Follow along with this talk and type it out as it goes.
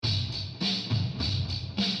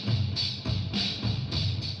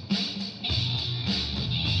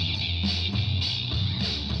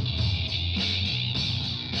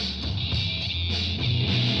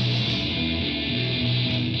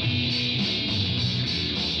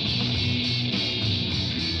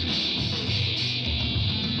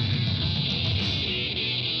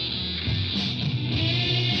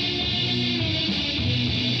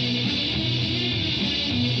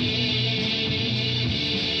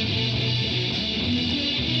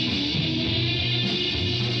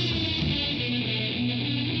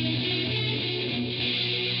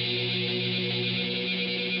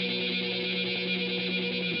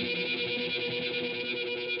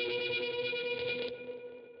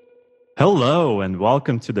Hello, and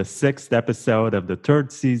welcome to the sixth episode of the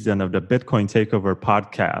third season of the Bitcoin Takeover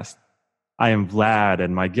podcast. I am Vlad,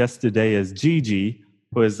 and my guest today is Gigi,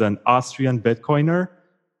 who is an Austrian Bitcoiner,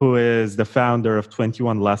 who is the founder of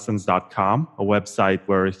 21lessons.com, a website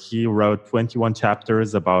where he wrote 21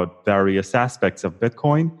 chapters about various aspects of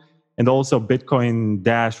Bitcoin, and also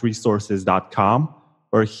bitcoin-resources.com,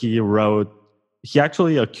 where he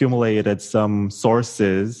actually accumulated some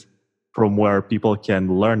sources from where people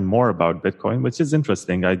can learn more about Bitcoin, which is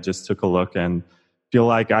interesting. I just took a look and feel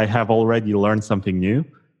like I have already learned something new.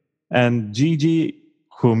 And Gigi,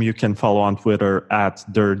 whom you can follow on Twitter at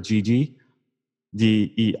DerGigi,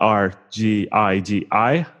 DerGigi,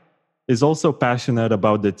 is also passionate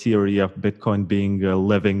about the theory of Bitcoin being a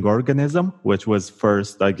living organism, which was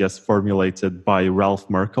first, I guess, formulated by Ralph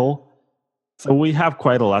Merkle. So we have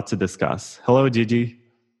quite a lot to discuss. Hello, Gigi.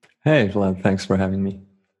 Hey, Vlad. Thanks for having me.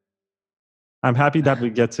 I'm happy that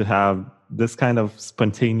we get to have this kind of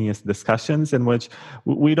spontaneous discussions in which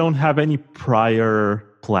we don't have any prior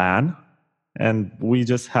plan and we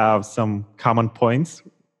just have some common points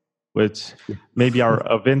which maybe are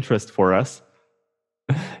of interest for us.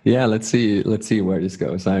 Yeah, let's see where this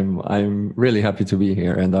goes. I'm really happy to be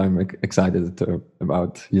here, and I'm excited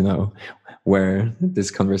about where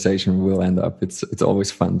this conversation will end up. It's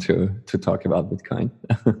always fun to talk about Bitcoin.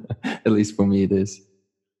 At least for me, it is.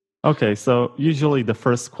 Okay, so usually the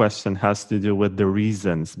first question has to do with the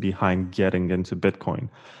reasons behind getting into Bitcoin.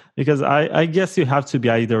 Because I guess you have to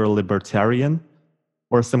be either a libertarian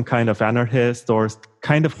or some kind of anarchist or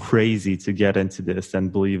kind of crazy to get into this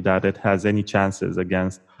and believe that it has any chances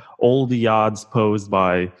against all the odds posed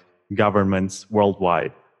by governments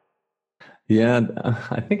worldwide. Yeah,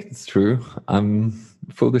 I think it's true.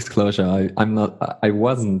 Full disclosure, I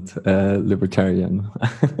wasn't a libertarian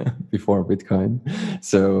before Bitcoin.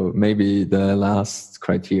 So maybe the last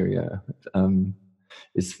criteria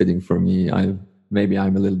is fitting for me. Maybe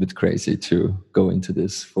I'm a little bit crazy to go into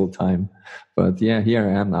this full time. But yeah, here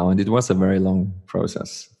I am now. And it was a very long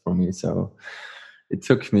process for me. So it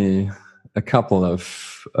took me a couple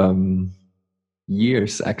of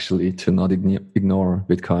years actually to not ignore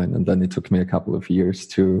Bitcoin, and then it took me a couple of years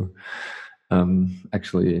to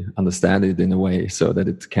actually understand it in a way so that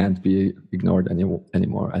it can't be ignored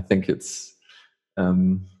anymore. I think it's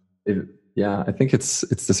I think it's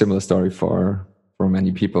the similar story for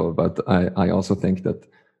many people, but I also think that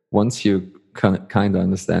once you kind of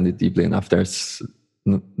understand it deeply enough, there's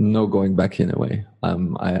no going back in a way.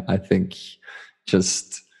 I think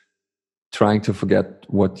just trying to forget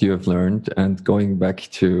what you have learned and going back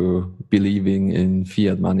to believing in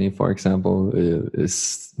fiat money, for example,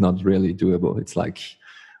 is not really doable. It's like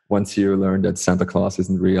once you learn that Santa Claus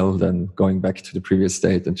isn't real, then going back to the previous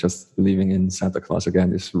state and just believing in Santa Claus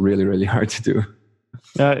again is really, really hard to do.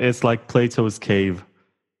 Yeah, it's like Plato's cave.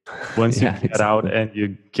 Once you get out and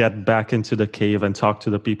you get back into the cave and talk to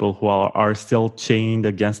the people who are still chained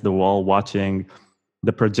against the wall watching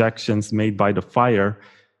the projections made by the fire,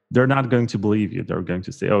 they're not going to believe you. They're going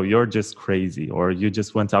to say, oh, you're just crazy, or you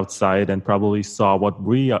just went outside and probably saw what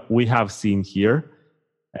we have seen here,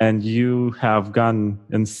 and you have gone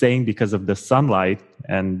insane because of the sunlight,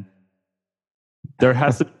 and there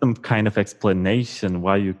has to be some kind of explanation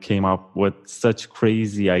why you came up with such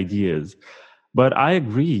crazy ideas. But I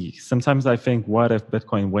agree. Sometimes I think, what if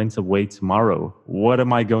Bitcoin went away tomorrow? What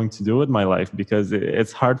am I going to do with my life? Because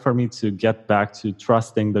it's hard for me to get back to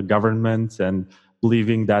trusting the government and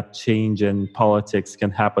believing that change in politics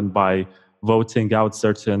can happen by voting out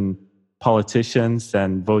certain politicians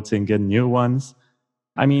and voting in new ones.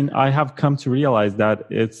 I mean, I have come to realize that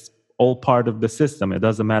it's all part of the system. It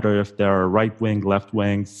doesn't matter if they're right-wing,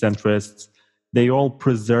 left-wing, centrists. They all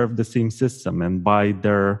preserve the same system. And by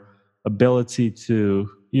their ability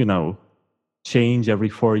to, change every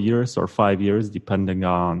 4 years or 5 years, depending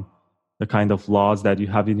on the kind of laws that you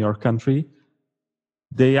have in your country,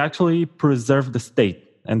 they actually preserve the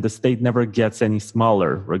state, and the state never gets any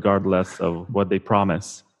smaller, regardless of what they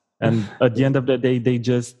promise. And at the end of the day, they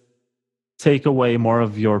just take away more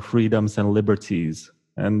of your freedoms and liberties.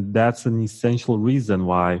 And that's an essential reason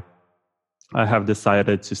why I have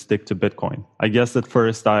decided to stick to Bitcoin. I guess at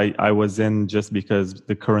first I was in just because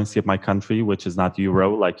the currency of my country, which is not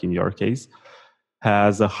euro, like in your case,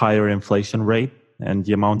 has a higher inflation rate. And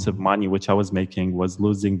the amount of money which I was making was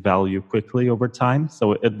losing value quickly over time.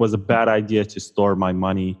 So it was a bad idea to store my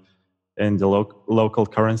money in the local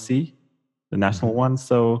currency, the national one.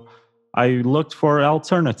 So I looked for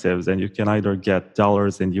alternatives, and you can either get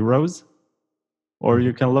dollars and euros, or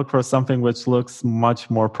you can look for something which looks much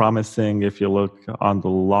more promising if you look on the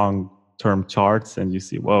long-term charts and you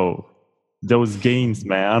see, whoa, those gains,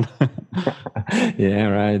 man. Yeah,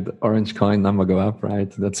 right. Orange coin number go up,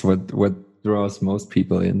 right? That's what draws most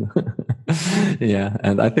people in. Yeah,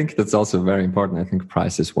 and I think that's also very important. I think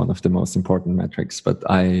price is one of the most important metrics. But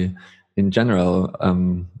in general,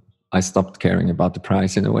 I stopped caring about the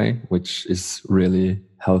price in a way, which is really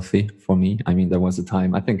healthy for me. I mean, there was a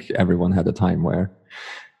time. I think everyone had a time where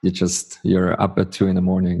you're up at 2 a.m.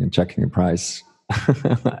 and checking the price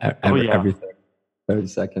every 30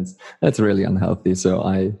 seconds. That's really unhealthy. So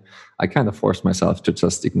I kind of forced myself to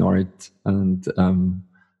just ignore it. And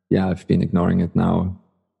I've been ignoring it now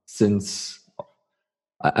since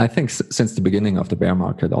I think since the beginning of the bear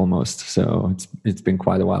market almost. So it's been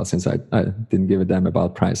quite a while since I didn't give a damn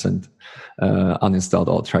about price and uninstalled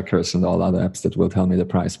all trackers and all other apps that will tell me the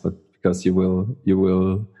price. But because you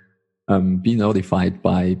will be notified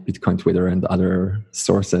by Bitcoin Twitter and other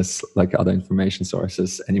sources, like other information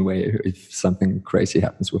sources anyway, if something crazy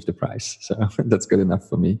happens with the price. So that's good enough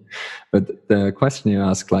for me. But the question you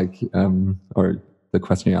ask, or the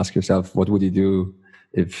question you ask yourself, what would you do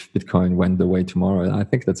if Bitcoin went away tomorrow? I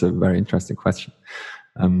think that's a very interesting question.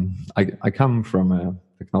 I come from a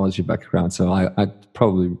technology background, so I'd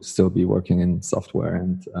probably still be working in software.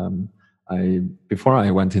 And before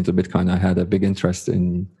I went into Bitcoin, I had a big interest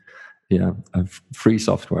in free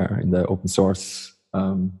software, in the open source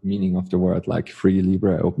meaning of the word, like free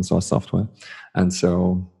Libre open source software. And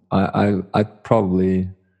so I'd probably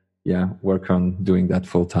work on doing that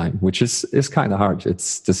full time, which is kind of hard.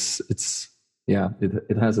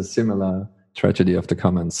 It has a similar tragedy of the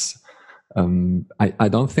commons. I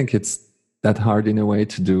don't think it's that hard in a way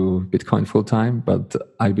to do Bitcoin full time, but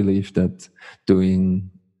I believe that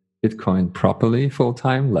doing Bitcoin properly full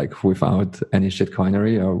time, like without any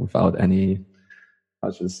shitcoinery or without any,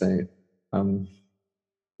 how should I say,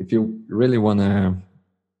 if you really want to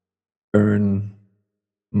earn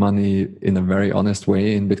money in a very honest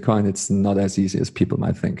way in Bitcoin, it's not as easy as people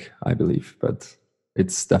might think, I believe, but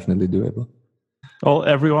it's definitely doable. Well,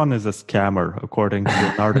 everyone is a scammer, according to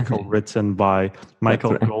an article written by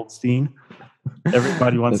Michael Goldstein.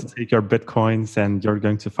 Everybody wants to take your Bitcoins, and you're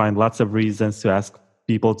going to find lots of reasons to ask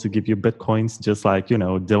people to give you Bitcoins, just like,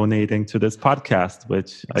 donating to this podcast,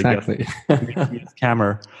 which exactly. I guess makes me a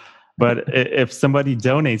scammer. But if somebody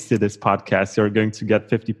donates to this podcast, you're going to get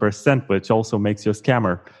 50%, which also makes you a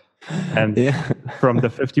scammer. And from the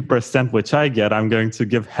 50% which I get, I'm going to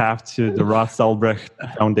give half to the Ross Ulbricht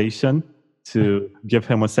Foundation to give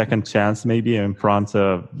him a second chance, maybe in front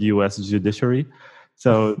of U.S. judiciary.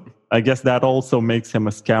 So I guess that also makes him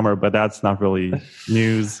a scammer, but that's not really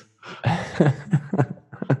news.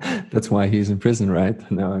 That's why he's in prison, right?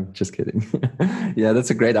 No, I'm just kidding. Yeah, that's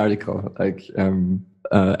a great article. Like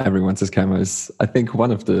everyone's a scammer is, I think,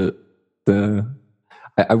 one of the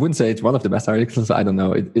I wouldn't say it's one of the best articles. I don't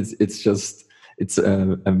know. It's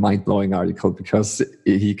a mind-blowing article because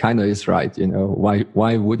he kind of is right.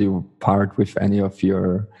 Why would you part with any of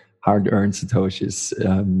your hard-earned satoshis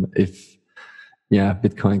if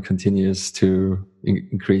Bitcoin continues to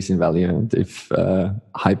increase in value, and if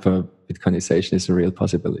hyper Bitcoinization is a real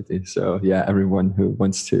possibility? So everyone who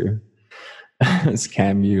wants to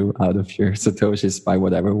scam you out of your satoshis by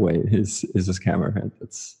whatever way is a scammer, and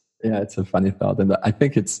it's a funny thought. And I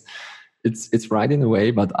think it's right in a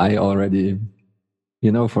way, but I already,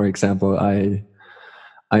 for example,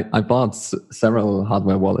 I bought several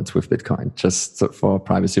hardware wallets with Bitcoin just for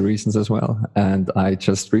privacy reasons as well. And I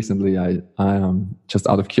just recently, just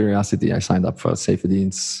out of curiosity, I signed up for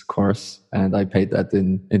Saifedean's course, and I paid that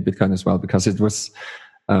in Bitcoin as well, because it was,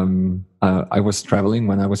 I was traveling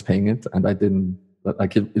when I was paying it, and I didn't,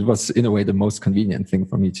 it was in a way the most convenient thing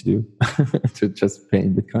for me to do, to just pay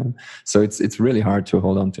in Bitcoin. So it's really hard to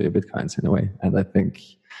hold on to your Bitcoins in a way. And I think,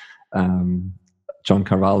 John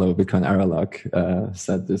Carvalho, Bitcoin Eralog,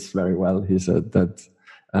 said this very well. He said that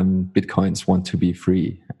Bitcoins want to be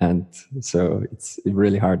free, and so it's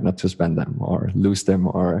really hard not to spend them or lose them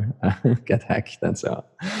or get hacked and so on.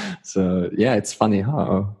 So it's funny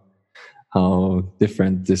how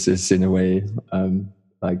different this is in a way.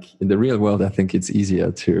 Like in the real world, I think it's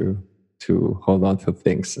easier to hold on to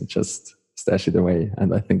things and just stash it away.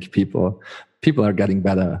 And I think people are getting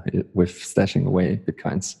better with stashing away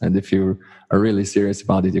Bitcoins. And if you are really serious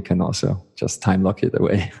about it, you can also just time lock it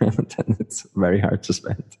away. Then it's very hard to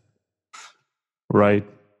spend. Right.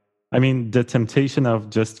 I mean, the temptation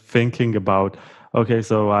of just thinking about, okay,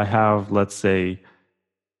 so I have, let's say,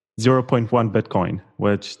 0.1 Bitcoin,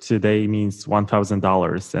 which today means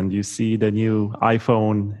 $1,000. And you see the new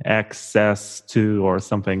iPhone XS2 or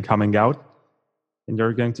something coming out. And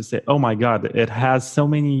you're going to say, oh my God, it has so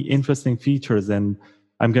many interesting features, and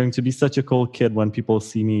I'm going to be such a cool kid when people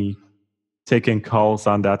see me taking calls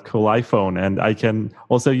on that cool iPhone. And I can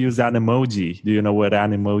also use Animoji. Do you know what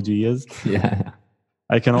Animoji is? Yeah.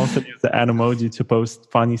 I can also use the Animoji to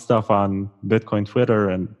post funny stuff on Bitcoin Twitter.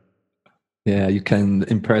 And yeah, you can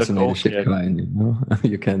impersonate a shitcoin. You know?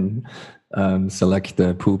 You can select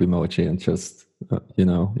the poop emoji and just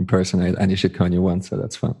impersonate any shitcoin you want. So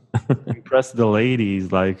that's fun. Impress the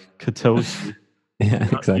ladies like Katoshi. Yeah,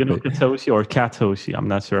 exactly. You know Katoshi or Katoshi? I'm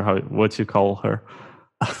not sure what you call her.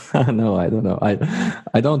 No, I don't know.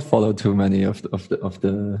 I don't follow too many of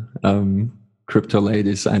the crypto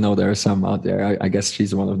ladies. I know there are some out there. I guess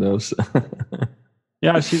she's one of those.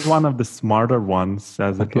 Yeah, she's one of the smarter ones,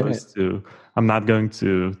 as opposed to. I'm not going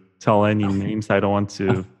to tell any names. I don't want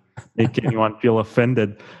to make anyone feel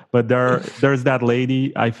offended. But there's that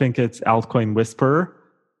lady. I think it's Altcoin Whisperer,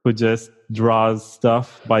 who just draws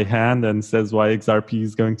stuff by hand and says why XRP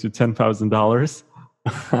is going to $10,000.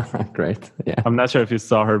 Great. Yeah. I'm not sure if you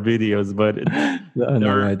saw her videos, but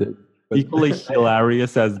no, I did. But equally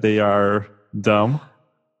hilarious as they are dumb.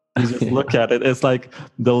 You just look at it. It's like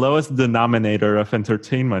the lowest denominator of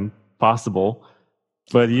entertainment possible,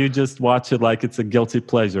 but you just watch it like it's a guilty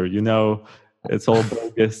pleasure. You know, it's all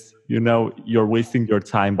bogus. You know, you're wasting your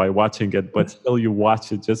time by watching it, but still you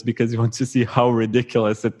watch it just because you want to see how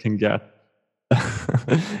ridiculous it can get.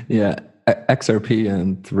 Yeah. XRP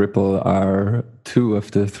and Ripple are 2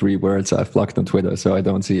 of the 3 words I've blocked on Twitter, so I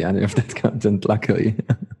don't see any of that content, luckily.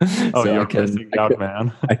 Oh, so you're missing out,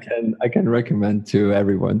 man. I can recommend to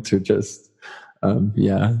everyone to just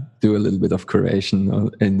do a little bit of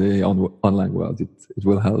curation in the online world. It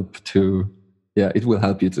will help it will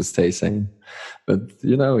help you to stay sane. But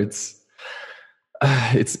it's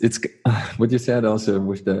what you said also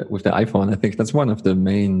with the iPhone. I think that's one of the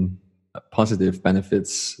main positive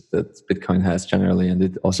benefits that Bitcoin has generally, and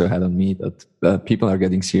it also had on me, that people are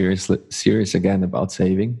getting serious again about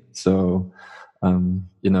saving. So,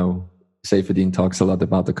 Saifedean talks a lot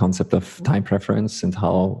about the concept of time preference and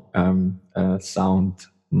how sound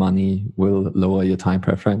money will lower your time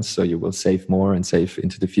preference. So you will save more and save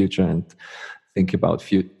into the future and think about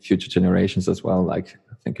future generations as well, like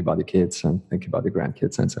think about the kids and think about the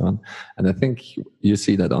grandkids and so on. And I think you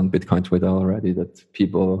see that on Bitcoin Twitter already, that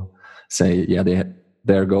people say,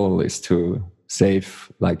 their goal is to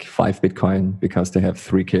save like 5 Bitcoin because they have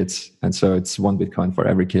 3 kids. And so it's 1 Bitcoin for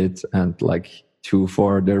every kid and like 2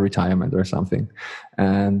 for their retirement or something.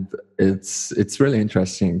 And it's really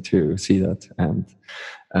interesting to see that. And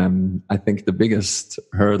I think the biggest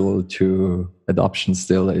hurdle to adoption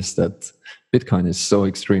still is that Bitcoin is so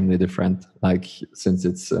extremely different. Like, since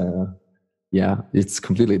it's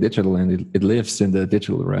completely digital and it lives in the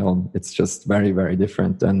digital realm. It's just very, very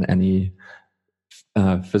different than any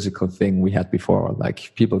physical thing we had before.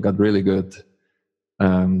 Like, people got really good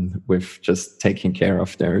with just taking care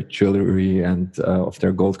of their jewelry and of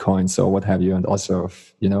their gold coins or what have you, and also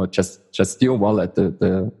of just your wallet,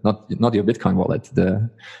 the not your Bitcoin wallet, the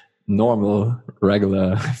normal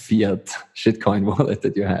regular fiat shitcoin wallet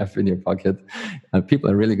that you have in your pocket. People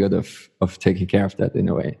are really good of taking care of that in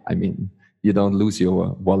a way. I mean, you don't lose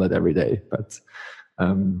your wallet every day, but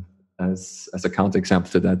as a counterexample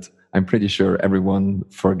to that, I'm pretty sure everyone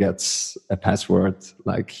forgets a password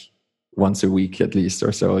like once a week at least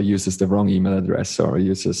or so, uses the wrong email address or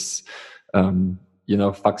uses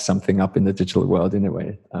fucks something up in the digital world in a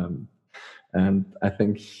way. And I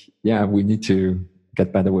think we need to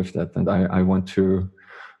get better with that, and I want to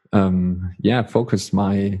focus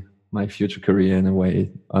my future career in a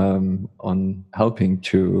way on helping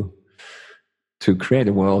to create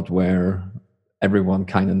a world where everyone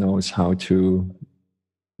kind of knows how to,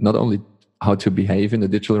 not only how to behave in the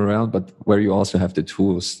digital realm, but where you also have the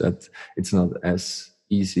tools that it's not as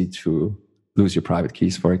easy to lose your private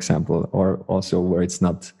keys, for example, or also where it's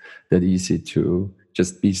not that easy to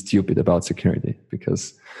just be stupid about security.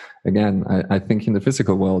 Because again, I think in the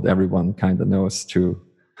physical world, everyone kind of knows to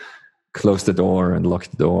close the door and lock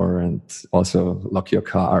the door and also lock your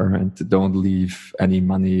car and don't leave any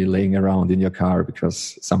money laying around in your car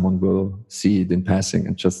because someone will see it in passing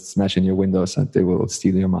and just smash in your windows and they will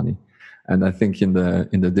steal your money. And I think in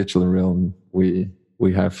the digital realm, we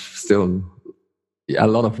have still a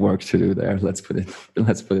lot of work to do there. Let's put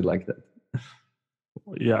it like that.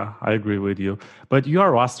 Yeah, I agree with you. But you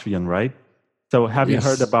are Austrian, right? So have you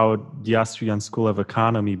heard about the Austrian School of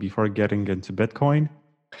Economy before getting into Bitcoin?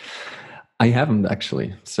 I haven't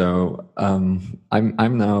actually. So I'm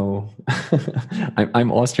now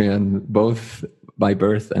I'm Austrian both by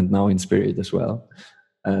birth and now in spirit as well,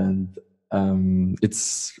 and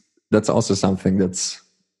that's also something that's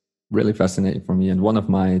really fascinating for me. And one of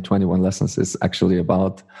my 21 lessons is actually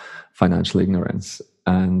about financial ignorance.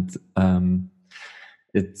 And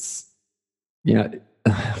it's, yeah,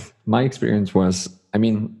 my experience was, I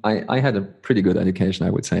mean, I had a pretty good education, I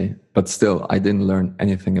would say, but still I didn't learn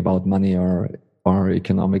anything about money or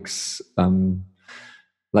economics.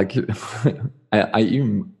 Like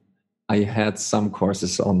I had some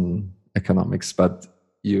courses on economics, but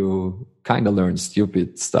you kind of learn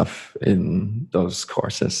stupid stuff in those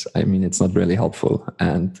courses. I mean, it's not really helpful.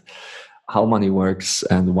 And how money works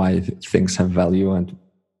and why things have value, and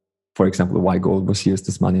for example, why gold was used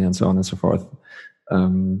as money and so on and so forth.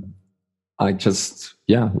 I just,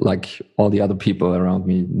 like all the other people around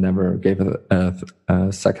me, never gave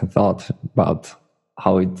a second thought about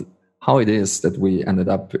how it is that we ended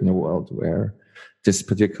up in a world where this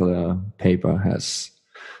particular paper has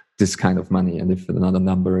this kind of money, and if another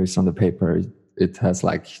number is on the paper, it has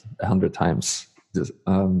like 100 times the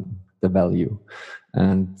value.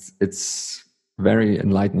 And it's very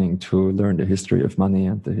enlightening to learn the history of money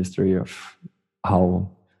and the history of how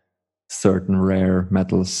certain rare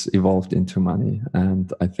metals evolved into money.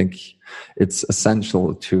 And I think it's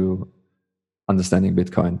essential to understanding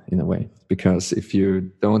Bitcoin in a way, because if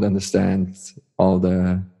you don't understand all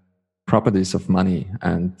the properties of money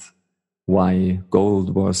and why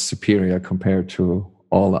gold was superior compared to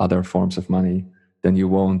all other forms of money, then you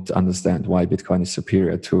won't understand why Bitcoin is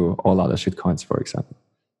superior to all other shitcoins, for example.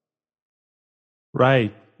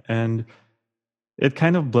 Right. And it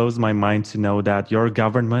kind of blows my mind to know that your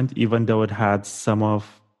government, even though it had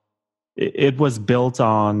it was built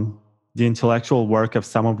on the intellectual work of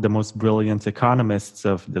some of the most brilliant economists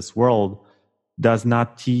of this world, does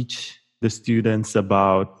not teach the students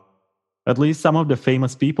about at least some of the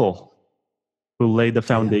famous people who laid the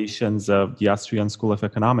foundations of the Austrian School of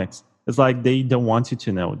Economics. It's like they don't want you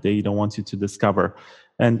to know. They don't want you to discover.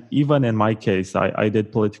 And even in my case, I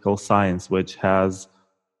did political science, which has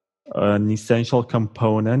an essential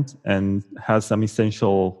component and has some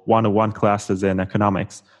essential one-on-one classes in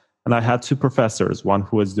economics. And I had two professors, one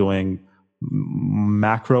who was doing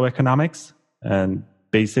macroeconomics and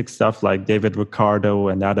basic stuff like David Ricardo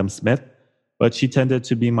and Adam Smith, but she tended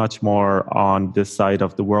to be much more on this side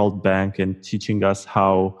of the World Bank and teaching us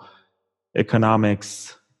how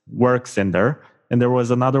economics works in there. And there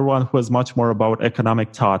was another one who was much more about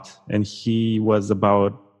economic thought, and he was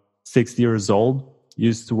about 60 years old,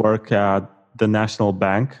 used to work at the National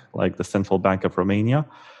Bank, like the Central Bank of Romania.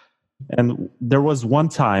 And there was one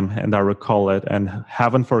time, and I recall it and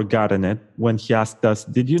haven't forgotten it, when he asked us,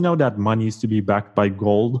 did you know that money used to be backed by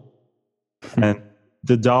gold? And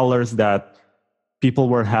the dollars that people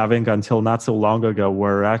were having until not so long ago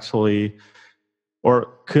were actually, or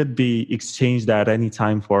could be exchanged at any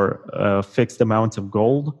time for a fixed amount of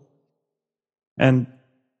gold. And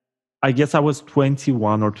I guess I was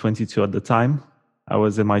 21 or 22 at the time. I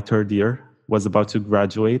was in my third year, was about to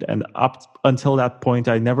graduate. And up until that point,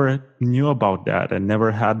 I never knew about that and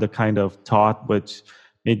never had the kind of thought which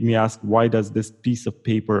made me ask, why does this piece of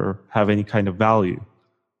paper have any kind of value?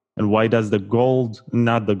 And why does the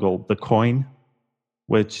coin,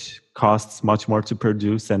 which costs much more to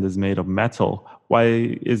produce and is made of metal, why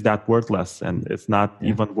is that worthless? And it's not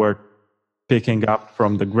even worth picking up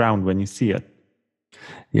from the ground when you see it.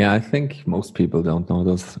 Yeah, I think most people don't know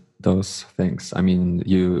those things. I mean,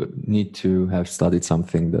 you need to have studied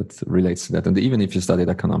something that relates to that. And even if you studied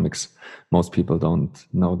economics, most people don't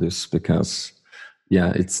know this because,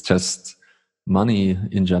 it's just money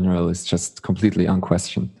in general is just completely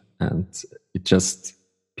unquestioned. And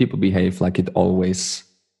people behave like it always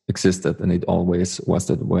existed and it always was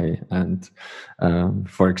that way. And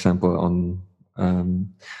for example, on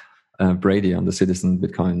Brady on the Citizen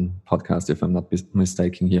Bitcoin podcast, if I'm not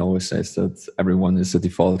mistaken, he always says that everyone is a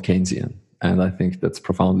default Keynesian. And I think that's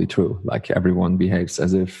profoundly true. Like everyone behaves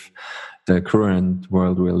as if the current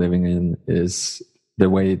world we're living in is the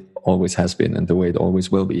way it always has been and the way it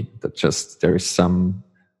always will be. That just there is some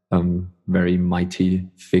very mighty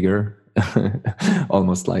figure,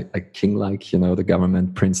 almost like king-like, the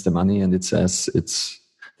government prints the money and it says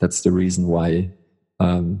that's the reason why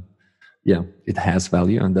it has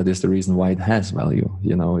value, and that is the reason why it has value.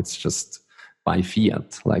 It's just by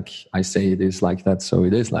fiat. Like I say it is like that, so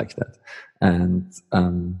it is like that. And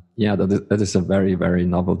that is a very, very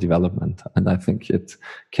novel development. And I think it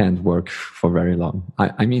can't work for very long.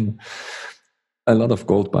 I mean, a lot of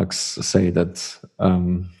gold bugs say that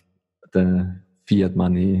the fiat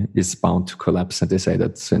money is bound to collapse. And they say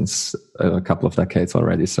that since a couple of decades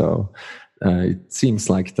already. So it seems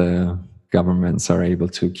like the governments are able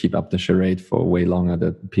to keep up the charade for way longer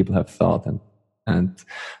than people have thought. And And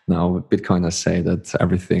now Bitcoiners say that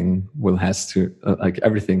everything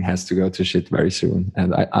has to go to shit very soon.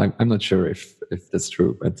 And I'm not sure if that's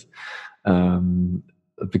true, but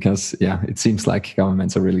because it seems like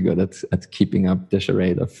governments are really good at keeping up the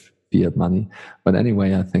charade of fiat money. But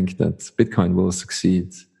anyway, I think that Bitcoin will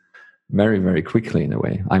succeed very, very quickly in a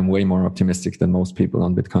way. I'm way more optimistic than most people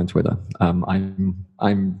on Bitcoin Twitter.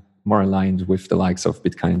 I'm more aligned with the likes of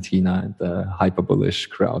Bitcoin Tina and the hyper bullish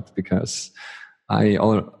crowd, because I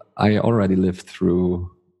already lived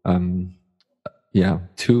through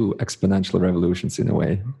two exponential revolutions in a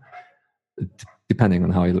way, depending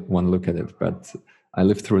on how you want to look at it. But I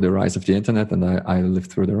lived through the rise of the internet, and I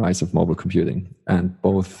lived through the rise of mobile computing, and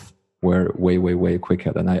both were way, way, way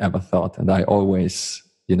quicker than I ever thought. And I always,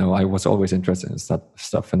 I was always interested in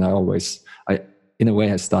stuff, and in a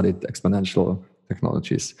way, I studied exponential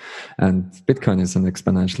technologies, and Bitcoin is an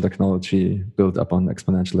exponential technology built upon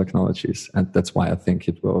exponential technologies, and that's why I think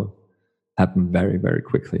it will happen very, very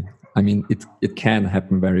quickly. I mean, it can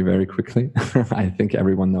happen very, very quickly. I think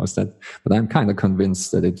everyone knows that, but I'm kind of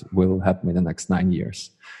convinced that it will happen in the next 9 years.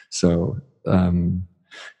 So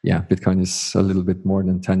Bitcoin is a little bit more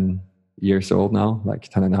than 10 years old now, like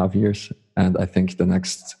 10 and a half years, and I think the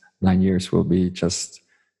next 9 years will be just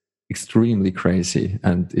extremely crazy,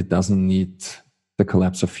 and it doesn't need the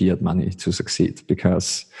collapse of fiat money to succeed,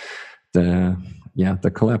 because the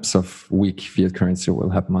collapse of weak fiat currency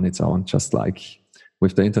will happen on its own. Just like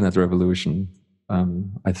with the internet revolution,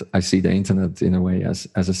 I see the internet in a way as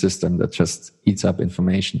a system that just eats up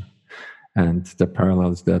information, and the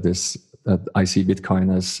parallel to that is that I see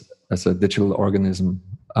Bitcoin as a digital organism,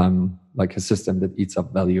 like a system that eats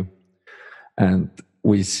up value. And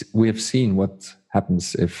we have seen what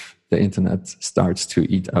happens if the internet starts to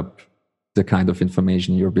eat up the kind of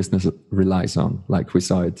information your business relies on. Like we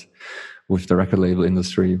saw it with the record label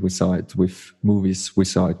industry, we saw it with movies, we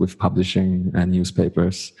saw it with publishing and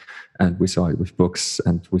newspapers, and we saw it with books,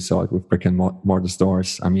 and we saw it with brick and mortar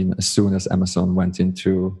stores. I mean, as soon as Amazon went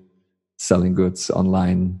into selling goods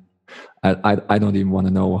online, I don't even want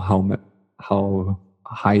to know how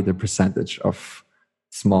high the percentage of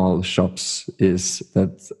small shops is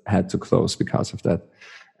that had to close because of that.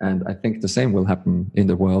 And I think the same will happen in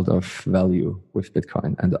the world of value with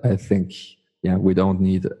Bitcoin. And I think, we don't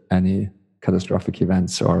need any catastrophic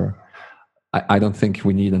events, or I don't think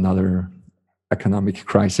we need another economic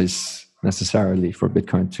crisis necessarily for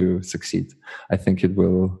Bitcoin to succeed. I think it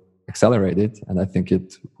will accelerate it, and I think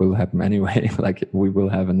it will happen anyway. Like we will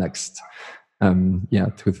have a next,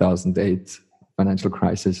 2008 financial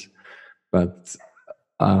crisis. But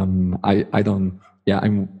I'm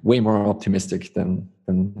way more optimistic than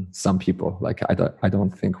some people. Like I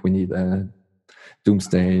don't think we need a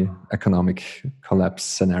doomsday economic collapse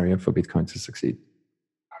scenario for Bitcoin to succeed.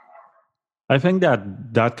 I think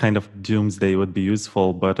that kind of doomsday would be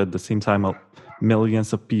useful, but at the same time,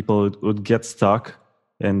 millions of people would get stuck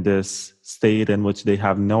in this state in which they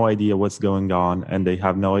have no idea what's going on, and they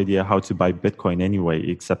have no idea how to buy Bitcoin anyway,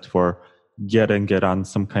 except for get on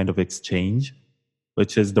some kind of exchange,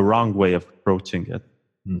 which is the wrong way of approaching it.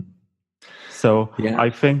 So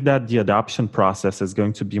I think that the adoption process is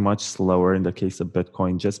going to be much slower in the case of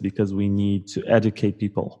Bitcoin, just because we need to educate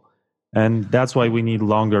people. And that's why we need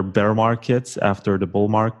longer bear markets after the bull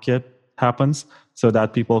market happens, so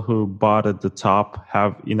that people who bought at the top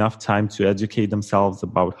have enough time to educate themselves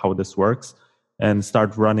about how this works and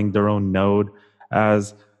start running their own node,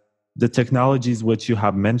 as the technologies which you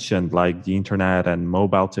have mentioned, like the internet and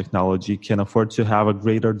mobile technology, can afford to have a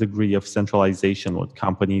greater degree of centralization with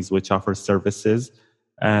companies which offer services,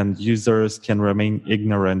 and users can remain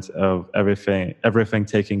ignorant of everything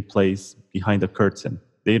taking place behind the curtain.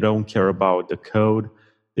 They don't care about the code.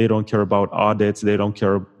 They don't care about audits. They don't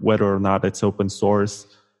care whether or not it's open source.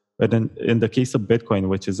 But in the case of Bitcoin,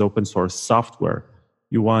 which is open source software,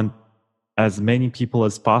 you want as many people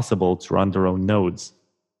as possible to run their own nodes.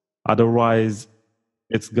 Otherwise,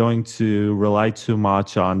 it's going to rely too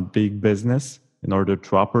much on big business in order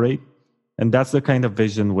to operate. And that's the kind of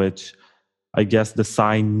vision which I guess the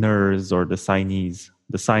signers or the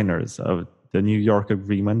signers of the New York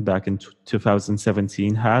Agreement back in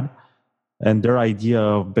 2017 had. And their idea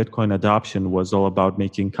of Bitcoin adoption was all about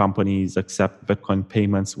making companies accept Bitcoin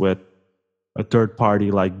payments with a third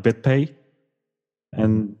party like BitPay.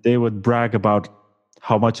 And they would brag about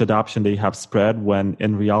how much adoption they have spread, when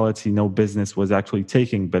in reality, no business was actually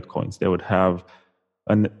taking Bitcoins. They would have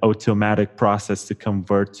an automatic process to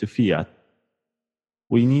convert to fiat.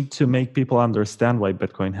 We need to make people understand why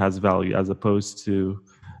Bitcoin has value, as opposed to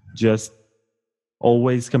just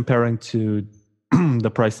always comparing to the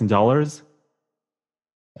price in dollars.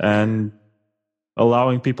 And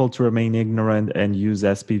allowing people to remain ignorant and use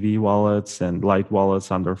SPV wallets and light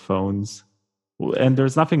wallets on their phones. And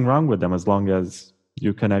there's nothing wrong with them as long as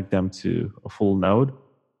you connect them to a full node.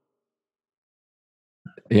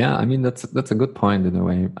 Yeah, I mean that's a good point in a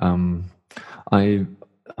way.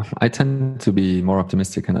 I tend to be more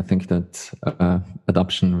optimistic, and I think that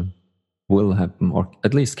adoption will happen, or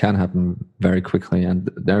at least can happen very quickly. And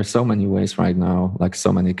there are so many ways right now, like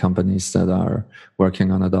so many companies that are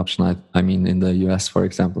working on adoption. I mean, in the US, for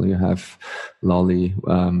example, you have Lolly,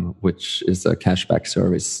 which is a cashback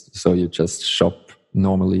service. So you just shop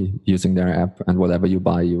normally using their app, and whatever you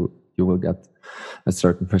buy, you will get a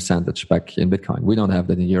certain percentage back in Bitcoin. We don't have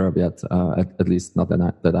that in Europe yet, at least not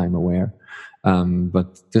that I'm aware.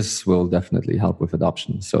 But this will definitely help with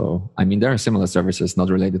adoption. So, I mean, there are similar services not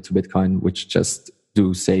related to Bitcoin, which just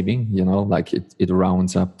do saving, like it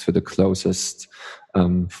rounds up to the closest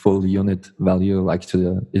full unit value, like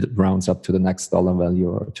it rounds up to the next dollar value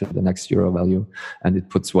or to the next euro value, and it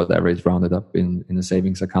puts whatever it rounded up in a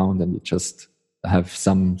savings account, and you just have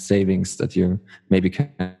some savings that you maybe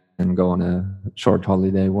can go on a short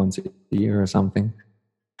holiday once a year or something.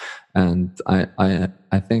 And I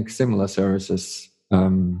think similar services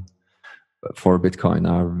for Bitcoin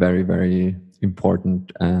are very, very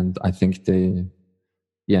important, and I think they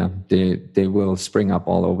will spring up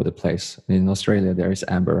all over the place. In Australia, there is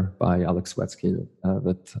Amber by Alex Wetsky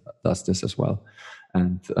that does this as well.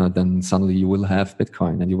 And then suddenly you will have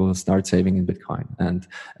Bitcoin and you will start saving in Bitcoin. And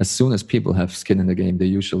as soon as people have skin in the game, they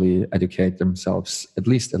usually educate themselves at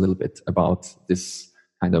least a little bit about this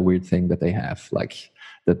kind of weird thing that they have, like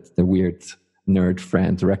that the weird nerd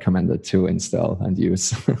friend recommended to install and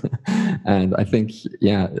use. And I think,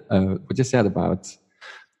 what you said about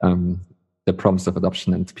the problems of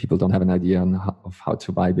adoption, and people don't have an idea of how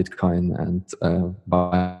to buy Bitcoin, and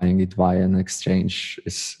buying it via an exchange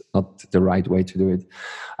is not the right way to do it.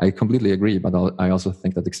 I completely agree, but I also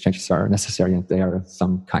think that exchanges are necessary, and they are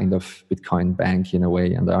some kind of Bitcoin bank in a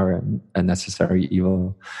way, and are a necessary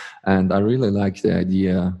evil. And I really like the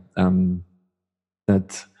idea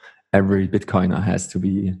that every Bitcoiner has to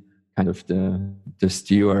be kind of the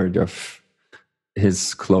steward of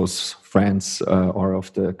his close friends or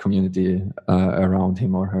of the community around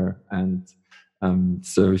him or her. And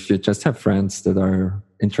so if you just have friends that are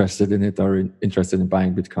interested in it or interested in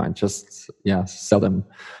buying Bitcoin, just sell them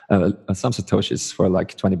some Satoshis for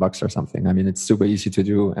like $20 or something. I mean, it's super easy to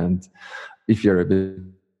do. And if you're a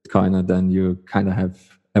Bitcoiner, then you kind of have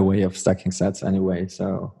a way of stacking sats anyway.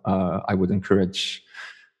 So I would encourage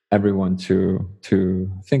everyone to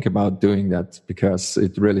think about doing that, because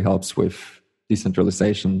it really helps with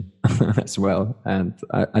decentralization as well. And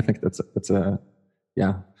I think that's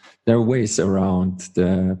there are ways around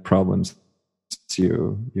the problems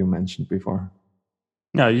you mentioned before.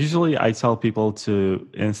 Yeah, usually I tell people to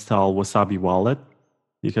install Wasabi Wallet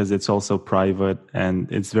because it's also private and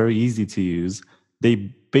it's very easy to use. They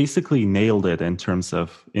basically nailed it in terms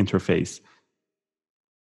of interface.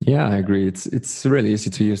 Yeah, I agree. It's really easy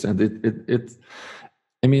to use, and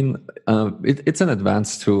it's an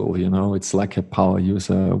advanced tool. It's like a power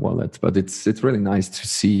user wallet, but it's really nice to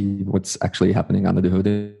see what's actually happening under the hood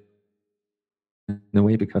in a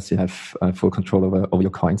way, because you have full control over your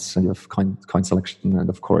coins, and you have coin selection, and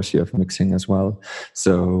of course you have mixing as well.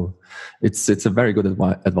 So it's a very good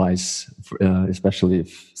advice, especially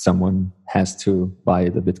if someone has to buy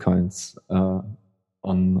the Bitcoins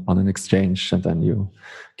on an exchange, and then you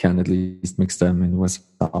can at least mix them in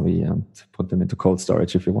Wasabi and put them into cold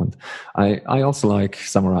storage if you want. I also like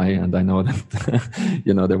Samurai, and I know that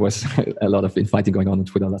there was a lot of infighting going on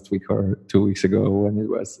Twitter last week or 2 weeks ago, when it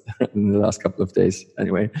was in the last couple of days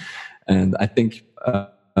anyway. And I think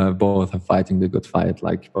both are fighting the good fight.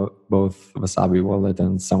 Like both Wasabi Wallet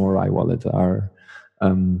and Samurai Wallet are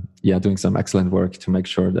doing some excellent work to make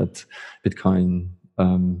sure that Bitcoin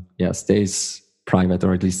stays private,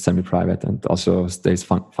 or at least semi-private, and also stays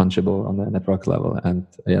fungible on the network level. And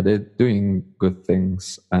they're doing good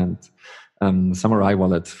things. And Samurai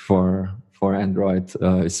Wallet for Android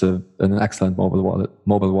is an excellent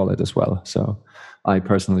mobile wallet as well. So I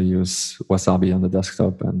personally use Wasabi on the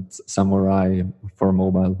desktop and Samurai for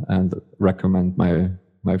mobile, and recommend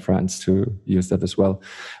my friends to use that as well.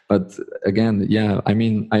 But again,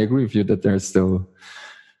 I agree with you that there's still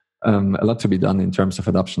a lot to be done in terms of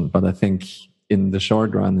adoption. But I think in the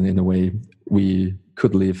short run, in a way, we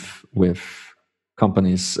could live with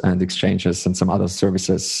companies and exchanges and some other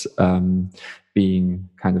services being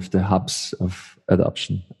kind of the hubs of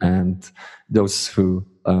adoption. And those who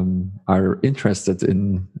are interested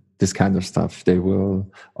in this kind of stuff, they will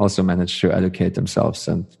also manage to educate themselves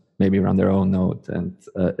and maybe run their own node and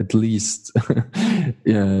at least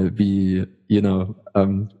be,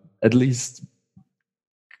 at least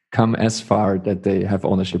come as far that they have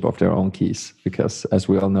ownership of their own keys. Because as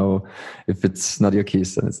we all know, if it's not your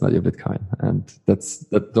keys, then it's not your Bitcoin. And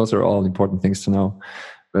those are all important things to know.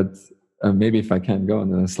 But maybe if I can go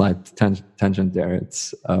on a slight tangent there,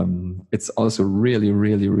 it's also really,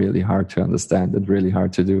 really, really hard to understand and really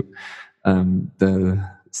hard to do. The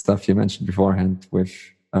stuff you mentioned beforehand with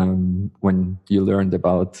when you learned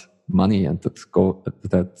about money and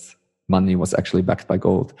that money was actually backed by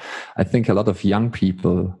gold. I think a lot of young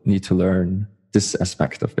people need to learn this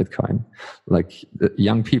aspect of Bitcoin. Like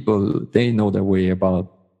young people, they know their way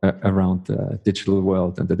around the digital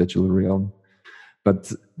world and the digital realm,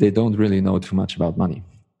 but they don't really know too much about money.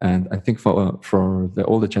 And I think for the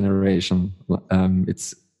older generation,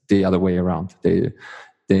 it's the other way around.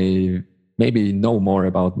 They maybe know more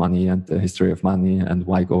about money and the history of money and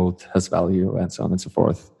why gold has value and so on and so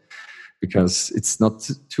forth. Because it's not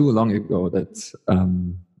too long ago that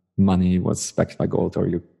money was backed by gold, or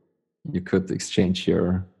you could exchange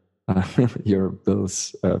your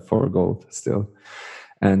bills for gold still.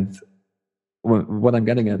 And what I'm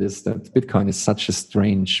getting at is that Bitcoin is such a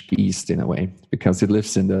strange beast in a way, because it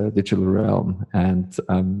lives in the digital realm, and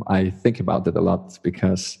I think about it a lot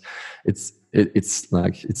because it's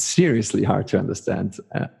seriously hard to understand.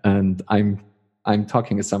 And I'm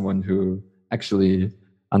talking as someone who actually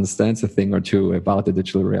understands a thing or two about the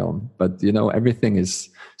digital realm, but everything is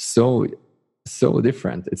so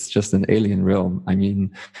different. It's just an alien realm. I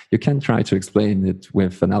mean, you can try to explain it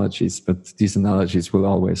with analogies, but these analogies will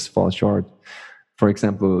always fall short. For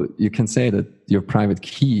example, you can say that your private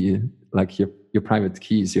key, like your private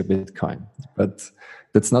key, is your Bitcoin, but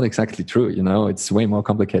that's not exactly true. It's way more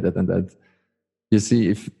complicated than that. You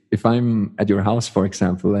see, if I'm at your house, for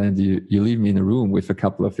example, and you leave me in a room with a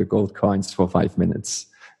couple of your gold coins for 5 minutes,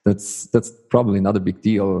 that's probably not a big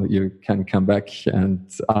deal. You can come back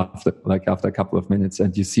and after a couple of minutes,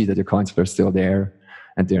 and you see that your coins are still there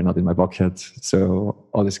and they're not in my pocket. So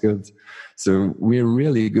all is good. So we're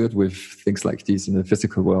really good with things like these in the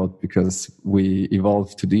physical world because we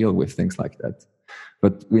evolved to deal with things like that.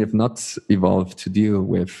 But we have not evolved to deal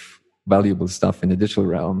with valuable stuff in the digital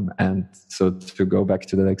realm. And so to go back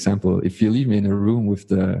to that example, if you leave me in a room with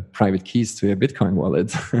the private keys to your Bitcoin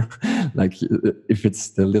wallet, like if it's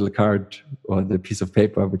the little card or the piece of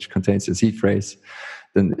paper which contains your seed phrase,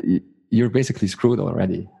 then you're basically screwed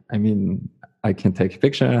already. I mean, I can take a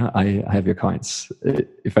picture, I have your coins.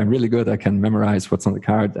 If I'm really good, I can memorize what's on the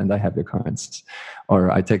card and I have your coins.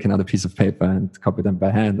 Or I take another piece of paper and copy them by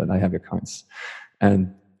hand and I have your coins.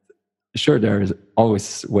 And sure, there's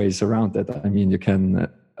always ways around it. I mean, you can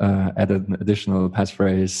add an additional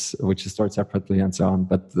passphrase which is stored separately and so on.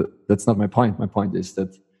 But that's not my point. My point is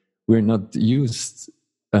that we're not used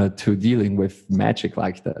to dealing with magic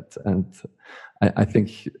like that. And I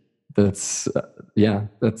think that's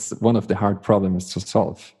one of the hard problems to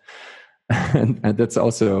solve. And that's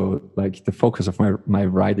also like the focus of my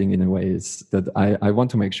writing in a way, is that I want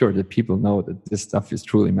to make sure that people know that this stuff is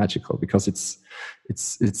truly magical, because it's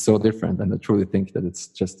so different, and I truly think that it's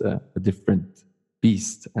just a different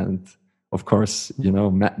beast. And of course,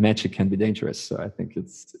 magic can be dangerous, so I think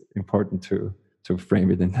it's important to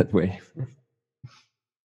frame it in that way.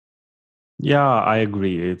 Yeah, I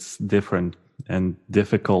agree. It's different and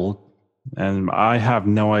difficult, and I have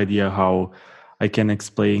no idea how I can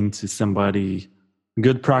explain to somebody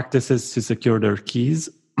good practices to secure their keys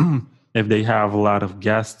if they have a lot of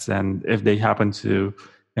guests and if they happen to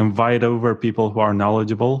invite over people who are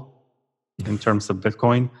knowledgeable in terms of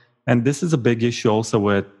Bitcoin. And this is a big issue also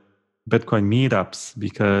with Bitcoin meetups,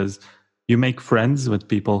 because you make friends with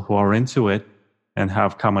people who are into it and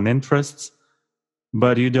have common interests,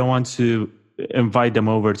 but you don't want to invite them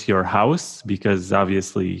over to your house because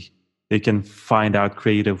obviously they can find out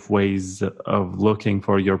creative ways of looking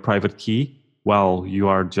for your private key while you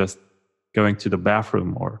are just going to the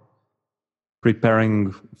bathroom or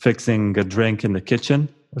fixing a drink in the kitchen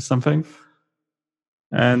or something.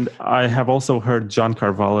 And I have also heard John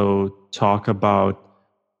Carvalho talk about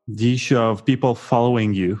the issue of people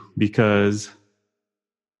following you, because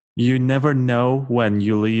you never know when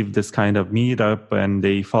you leave this kind of meetup and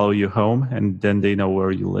they follow you home, and then they know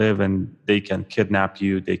where you live and they can kidnap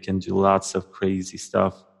you. They can do lots of crazy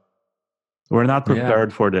stuff. We're not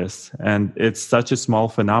prepared for this. And it's such a small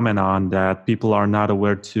phenomenon that people are not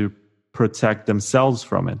aware to protect themselves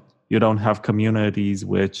from it. You don't have communities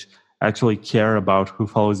which actually care about who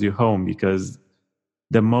follows you home, because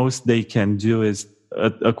the most they can do is,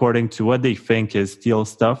 according to what they think, is steal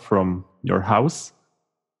stuff from your house.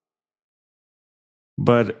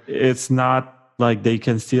 but it's not like they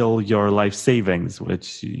can steal your life savings,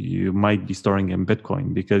 which you might be storing in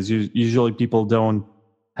Bitcoin, because usually people don't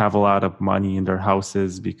have a lot of money in their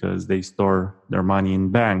houses because they store their money in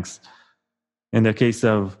banks. In the case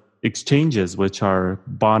of exchanges, which are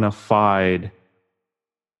bona fide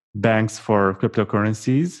banks for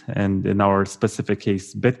cryptocurrencies, and in our specific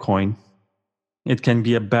case, Bitcoin, it can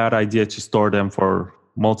be a bad idea to store them for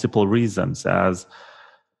multiple reasons, as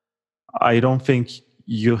I don't think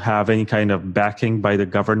you have any kind of backing by the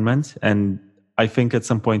government. And I think at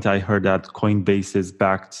some point I heard that Coinbase is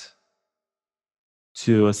backed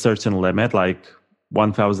to a certain limit, like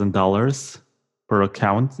 $1,000 per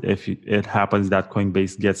account. If it happens that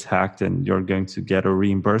Coinbase gets hacked, and you're going to get a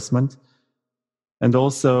reimbursement. And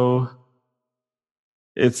also,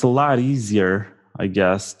 it's a lot easier, I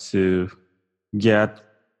guess, to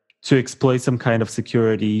exploit some kind of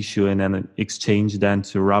security issue in an exchange than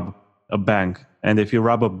to rob a bank. And if you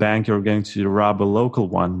rob a bank, you're going to rob a local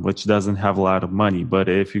one, which doesn't have a lot of money. But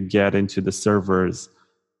if you get into the servers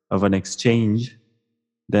of an exchange,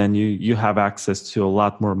 then you have access to a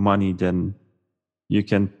lot more money than you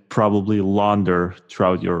can probably launder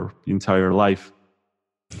throughout your entire life.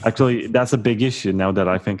 Actually, that's a big issue now that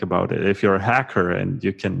I think about it. If you're a hacker and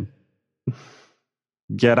you can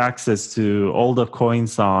get access to all the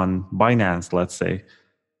coins on Binance, let's say,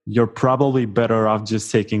 you're probably better off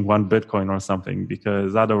just taking one Bitcoin or something,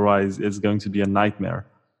 because otherwise it's going to be a nightmare.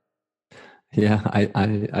 Yeah,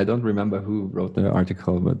 I don't remember who wrote the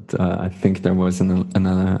article, but I think there was an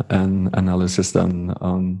analysis done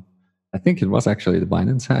on, I think it was actually the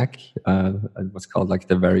Binance hack. It was called like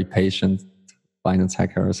the very patient Binance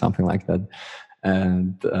hacker or something like that.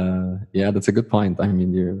 And yeah, that's a good point. I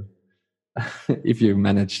mean, if you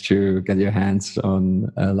manage to get your hands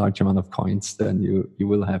on a large amount of coins, then you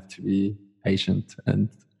will have to be patient, and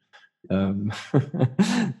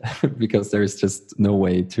because there is just no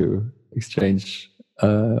way to exchange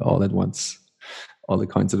all the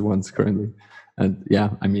coins at once currently. And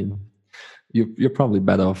yeah, I mean, you're probably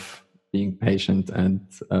better off being patient and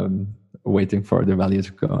waiting for the value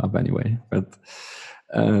to go up anyway. But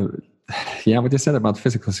yeah, what you said about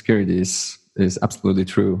physical security is absolutely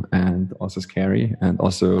true, and also scary, and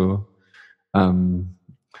also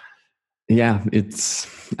yeah,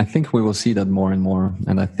 I think we will see that more and more,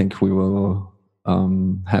 and I think we will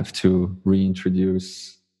have to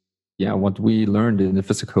reintroduce what we learned in the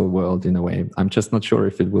physical world in a way. I'm just not sure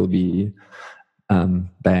if it will be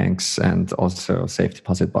banks and also safe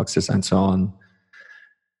deposit boxes and so on,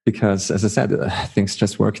 because as I said, things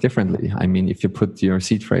just work differently. I mean, if you put your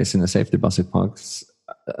seed phrase in a safe deposit box,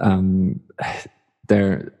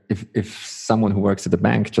 if someone who works at the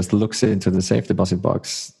bank just looks into the safe deposit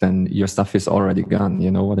box, then your stuff is already gone.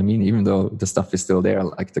 You know what I mean? Even though the stuff is still there,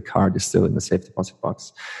 like the card is still in the safe deposit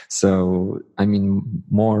box. So, I mean,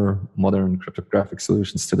 more modern cryptographic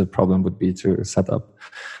solutions to the problem would be to set up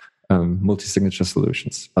multi-signature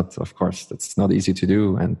solutions. But of course, that's not easy to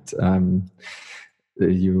do. And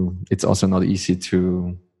it's also not easy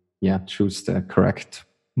to choose the correct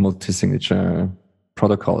multi-signature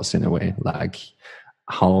protocols in a way, like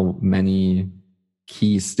how many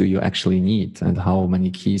keys do you actually need, and how many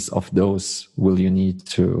keys of those will you need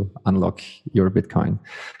to unlock your Bitcoin.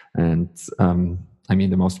 And I mean,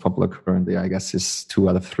 the most popular currently, I guess, is 2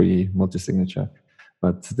 out of 3 multi-signature.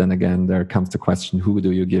 But then again, there comes the question, who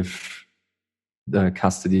do you give the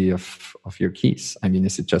custody of your keys? I mean,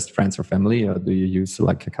 is it just friends or family, or do you use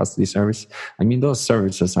like a custody service? I mean, those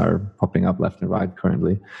services are popping up left and right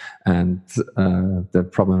currently, and the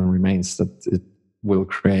problem remains that it will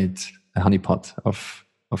create a honeypot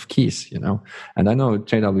of keys, you know. And I know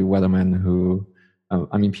J.W. Weatherman, who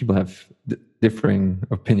I mean, people have differing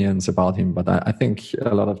opinions about him, but I think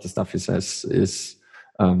a lot of the stuff he says is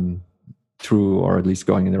true, or at least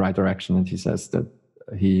going in the right direction. And he says that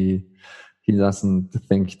he doesn't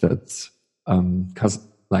think that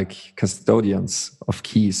like custodians of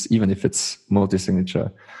keys, even if it's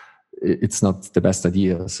multi-signature, it's not the best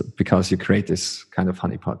idea, because you create this kind of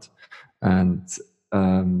honeypot, and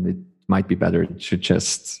it might be better to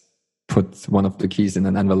just put one of the keys in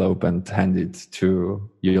an envelope and hand it to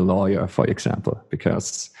your lawyer, for example,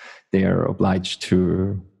 because they are obliged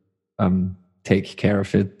to take care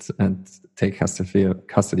of it and take custody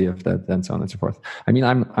of that, and so on and so forth. I mean,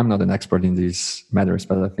 I'm not an expert in these matters,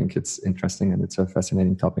 but I think it's interesting and it's a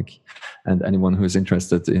fascinating topic. And anyone who's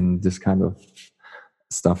interested in this kind of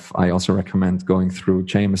stuff, I also recommend going through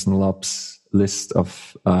Jameson Lopp's list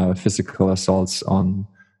of physical assaults on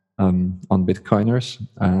Bitcoiners,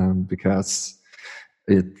 because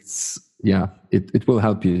it will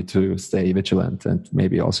help you to stay vigilant and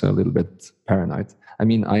maybe also a little bit paranoid. I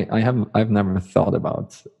mean, I've never thought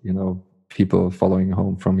about, people following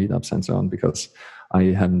home from meetups and so on, because I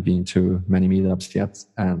haven't been to many meetups yet,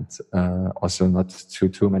 and also not to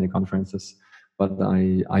too many conferences. But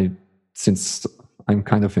since I'm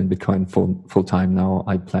kind of in Bitcoin full time now,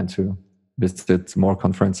 I plan to visit more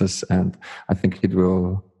conferences, and I think it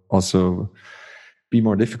will also be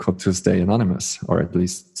more difficult to stay anonymous, or at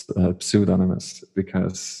least pseudonymous,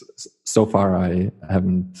 because so far I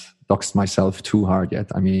haven't doxed myself too hard yet.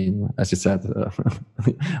 I mean, as you said,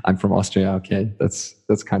 I'm from Austria. Okay,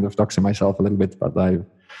 that's kind of doxing myself a little bit, but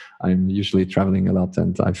I'm usually traveling a lot,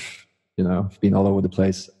 and I've been all over the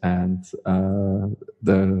place. And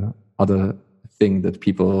the other thing that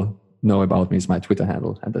people know about me is my Twitter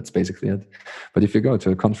handle, and that's basically it. But if you go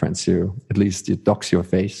to a conference, at least you dox your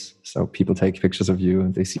face, so people take pictures of you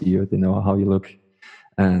and they see you, they know how you look,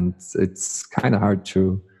 and it's kind of hard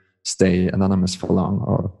to stay anonymous for long,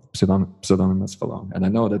 or pseudonymous for long. And I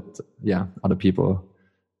know that other people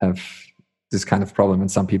have this kind of problem, and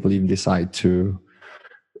some people even decide to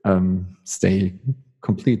stay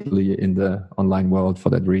completely in the online world for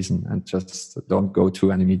that reason, and just don't go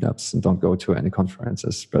to any meetups and don't go to any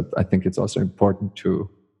conferences. But I think it's also important to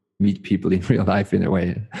meet people in real life in a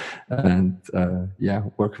way, and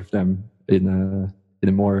work with them in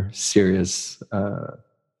a more serious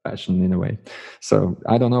fashion in a way. So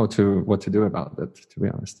I don't know what to do about that, to be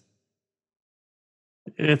honest.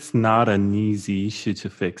 It's not an easy issue to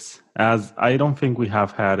fix, as I don't think we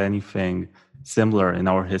have had anything similar in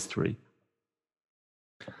our history.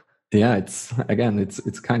 Yeah, it's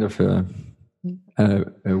kind of a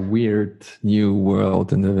weird new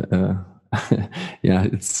world, and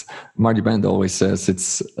it's Marty Band always says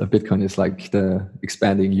Bitcoin is like the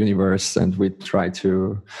expanding universe, and we try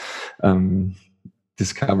to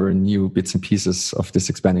discover new bits and pieces of this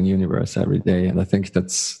expanding universe every day. And I think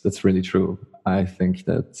that's really true. I think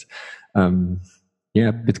that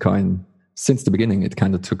Bitcoin, since the beginning, it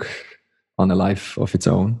kind of took on a life of its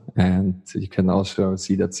own. And you can also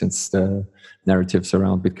see that since the narratives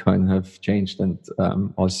around Bitcoin have changed, and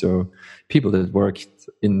also people that worked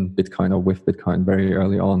in Bitcoin or with Bitcoin very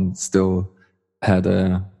early on still had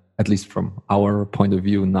at least from our point of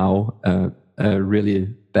view now, a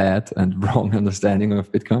really bad and wrong understanding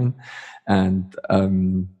of Bitcoin. And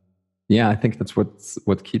I think that's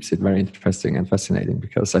what keeps it very interesting and fascinating,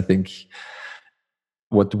 because I think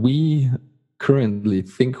what we currently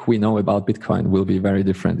think we know about Bitcoin will be very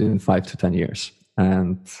different in 5 to 10 years.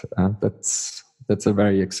 And that's a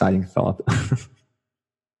very exciting thought.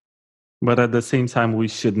 But at the same time, we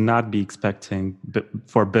should not be expecting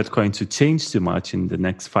for Bitcoin to change too much in the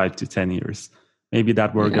next 5 to 10 years. Maybe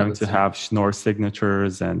that we're going to have Schnorr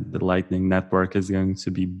signatures and the Lightning Network is going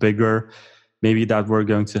to be bigger. Maybe that we're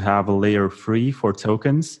going to have a layer 3 for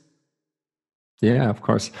tokens. Yeah, of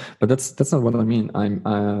course. But that's not what I mean.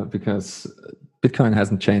 Because Bitcoin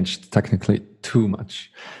hasn't changed technically too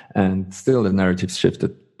much, and still the narrative's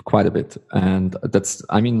shifted quite a bit. And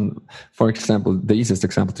for example, the easiest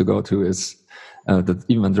example to go to is that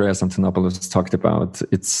even Andreas Antonopoulos talked about.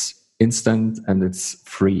 It's instant and it's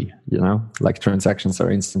free, like transactions are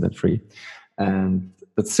instant and free. And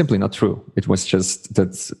that's simply not true. It was just that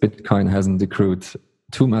Bitcoin hasn't accrued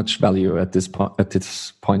too much value at this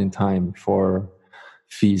point in time for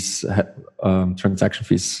fees, transaction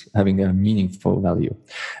fees having a meaningful value.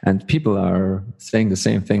 And people are saying the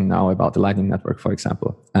same thing now about the Lightning Network, for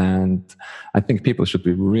example. And I think people should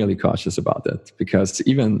be really cautious about that, because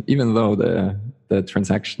even though the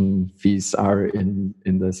transaction fees are in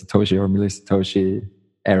the Satoshi or milli Satoshi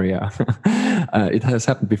area, it has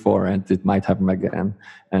happened before and it might happen again.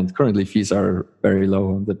 And currently fees are very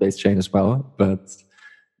low on the base chain as well. But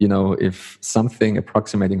if something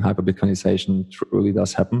approximating hyper-Bitcoinization truly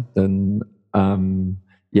does happen, then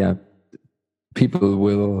people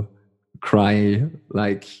will cry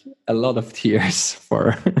like a lot of tears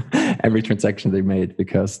for every transaction they made,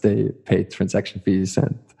 because they paid transaction fees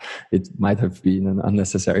and it might have been an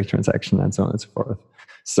unnecessary transaction and so on and so forth.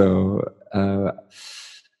 So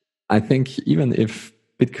I think even if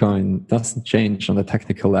Bitcoin doesn't change on a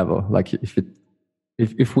technical level, like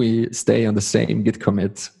if we stay on the same Git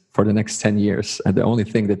commit for the next 10 years, and the only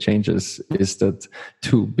thing that changes is that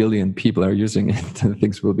 2 billion people are using it, and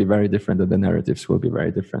things will be very different and the narratives will be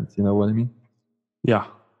very different. You know what I mean? Yeah,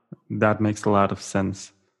 that makes a lot of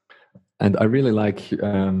sense. And I really like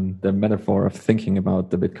the metaphor of thinking about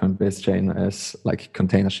the Bitcoin base chain as like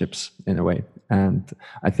container ships in a way. And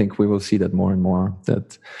I think we will see that more and more,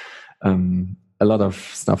 that a lot of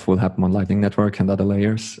stuff will happen on Lightning Network and other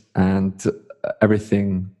layers. And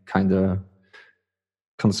everything kind of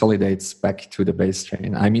consolidates back to the base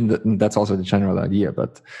chain. I mean, that's also the general idea,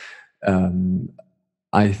 but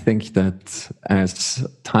I think that as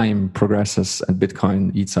time progresses and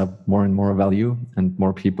Bitcoin eats up more and more value, and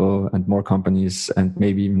more people and more companies and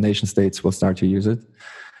maybe even nation states will start to use it,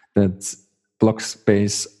 that block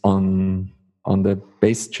space on the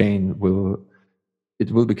base chain will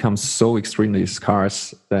become so extremely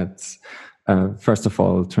scarce that first of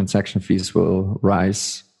all, transaction fees will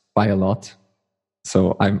rise by a lot.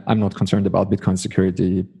 So I'm not concerned about Bitcoin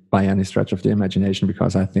security by any stretch of the imagination,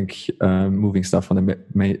 because I think moving stuff on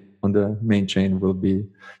the main chain will be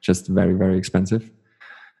just very, very expensive.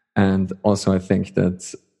 And also I think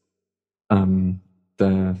that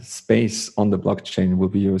the space on the blockchain will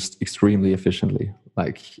be used extremely efficiently.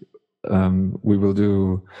 Like we will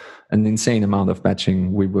do an insane amount of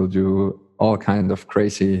batching. We will do all kind of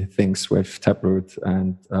crazy things with Taproot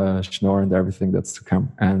and Schnorr and everything that's to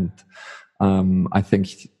come. And I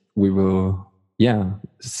think we will,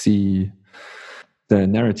 see the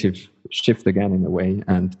narrative shift again in a way,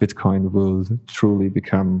 and Bitcoin will truly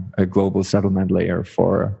become a global settlement layer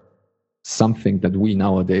for something that we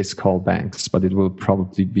nowadays call banks, but it will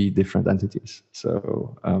probably be different entities.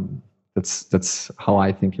 So that's how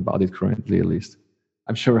I think about it currently, at least.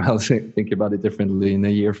 I'm sure I'll think about it differently in a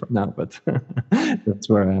year from now, but that's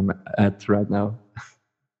where I'm at right now.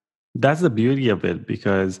 That's the beauty of it,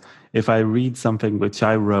 because if I read something which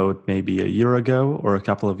I wrote maybe a year ago or a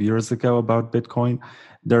couple of years ago about Bitcoin,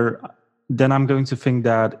 then I'm going to think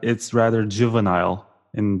that it's rather juvenile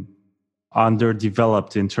and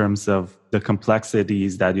underdeveloped in terms of the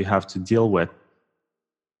complexities that you have to deal with.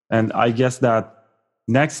 And I guess that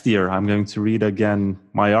next year I'm going to read again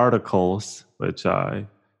my articles, which I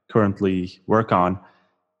currently work on,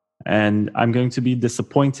 and I'm going to be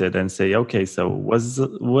disappointed and say, okay, so was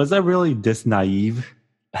I really this naive?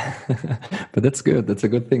 But that's good. That's a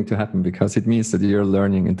good thing to happen, because it means that you're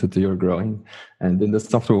learning and that you're growing. And in the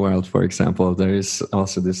software world, for example, there is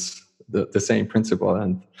also the same principle.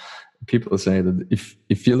 And people say that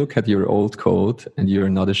if you look at your old code and you're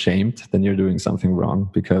not ashamed, then you're doing something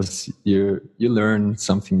wrong, because you learn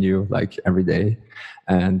something new like every day,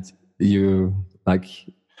 and your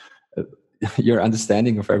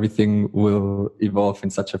understanding of everything will evolve in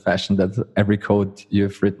such a fashion that every code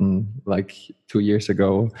you've written like 2 years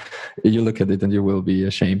ago, you look at it and you will be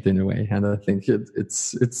ashamed in a way. And I think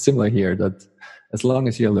it's similar here, that as long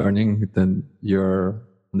as you're learning, then your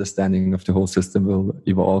understanding of the whole system will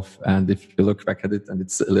evolve. And if you look back at it and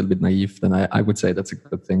it's a little bit naive, then I would say that's a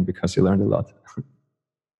good thing, because you learned a lot.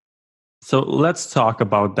 So let's talk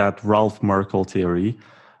about that Ralph Merkle theory,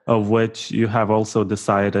 of which you have also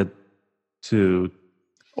decided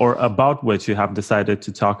about which you have decided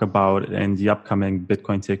to talk about in the upcoming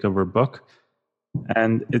Bitcoin Takeover book.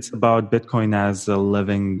 And it's about Bitcoin as a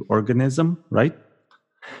living organism, right?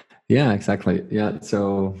 Yeah, exactly. Yeah.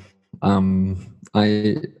 So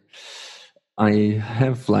I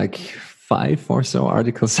have like 5 or so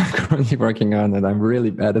articles I'm currently working on, and I'm really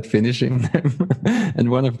bad at finishing them. And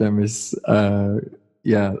one of them is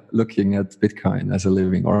looking at Bitcoin as a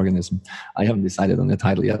living organism. I haven't decided on the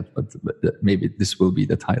title yet, but maybe this will be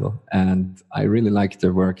the title. And I really like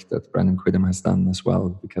the work that Brandon Quittem has done as well,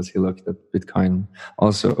 because he looked at Bitcoin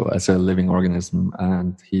also as a living organism,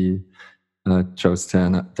 and he chose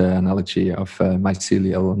the analogy of a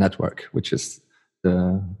mycelial network, which is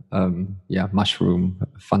the mushroom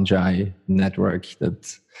fungi network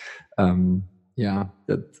that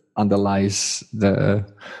underlies the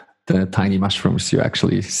tiny mushrooms you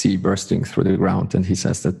actually see bursting through the ground. And he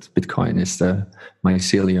says that Bitcoin is the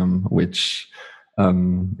mycelium, which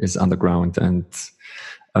is underground and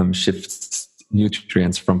shifts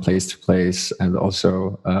nutrients from place to place, and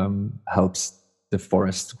also helps the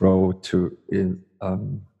forest grow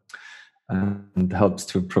and helps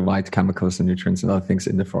to provide chemicals and nutrients and other things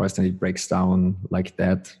in the forest. And it breaks down like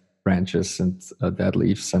dead branches and dead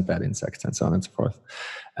leaves and dead insects and so on and so forth.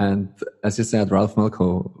 And as you said, Ralph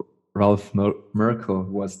Merkle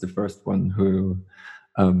was the first one who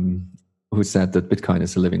said that Bitcoin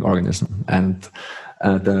is a living organism. And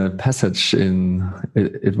the passage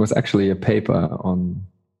it was actually a paper on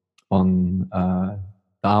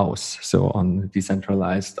DAOs, so on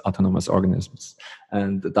decentralized autonomous organisms.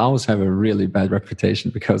 And the DAOs have a really bad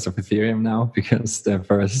reputation because of Ethereum now, because the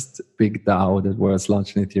first big DAO that was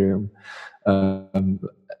launched in Ethereum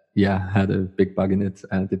had a big bug in it,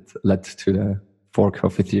 and it led to the fork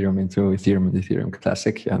of Ethereum into Ethereum and Ethereum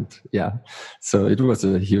Classic. And so it was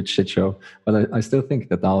a huge shit show. But I still think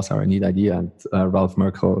that DAOs are a neat idea, and Ralph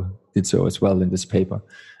Merkle did so as well in this paper.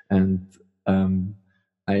 And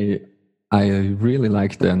I really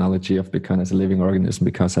like the analogy of Bitcoin as a living organism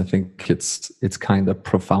because I think it's kind of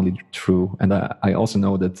profoundly true. And I also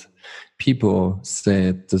know that people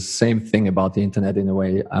say the same thing about the internet in a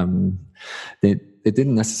way. They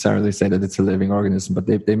didn't necessarily say that it's a living organism, but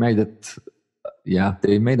they made it. Yeah,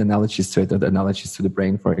 they made analogies to it, analogies to the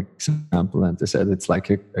brain, for example, and they said it's like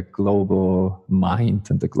a global mind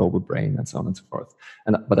and the global brain, and so on and so forth.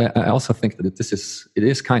 But I also think that it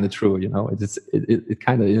is kind of true. You know, it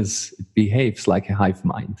kind of is. It behaves like a hive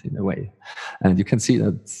mind in a way, and you can see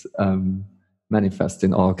that manifest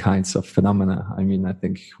in all kinds of phenomena. I mean, I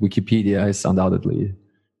think Wikipedia is undoubtedly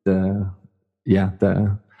the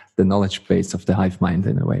knowledge base of the hive mind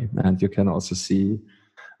in a way, and you can also see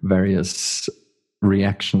various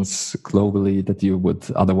reactions globally that you would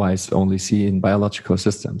otherwise only see in biological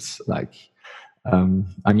systems. Like,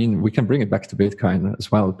 I mean, we can bring it back to Bitcoin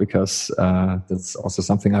as well, because that's also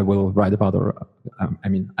something I will write about. Or, I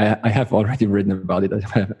mean, I have already written about it. I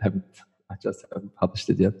just haven't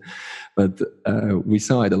published it yet. But we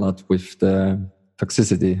saw it a lot with the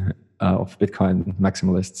toxicity of Bitcoin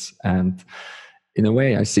maximalists. And in a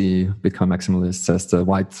way, I see Bitcoin maximalists as the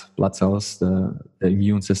white blood cells, the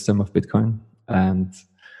immune system of Bitcoin. And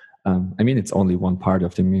I mean, it's only one part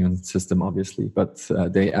of the immune system, obviously, but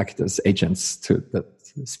they act as agents that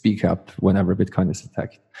speak up whenever Bitcoin is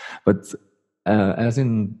attacked. But as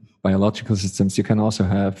in biological systems, you can also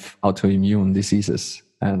have autoimmune diseases.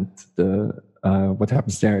 And what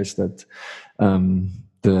happens there is that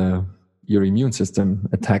your immune system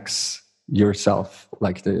attacks yourself,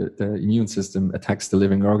 like the immune system attacks the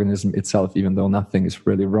living organism itself, even though nothing is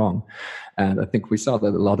really wrong. And I think we saw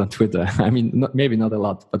that a lot on Twitter. I mean, maybe not a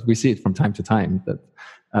lot, but we see it from time to time that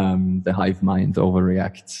the hive mind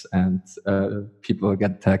overreacts and people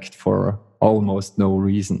get attacked for almost no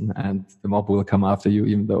reason. And the mob will come after you,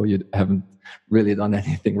 even though you haven't really done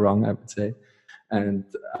anything wrong, I would say. And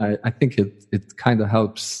I think it kind of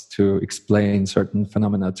helps to explain certain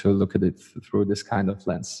phenomena, to look at it through this kind of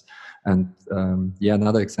lens. And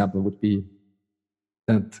another example would be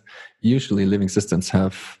that usually living systems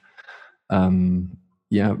have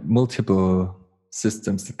multiple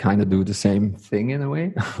systems that kind of do the same thing in a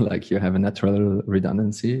way. Like you have a natural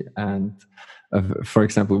redundancy. And for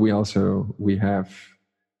example, we have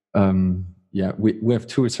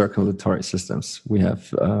two circulatory systems. We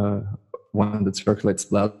have one that circulates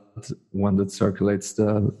blood, one that circulates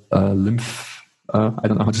the lymph. I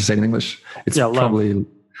don't know how to say it in English. It's probably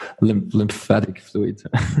lymphatic fluid.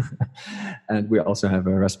 And we also have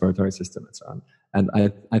a respiratory system and so on. And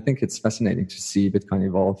I think it's fascinating to see Bitcoin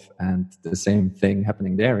evolve and the same thing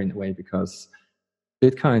happening there in a way, because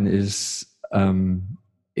Bitcoin is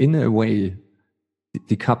in a way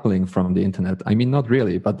decoupling from the internet. I mean, not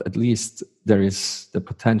really, but at least there is the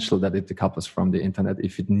potential that it decouples from the internet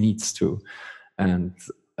if it needs to. And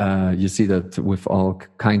you see that with all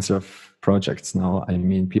kinds of projects now. I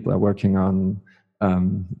mean, people are working on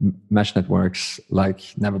mesh networks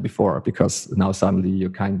like never before, because now suddenly you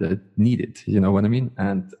kind of need it, you know what I mean?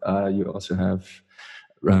 And you also have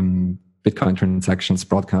Bitcoin transactions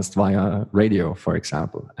broadcast via radio, for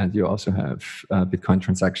example. And you also have Bitcoin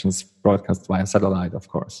transactions broadcast via satellite, of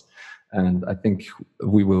course. And I think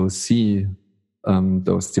we will see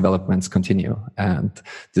those developments continue. And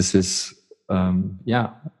this is,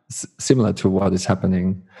 similar to what is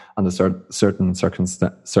happening under certain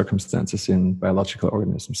circumstances in biological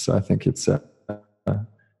organisms. So I think it's a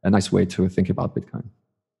nice way to think about Bitcoin.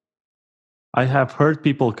 I have heard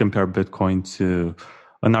people compare Bitcoin to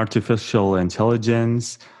an artificial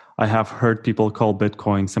intelligence. I have heard people call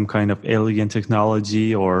Bitcoin some kind of alien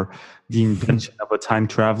technology or the invention of a time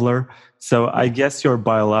traveler. So I guess your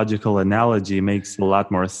biological analogy makes a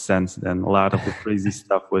lot more sense than a lot of the crazy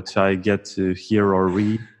stuff which I get to hear or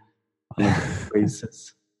read on a daily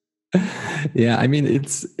basis. Yeah, I mean,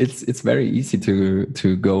 it's very easy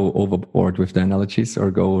to go overboard with the analogies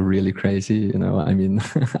or go really crazy. You know, I mean,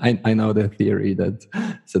 I know the theory that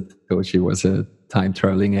Satoshi was a time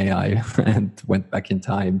traveling AI and went back in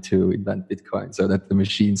time to invent Bitcoin, so that the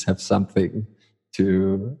machines have something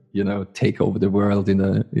to, you know, take over the world in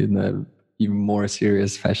a even more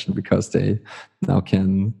serious fashion, because they now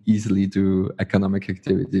can easily do economic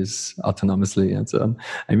activities autonomously and so on.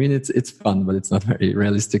 I mean, it's fun, but it's not very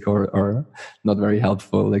realistic or not very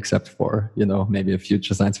helpful, except for, you know, maybe a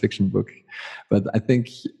future science fiction book. But I think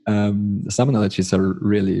some analogies are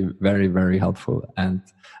really very, very helpful. And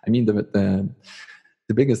I mean, the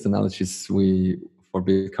biggest analogies we for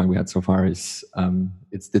Bitcoin we had so far is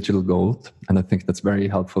it's digital gold. And I think that's very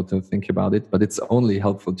helpful to think about it, but it's only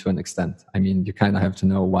helpful to an extent. I mean, you kind of have to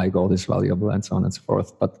know why gold is valuable and so on and so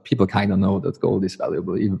forth. But people kind of know that gold is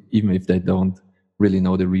valuable, even if they don't really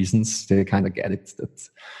know the reasons. They kind of get it that,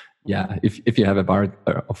 yeah, if you have a bar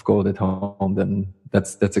of gold at home, then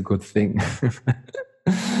that's a good thing.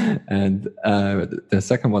 And the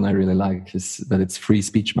second one I really like is that it's free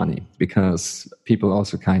speech money, because people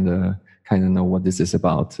also kind of know what this is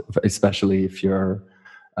about, especially if you're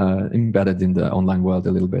embedded in the online world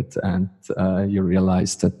a little bit, and you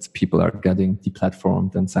realize that people are getting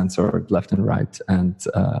deplatformed and censored left and right. And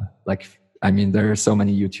there are so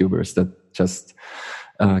many YouTubers that just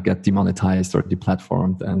get demonetized or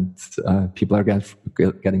deplatformed, and people are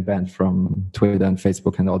getting banned from Twitter and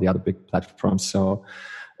Facebook and all the other big platforms. So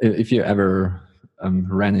if you ever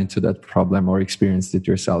ran into that problem or experienced it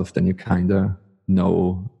yourself, then you kind of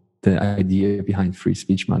know the idea behind free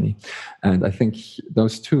speech money. And I think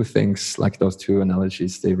those two things, like those two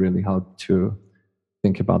analogies, they really help to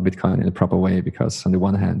think about Bitcoin in a proper way, because on the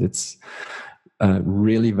one hand, it's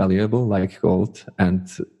really valuable like gold, and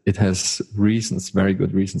it has reasons, very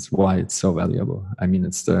good reasons why it's so valuable. I mean,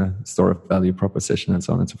 it's the store of value proposition and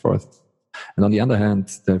so on and so forth. And on the other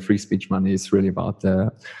hand, the free speech money is really about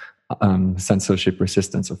the censorship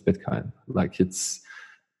resistance of Bitcoin. Like it's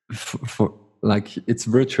it's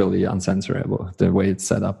virtually uncensorable the way it's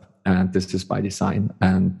set up, and this is by design.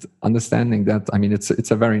 And understanding that, I mean,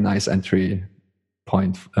 it's a very nice entry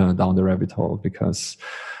point down the rabbit hole, because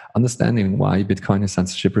understanding why Bitcoin is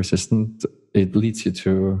censorship resistant, it leads you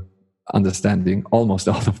to understanding almost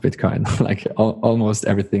all of Bitcoin, like almost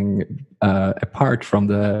everything apart from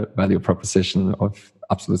the value proposition of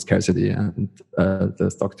absolute scarcity and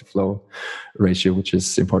the stock to flow ratio, which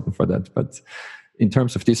is important for that. But in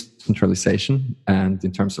terms of decentralization and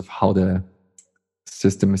in terms of how the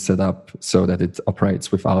system is set up so that it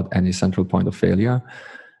operates without any central point of failure,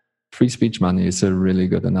 free speech money is a really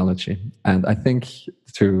good analogy. And I think,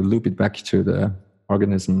 to loop it back to the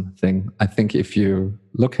organism thing, I think if you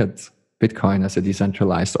look at Bitcoin as a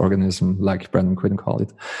decentralized organism, like Brendan Quinn called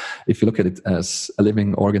it, if you look at it as a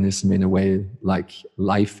living organism in a way like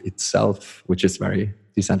life itself, which is very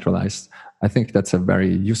decentralized, I think that's a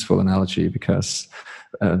very useful analogy, because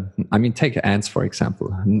take ants, for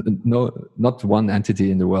example. No, not one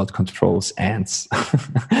entity in the world controls ants.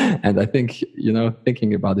 And I think,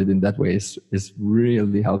 thinking about it in that way is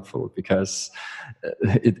really helpful, because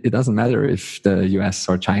it doesn't matter if the US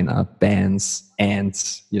or China bans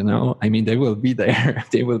ants, they will be there.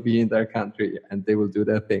 They will be in their country and they will do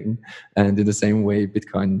their thing. And in the same way,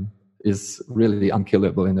 Bitcoin is really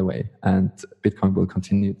unkillable in a way. And Bitcoin will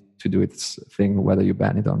continue to do its thing, whether you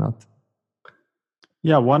ban it or not.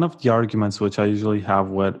 Yeah, one of the arguments which I usually have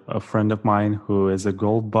with a friend of mine who is a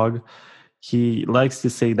gold bug, he likes to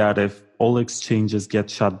say that if all exchanges get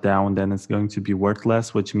shut down, then it's going to be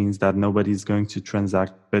worthless, which means that nobody's going to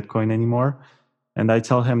transact Bitcoin anymore. And I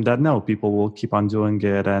tell him that no, people will keep on doing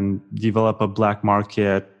it and develop a black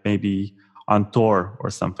market, maybe on Tor or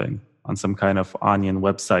something, on some kind of onion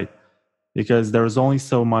website, because there's only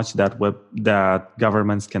so much that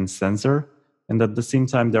governments can censor. And at the same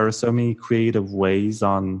time, there are so many creative ways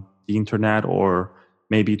on the internet, or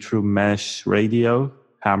maybe through mesh radio,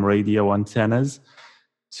 ham radio antennas,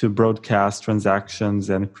 to broadcast transactions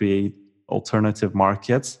and create alternative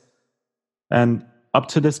markets. And up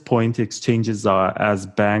to this point, exchanges as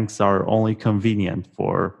banks are only convenient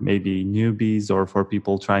for maybe newbies or for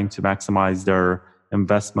people trying to maximize their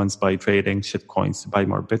investments by trading shitcoins to buy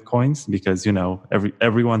more Bitcoins, because,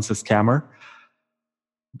 everyone's a scammer.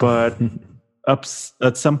 But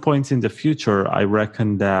at some point in the future, I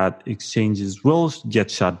reckon that exchanges will get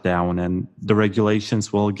shut down and the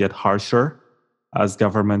regulations will get harsher as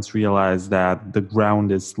governments realize that the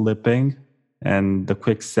ground is slipping and the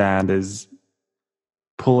quicksand is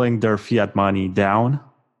pulling their fiat money down.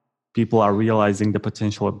 People are realizing the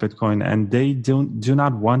potential of Bitcoin, and they do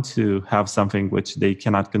not want to have something which they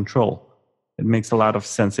cannot control. It makes a lot of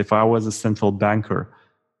sense. If I was a central banker,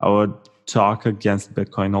 I would talk against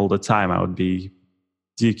Bitcoin all the time. I would be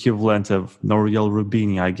the equivalent of Nouriel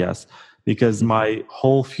Roubini, I guess, because my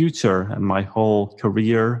whole future and my whole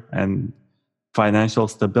career and financial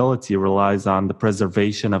stability relies on the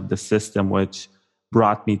preservation of the system which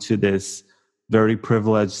brought me to this very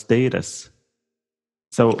privileged status.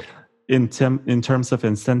 So in terms of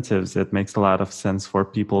incentives, it makes a lot of sense for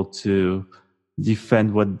people to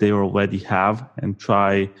defend what they already have and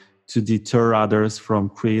try to deter others from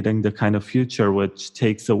creating the kind of future which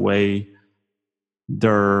takes away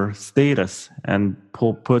their status and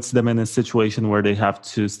puts them in a situation where they have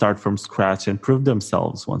to start from scratch and prove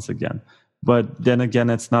themselves once again. But then again,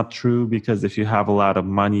 it's not true, because if you have a lot of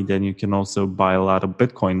money, then you can also buy a lot of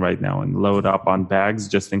Bitcoin right now and load up on bags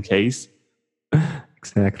just in case.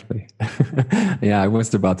 Exactly. Yeah, I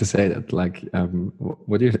was about to say that. Like,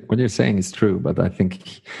 what you're saying is true, but I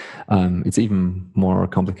think it's even more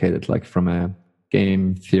complicated. Like, from a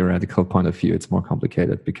game theoretical point of view, it's more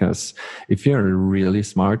complicated, because if you're a really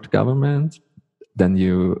smart government, then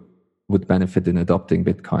you would benefit in adopting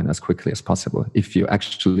Bitcoin as quickly as possible. If you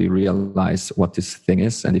actually realize what this thing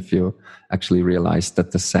is, and if you actually realize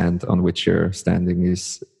that the sand on which you're standing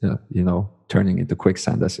is, turning into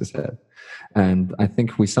quicksand, as you said. And I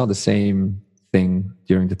think we saw the same thing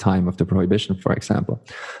during the time of the prohibition, for example.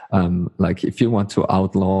 Like, if you want to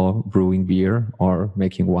outlaw brewing beer or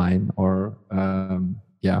making wine or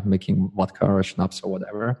making vodka or schnapps or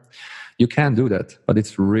whatever, you can do that, but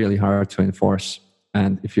it's really hard to enforce.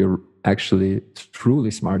 And if you're actually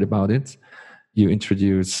truly smart about it, you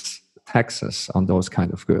introduce taxes on those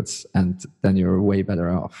kind of goods, and then you're way better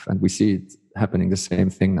off. And we see it happening the same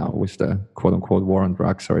thing now with the quote unquote war on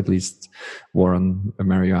drugs, or at least war on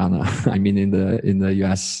marijuana. I mean, in the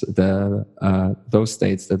US, those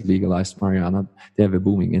states that legalized marijuana, they have a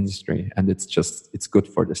booming industry, and it's good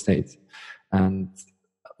for the state, and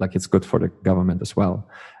like, it's good for the government as well.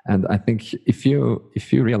 And I think if you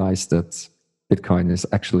realize that Bitcoin is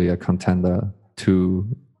actually a contender to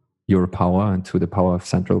your power and to the power of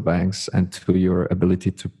central banks and to your ability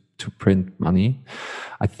to print money,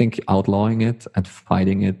 I think outlawing it and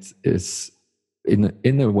fighting it is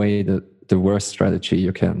in a way the worst strategy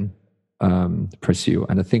you can pursue.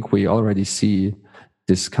 And I think we already see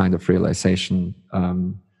this kind of realization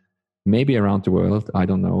maybe around the world, I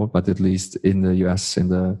don't know, but at least in the US, in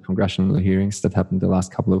the congressional hearings that happened the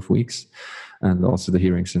last couple of weeks, and also the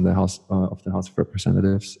hearings in the House of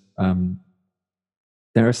Representatives.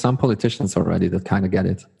 There are some politicians already that kind of get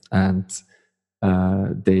it, and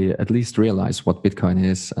they at least realize what Bitcoin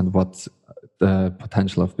is and what the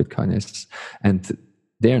potential of Bitcoin is. And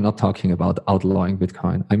they're not talking about outlawing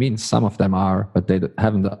Bitcoin. I mean, some of them are, but they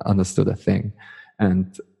haven't understood a thing.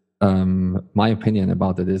 And my opinion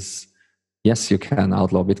about it is, yes, you can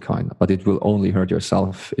outlaw Bitcoin, but it will only hurt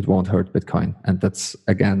yourself. It won't hurt Bitcoin. And that's,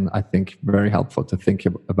 again, I think, very helpful to think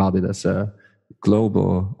about it as a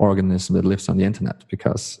global organism that lives on the internet.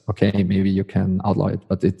 Because, okay, maybe you can outlaw it,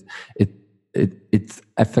 but it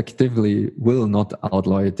effectively will not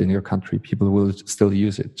outlaw it in your country. People will still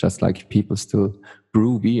use it, just like people still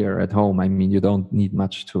brew beer at home. I mean, you don't need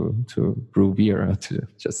much to brew beer, to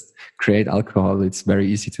just create alcohol. It's very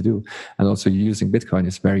easy to do. And also using Bitcoin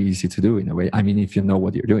is very easy to do in a way. I mean, if you know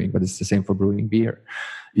what you're doing, but it's the same for brewing beer.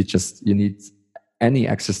 You need any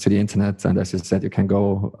access to the internet. And as you said, you can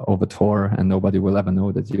go over Tor and nobody will ever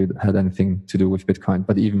know that you had anything to do with Bitcoin.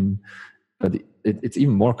 But it's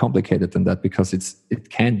even more complicated than that, because it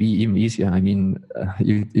can be even easier. I mean,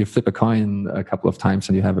 you flip a coin a couple of times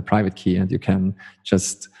and you have a private key, and you can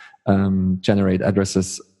just generate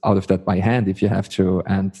addresses out of that by hand if you have to,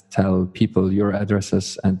 and tell people your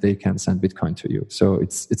addresses, and they can send Bitcoin to you. So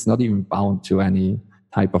it's not even bound to any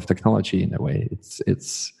type of technology in a way.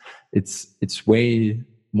 It's way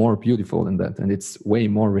more beautiful than that, and it's way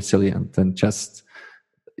more resilient than just.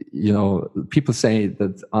 People say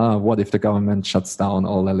that, what if the government shuts down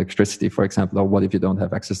all electricity, for example, or what if you don't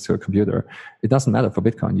have access to a computer? It doesn't matter for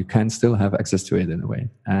Bitcoin. You can still have access to it in a way.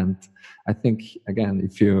 And I think, again,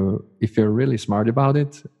 if you're really smart about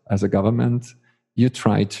it as a government, you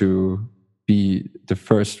try to be the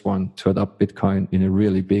first one to adopt Bitcoin in a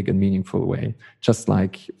really big and meaningful way. Just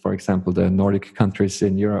like, for example, the Nordic countries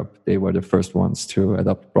in Europe, they were the first ones to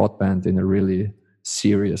adopt broadband in a really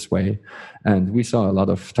serious way. And we saw a lot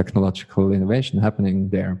of technological innovation happening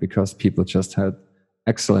there because people just had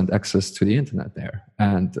excellent access to the internet there,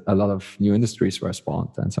 and a lot of new industries were spawned,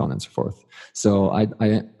 and so on and so forth. So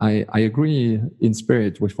I agree in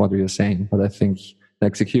spirit with what you're saying, but I think the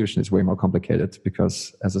execution is way more complicated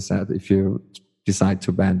because, as I said, if you decide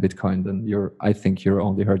to ban Bitcoin, then I think you're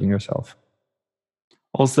only hurting yourself.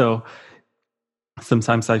 Also,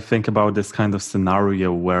 sometimes I think about this kind of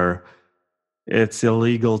scenario where it's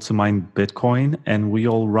illegal to mine Bitcoin and we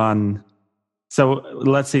all run. So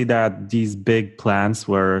let's say that these big plants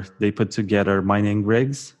where they put together mining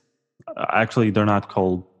rigs, actually they're not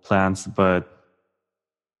called plants, but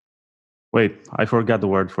wait, I forgot the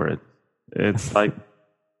word for it. It's like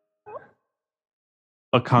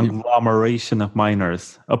a conglomeration of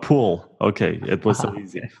miners, a pool. Okay, it was so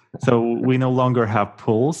easy. So we no longer have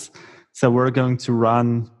pools. So we're going to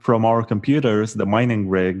run from our computers, the mining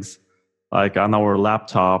rigs, like on our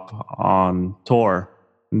laptop on Tor.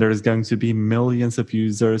 And there's going to be millions of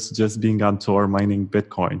users just being on Tor mining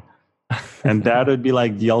Bitcoin. And that would be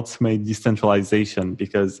like the ultimate decentralization,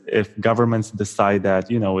 because if governments decide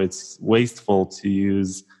that, it's wasteful to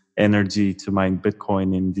use energy to mine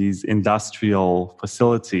Bitcoin in these industrial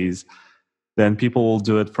facilities, then people will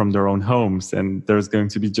do it from their own homes. And there's going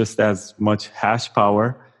to be just as much hash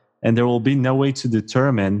power. And there will be no way to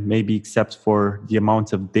determine, maybe except for the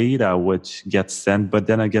amount of data which gets sent. But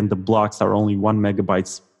then again, the blocks are only 1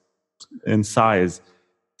 megabyte in size.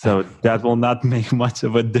 So that will not make much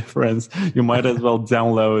of a difference. You might as well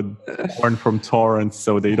download porn from torrents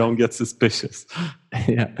so they don't get suspicious.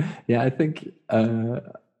 Yeah. I think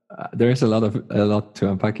there is a lot to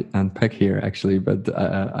unpack here, actually. But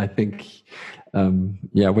I think,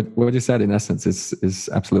 what you said in essence is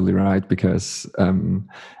absolutely right, because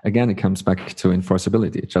again, it comes back to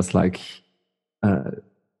enforceability. Just like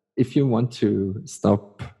if you want to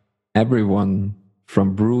stop everyone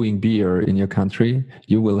from brewing beer in your country,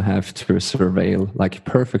 you will have to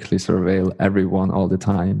perfectly surveil everyone all the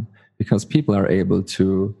time, because people are able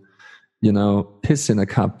to, piss in a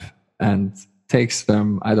cup and take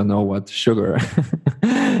some, I don't know what, sugar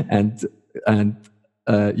and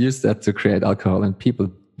use that to create alcohol. And people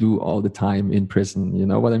do all the time in prison, you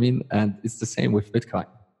know what I mean? And it's the same with Bitcoin.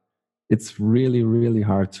 It's really, really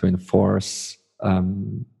hard to enforce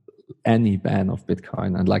any ban of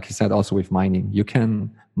Bitcoin. And like you said, also with mining, you can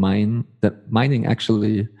mine. That mining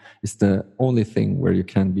actually is the only thing where you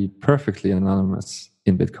can be perfectly anonymous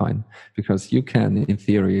in Bitcoin, because you can, in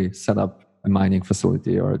theory, set up a mining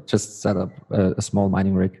facility or just set up a small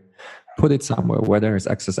mining rig, put it somewhere where there is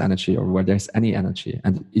excess energy or where there's any energy.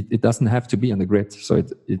 And it doesn't have to be on the grid. So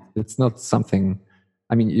it's not something,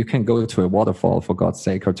 I mean, you can go to a waterfall, for God's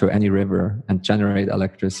sake, or to any river and generate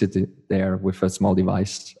electricity there with a small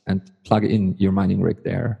device and plug in your mining rig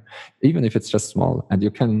there, even if it's just small. And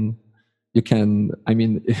you can, I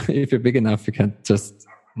mean, if you're big enough, you can just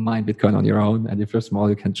mine Bitcoin on your own. And if you're small,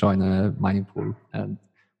 you can join a mining pool. And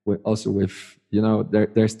also with,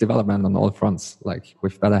 there's development on all fronts, like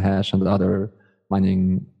with DataHash and other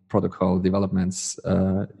mining protocol developments,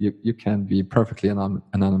 you can be perfectly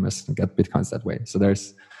anonymous and get Bitcoins that way. So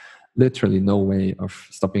there's literally no way of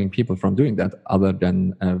stopping people from doing that other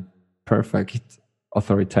than a perfect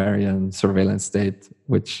authoritarian surveillance state,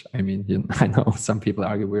 which, I mean, I know some people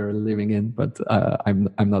argue we're living in, but I'm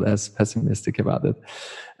not as pessimistic about it.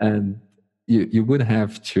 And you would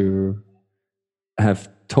have to have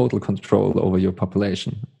total control over your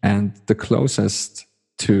population. And the closest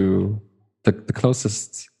to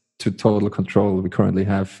total control we currently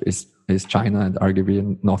have is China and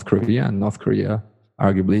arguably North Korea. And North Korea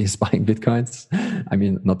arguably is buying Bitcoins. I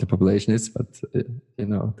mean, not the population is, but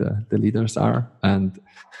the leaders are. And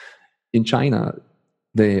in China,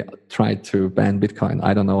 they tried to ban Bitcoin.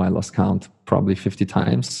 I don't know, I lost count, probably 50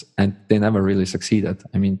 times, and they never really succeeded.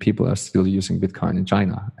 I mean, people are still using Bitcoin in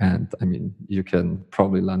China. And I mean, you can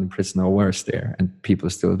probably land in prison or worse there, and people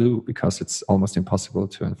still do, because it's almost impossible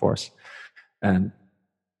to enforce. And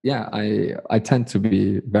yeah, I tend to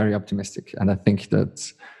be very optimistic. And I think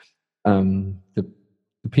that the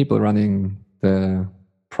people running the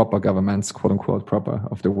proper governments, quote unquote proper,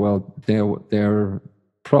 of the world, they're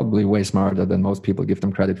probably way smarter than most people give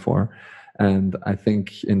them credit for. And I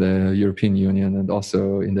think in the European Union and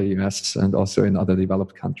also in the US and also in other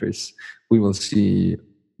developed countries, we will see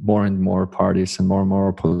more and more parties and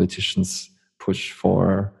more politicians push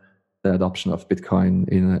for the adoption of Bitcoin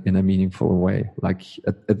in a meaningful way. Like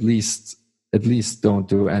at least don't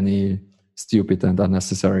do any stupid and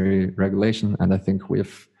unnecessary regulation. And I think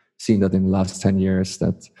we've seen that in the last 10 years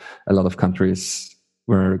that a lot of countries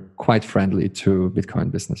were quite friendly to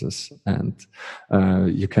Bitcoin businesses. And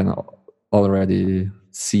you can already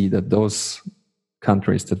see that those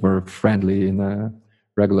countries that were friendly in a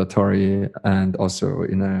regulatory and also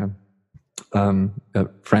in a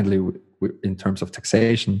friendly in terms of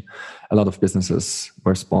taxation, a lot of businesses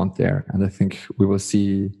were spawned there. And I think we will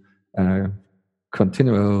see a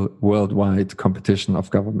continual worldwide competition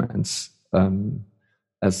of governments,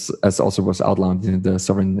 as also was outlined in the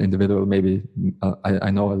Sovereign Individual. Maybe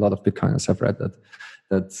I know a lot of Bitcoiners have read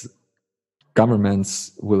that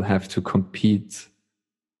governments will have to compete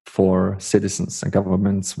for citizens, and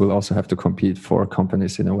governments will also have to compete for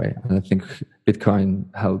companies in a way. And I think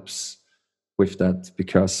Bitcoin helps with that,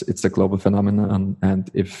 because it's a global phenomenon.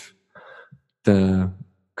 And if the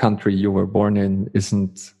country you were born in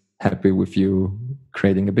isn't happy with you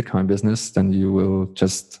creating a Bitcoin business, then you will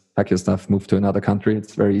just pack your stuff, move to another country.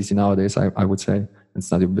 It's very easy nowadays, I would say, and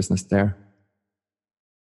start your business there.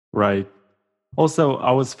 Right. Also,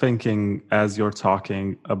 I was thinking as you're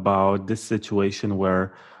talking about this situation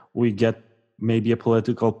where we get maybe a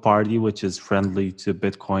political party which is friendly to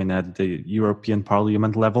Bitcoin at the European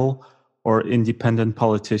Parliament level, or independent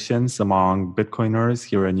politicians among Bitcoiners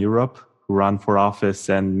here in Europe who run for office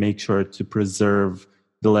and make sure to preserve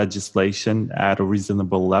the legislation at a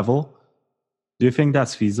reasonable level. Do you think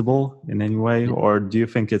that's feasible in any way? Or do you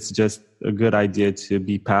think it's just a good idea to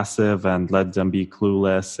be passive and let them be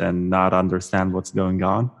clueless and not understand what's going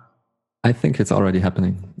on? I think it's already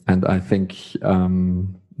happening. And I think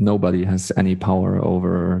nobody has any power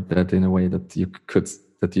over that in a way that you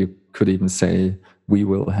could even say we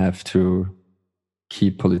will have to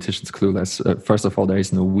keep politicians clueless. First of all, there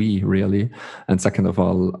is no we really. And second of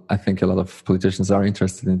all, I think a lot of politicians are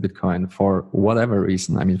interested in Bitcoin for whatever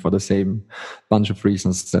reason. I mean, for the same bunch of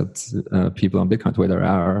reasons that people on Bitcoin Twitter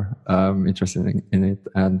are interested in it.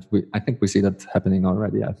 And I think we see that happening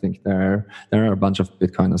already. I think there are a bunch of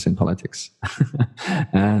Bitcoiners in politics.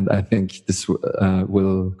 And I think this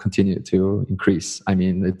will continue to increase. I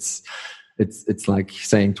mean, it's like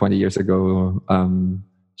saying 20 years ago,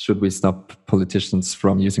 should we stop politicians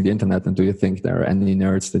from using the internet? And do you think there are any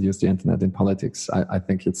nerds that use the internet in politics? I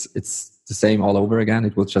think it's the same all over again.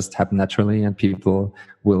 It will just happen naturally, and people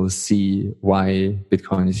will see why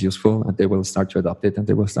Bitcoin is useful, and they will start to adopt it, and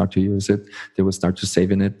they will start to use it. They will start to save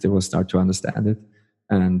in it. They will start to understand it.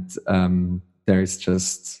 And there is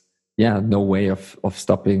just no way of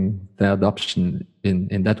stopping the adoption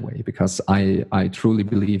in that way, because I truly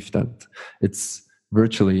believe that it's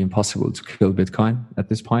virtually impossible to kill Bitcoin at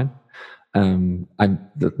this point.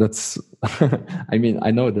 That's I mean,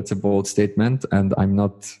 I know that's a bold statement, and I'm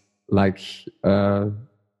not like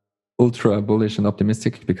ultra bullish and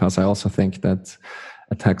optimistic, because I also think that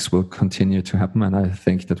attacks will continue to happen, and I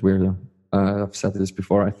think that I've said this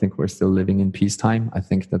before, I think we're still living in peacetime. I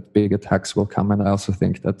think that big attacks will come, and I also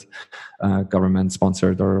think that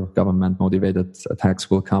government-sponsored or government-motivated attacks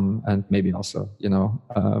will come, and maybe also,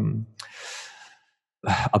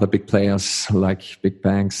 other big players like big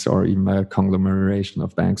banks or even a conglomeration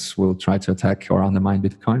of banks will try to attack or undermine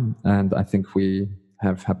Bitcoin. And I think we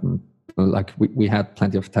had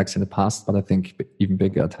plenty of attacks in the past, but I think even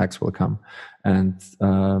bigger attacks will come. And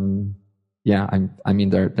I mean,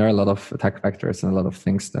 there are a lot of attack vectors and a lot of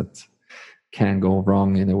things that can go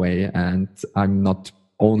wrong in a way. And I'm not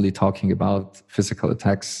only talking about physical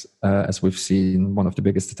attacks, as we've seen. One of the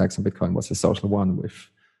biggest attacks on Bitcoin was a social one with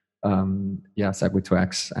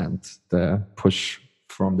SegWit2x and the push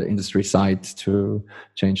from the industry side to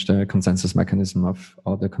change the consensus mechanism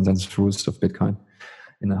or the consensus rules of Bitcoin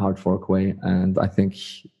in a hard fork way. And I think,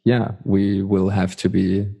 we will have to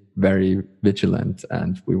be very vigilant,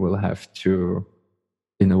 and we will have to,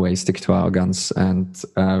 in a way, stick to our guns and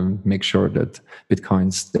make sure that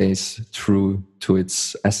Bitcoin stays true to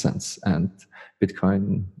its essence and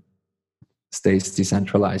Bitcoin stays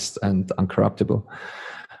decentralized and uncorruptible.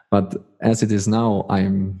 But as it is now,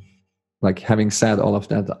 I'm like, having said all of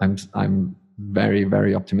that, I'm very,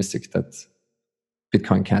 very optimistic that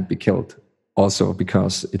Bitcoin can't be killed. Also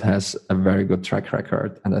because it has a very good track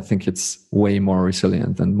record, and I think it's way more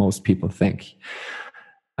resilient than most people think.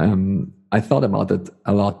 I thought about it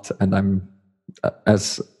a lot, and I'm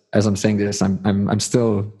as I'm saying this, I'm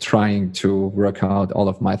still trying to work out all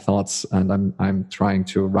of my thoughts, and I'm trying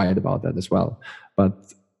to write about that as well.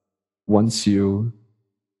 But once you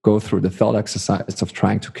go through the thought exercise of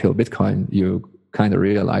trying to kill Bitcoin, you kind of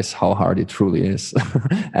realize how hard it truly is.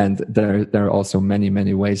 And there are also many,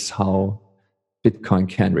 many ways how Bitcoin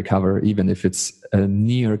can recover, even if it's a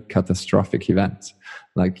near catastrophic event.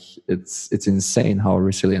 Like it's insane how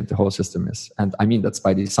resilient the whole system is. And I mean, that's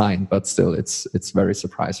by design, but still it's very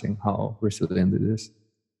surprising how resilient it is.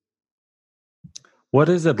 What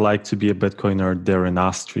is it like to be a Bitcoiner there in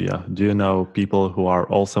Austria? Do you know people who are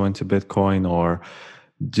also into Bitcoin, or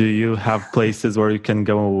do you have places where you can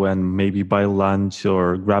go and maybe buy lunch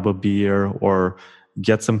or grab a beer or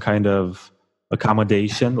get some kind of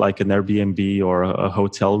accommodation like an Airbnb or a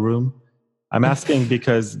hotel room? I'm asking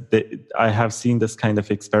because I have seen this kind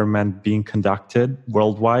of experiment being conducted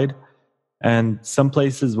worldwide, and some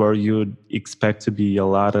places where you'd expect to be a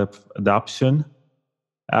lot of adoption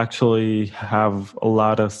actually have a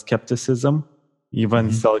lot of skepticism.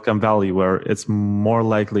 Even Silicon Valley, where it's more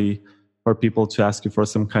likely for people to ask you for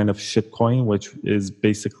some kind of shitcoin, which is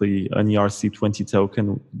basically an ERC20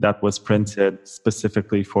 token that was printed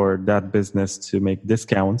specifically for that business to make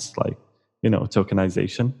discounts, like,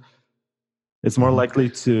 tokenization. It's more likely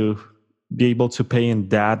to be able to pay in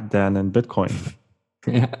that than in Bitcoin.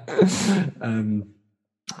 Yeah.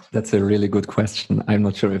 That's a really good question. I'm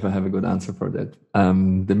not sure if I have a good answer for that.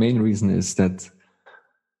 The main reason is that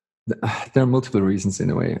there are multiple reasons in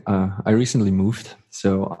a way. I recently moved,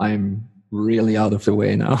 so I'm really out of the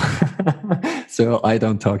way now. So I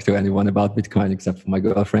don't talk to anyone about Bitcoin except for my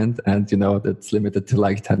girlfriend. And, that's limited to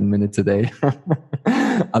like 10 minutes a day.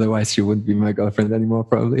 Otherwise, she wouldn't be my girlfriend anymore,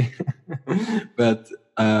 probably. But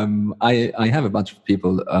I have a bunch of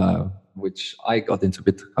people which I got into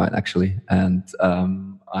Bitcoin, actually. And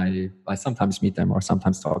I sometimes meet them or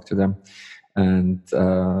sometimes talk to them. And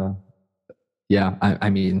I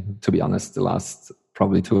mean, to be honest, the last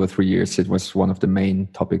probably 2 or 3 years, it was one of the main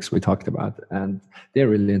topics we talked about. And they're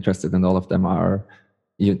really interested, and all of them are,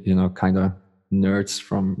 kind of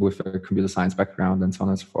nerds with a computer science background and so on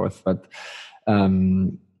and so forth. But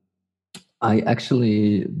I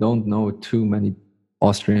actually don't know too many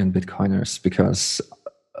Austrian Bitcoiners because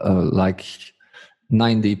like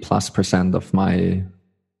 90+% of my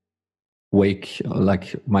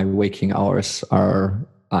my waking hours are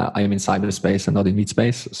I am in cyberspace and not in meat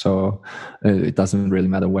space, so it doesn't really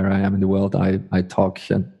matter where I am in the world. I talk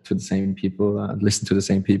to the same people, listen to the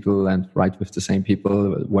same people, and write with the same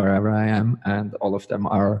people wherever I am, and all of them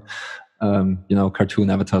are, cartoon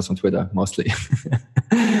avatars on Twitter mostly.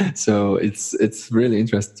 So it's really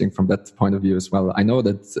interesting from that point of view as well. I know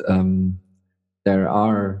that there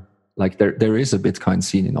is a Bitcoin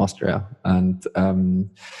scene in Austria, and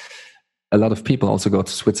a lot of people also go to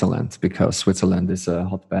Switzerland because Switzerland is a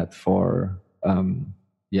hotbed for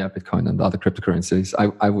Bitcoin and other cryptocurrencies.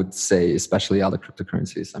 I would say especially other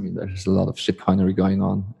cryptocurrencies. I mean, there's a lot of shitcoinery going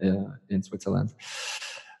on in Switzerland.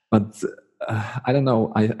 But I don't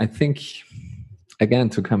know. I think, again,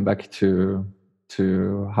 to come back to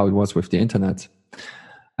how it was with the internet,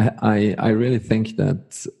 I really think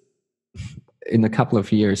that in a couple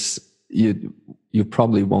of years, you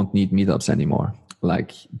probably won't need meetups anymore.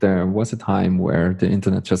 Like, there was a time where the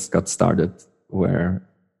internet just got started where,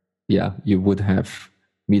 you would have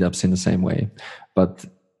meetups in the same way. But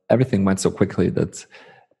everything went so quickly that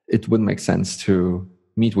it wouldn't make sense to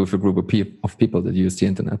meet with a group of people that use the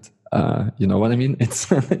internet. You know what I mean? It's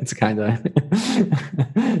kind of,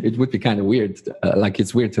 it would be kind of weird.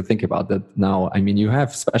 It's weird to think about that now. I mean, you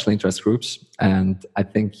have special interest groups, and I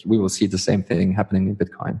think we will see the same thing happening in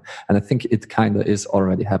Bitcoin. And I think it kind of is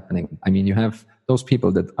already happening. I mean, you have those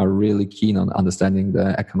people that are really keen on understanding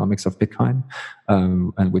the economics of Bitcoin,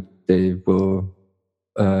 and they will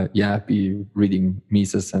be reading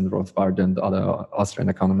Mises and Rothbard and other Austrian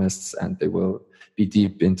economists, and they will be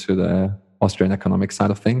deep into the Austrian economic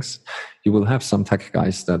side of things. You will have some tech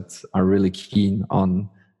guys that are really keen on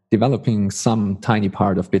developing some tiny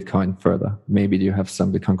part of Bitcoin further. Maybe you have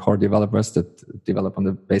some Bitcoin Core developers that develop on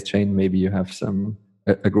the base chain. Maybe you have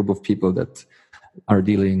a group of people that are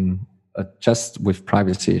dealing just with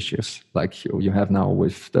privacy issues, like you have now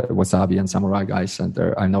with the Wasabi and Samurai guys. And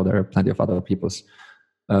I know there are plenty of other people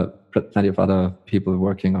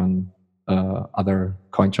working on other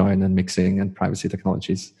CoinJoin and mixing and privacy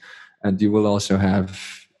technologies. And you will also have,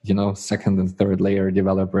 second and third layer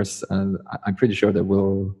developers. And I'm pretty sure there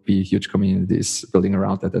will be huge communities building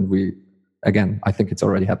around that. And I think it's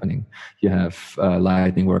already happening. You have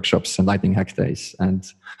Lightning workshops and Lightning hack days, and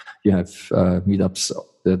you have meetups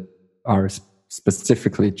that are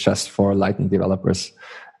specifically just for Lightning developers.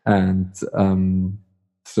 And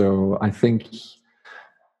so I think,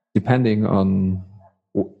 depending on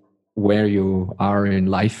where you are in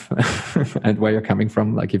life and where you're coming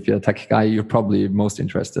from, like if you're a tech guy, you're probably most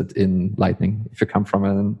interested in Lightning. If you come from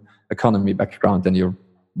an economy background, then you're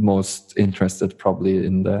most interested probably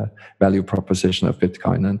in the value proposition of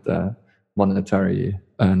Bitcoin and the monetary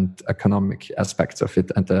and economic aspects of it,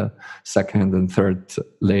 and the second and third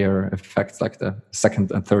layer effects, like the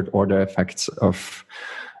second and third order effects of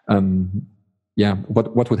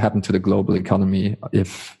what would happen to the global economy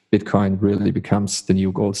if Bitcoin really becomes the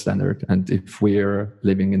new gold standard, and if we're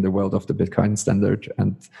living in the world of the Bitcoin standard,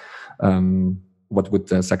 and what would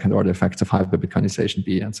the second order effects of hyper-Bitcoinization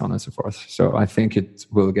be, and so on and so forth. So I think it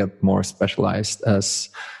will get more specialized as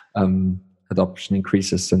adoption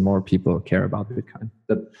increases and more people care about Bitcoin.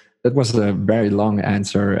 That was a very long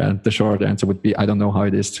answer, and the short answer would be, I don't know how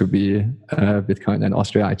it is to be Bitcoin in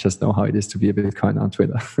Austria. I just know how it is to be a Bitcoin on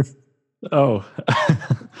Twitter. Oh,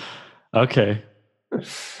 okay.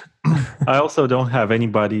 I also don't have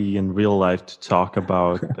anybody in real life to talk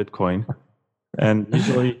about Bitcoin. And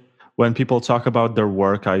usually when people talk about their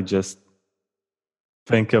work, I just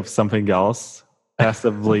think of something else,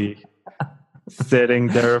 passively sitting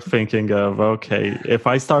there thinking of, okay, if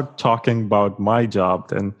I start talking about my job,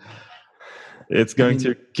 then it's going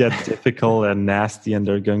to get difficult and nasty, and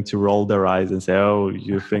they're going to roll their eyes and say, oh,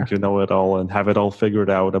 you think you know it all and have it all figured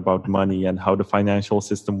out about money and how the financial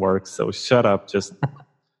system works. So shut up, just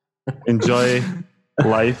enjoy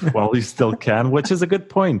life while you still can, which is a good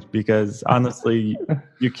point, because honestly,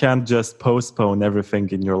 you can't just postpone everything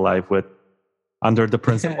in your life under the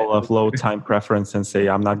principle of low time preference and say,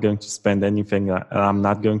 I'm not going to spend anything and I'm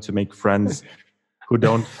not going to make friends who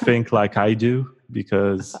don't think like I do,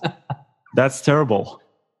 because that's terrible.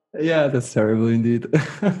 Yeah, that's terrible indeed.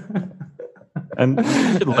 And we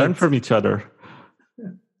should learn from each other.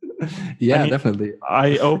 Yeah, definitely.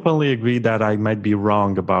 I openly agree that I might be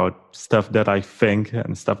wrong about stuff that I think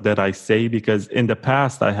and stuff that I say, because in the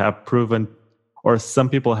past I have proven, or some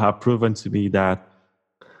people have proven to me, that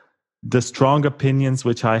the strong opinions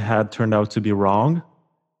which I had turned out to be wrong.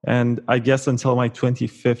 And I guess until my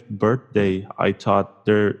 25th birthday, I thought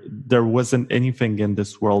there wasn't anything in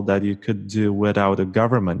this world that you could do without a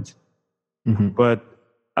government. Mm-hmm. But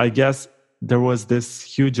I guess there was this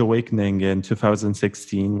huge awakening in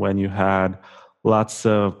 2016 when you had lots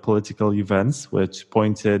of political events which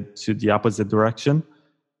pointed to the opposite direction.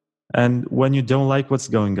 And when you don't like what's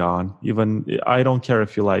going on, even I don't care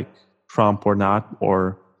if you like Trump or not,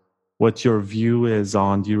 or what your view is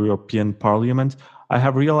on the European Parliament, I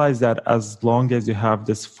have realized that as long as you have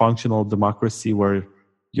this functional democracy where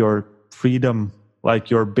your freedom, like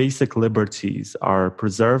your basic liberties, are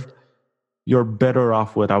preserved, you're better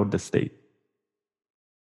off without the state.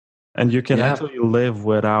 And you can actually live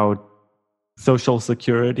without social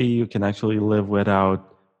security. You can actually live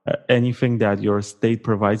without anything that your state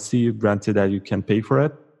provides to you, granted that you can pay for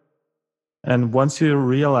it. And once you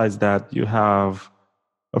realize that, you have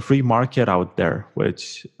a free market out there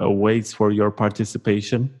which waits for your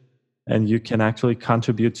participation, and you can actually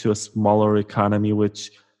contribute to a smaller economy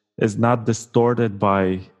which is not distorted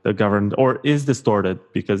by the government, or is distorted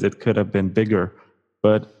because it could have been bigger,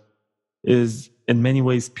 but is in many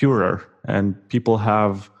ways purer, and people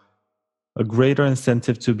have a greater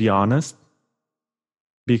incentive to be honest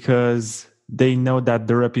because they know that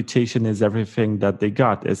their reputation is everything that they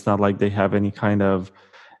got. It's not like they have any kind of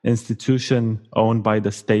institution owned by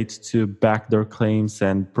the state to back their claims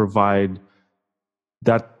and provide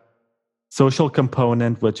that social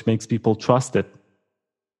component which makes people trust it.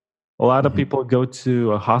 A lot of people go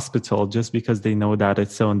to a hospital just because they know that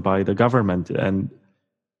it's owned by the government and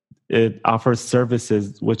it offers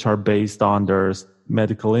services which are based on their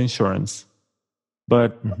medical insurance.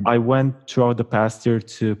 But I went throughout the past year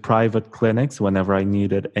to private clinics whenever I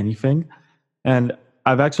needed anything, and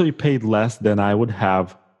I've actually paid less than I would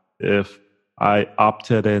have if I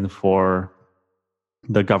opted in for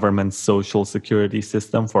the government's social security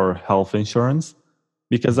system for health insurance,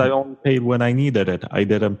 because I only paid when I needed it. I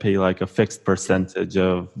didn't pay like a fixed percentage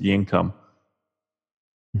of the income.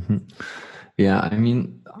 Yeah, I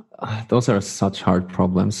mean, those are such hard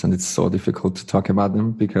problems, and it's so difficult to talk about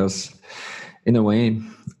them because, in a way,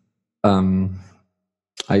 I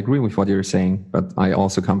agree with what you're saying, but I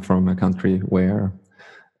also come from a country where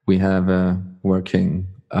we have a working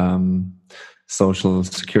social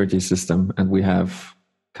security system, and we have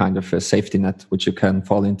kind of a safety net which you can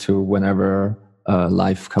fall into whenever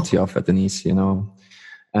life cuts you off at the knees, you know.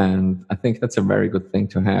 And I think that's a very good thing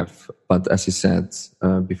to have. But as you said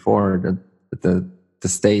before, the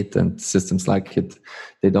state and systems like it,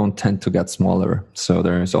 they don't tend to get smaller. So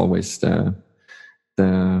there is always the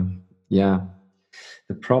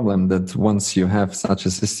problem that once you have such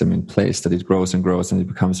a system in place, that it grows and grows and it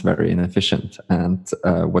becomes very inefficient. And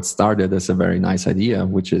what started as a very nice idea,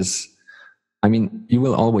 which is, I mean, you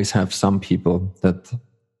will always have some people that,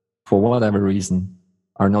 for whatever reason,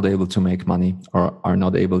 are not able to make money or are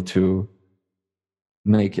not able to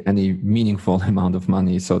make any meaningful amount of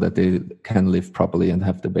money so that they can live properly and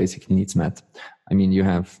have the basic needs met. I mean, you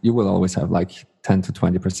will always have like 10 to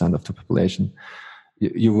 20% of the population.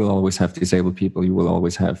 You will always have disabled people. You will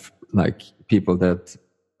always have like people that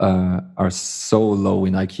are so low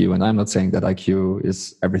in IQ. And I'm not saying that IQ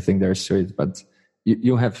is everything there is to it, but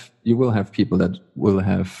you will have people that will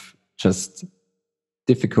have just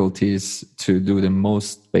difficulties to do the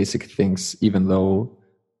most basic things, even though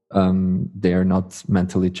they are not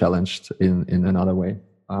mentally challenged in another way.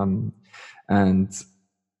 And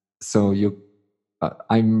so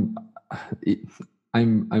I'm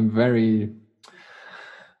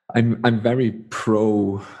very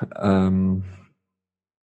pro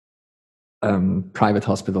private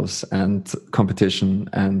hospitals and competition,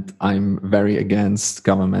 and I'm very against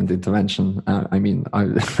government intervention. I mean,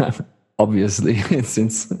 obviously,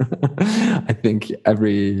 since I think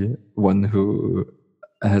everyone who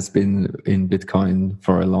has been in Bitcoin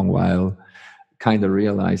for a long while kind of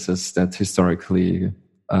realizes that historically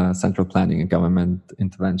central planning and government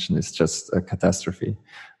intervention is just a catastrophe.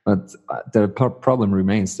 But the problem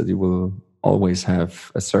remains that you will always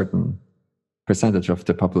have a certain percentage of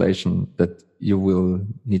the population that you will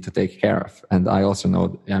need to take care of. And I also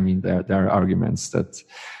know, there are arguments that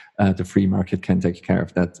the free market can take care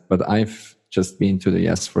of that. But I've just been to the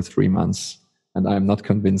US for 3 months, and I'm not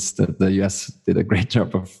convinced that the US did a great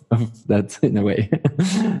job of that in a way.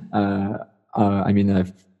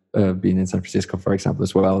 I've been in San Francisco, for example,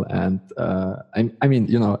 as well. And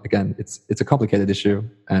again, it's a complicated issue,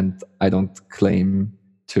 and I don't claim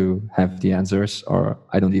to have the answers, or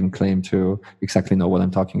I don't even claim to exactly know what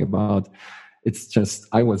I'm talking about. It's just,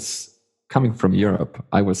 I was coming from Europe.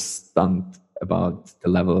 I was stunned about the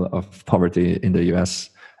level of poverty in the US,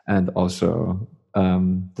 and also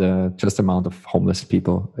the just amount of homeless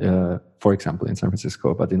people, for example, in San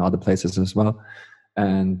Francisco, but in other places as well.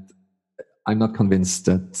 And I'm not convinced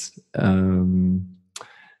that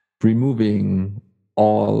removing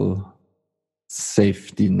all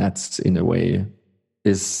safety nets in a way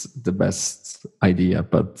is the best idea.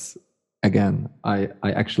 But again, I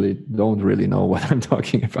actually don't really know what I'm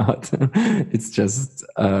talking about. It's just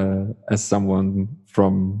as someone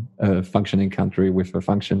from a functioning country with a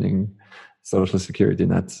functioning social security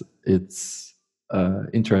net, it's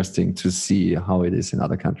interesting to see how it is in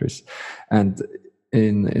other countries. And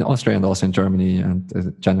in Austria and also in Germany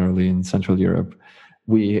and generally in Central Europe,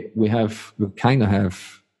 we kind of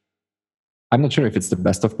have, I'm not sure if it's the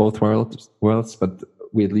best of both worlds, but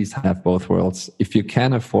we at least have both worlds. If you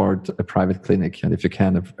can afford a private clinic and if you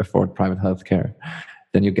can afford private healthcare,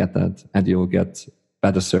 then you get that, and you'll get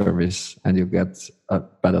better service, and you get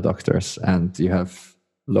better doctors, and you have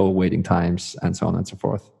low waiting times, and so on and so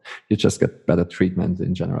forth. You just get better treatment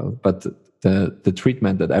in general. But the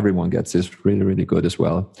treatment that everyone gets is really, really good as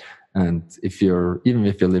well. And even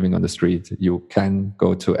if you're living on the street, you can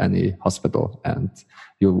go to any hospital and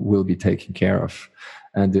you will be taken care of.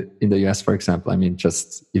 And in the US, for example,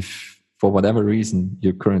 just if for whatever reason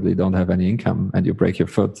you currently don't have any income and you break your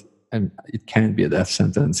foot, and it can be a death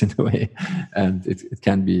sentence in a way. And it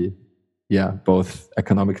can be, both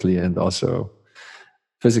economically and also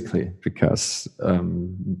physically, because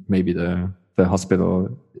maybe the hospital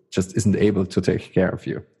just isn't able to take care of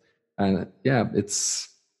you. And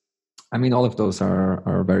all of those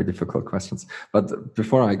are very difficult questions. But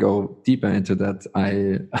before I go deeper into that,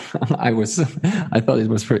 I thought it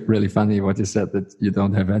was really funny what you said, that you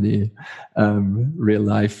don't have any real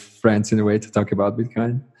life friends in a way to talk about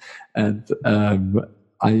Bitcoin. And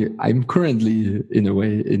I'm currently in a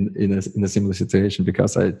way in a similar situation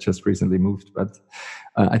because I just recently moved. But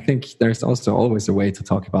I think there's also always a way to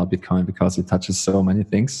talk about Bitcoin because it touches so many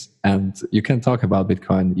things, and you can talk about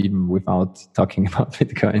Bitcoin even without talking about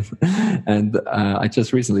Bitcoin. And I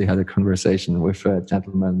just recently had a conversation with a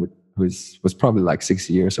gentleman who was probably like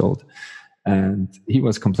 60 years old, and he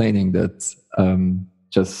was complaining that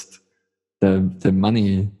just the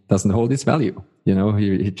money doesn't hold its value.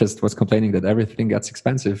 He just was complaining that everything gets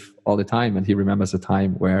expensive all the time. And he remembers a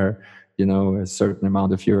time where, a certain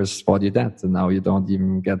amount of euros bought you that, and now you don't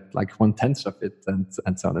even get like 1/10 of it, and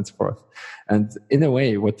so on and so forth. And in a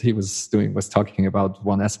way, what he was doing was talking about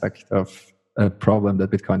one aspect of a problem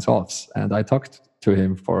that Bitcoin solves. And I talked to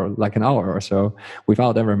him for like an hour or so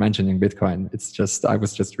without ever mentioning Bitcoin. I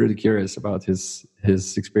was just really curious about his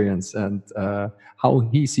experience and how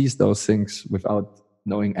he sees those things without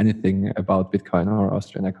knowing anything about Bitcoin or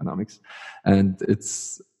Austrian economics. And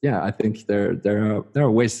I think there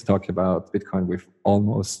are ways to talk about Bitcoin with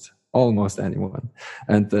almost anyone.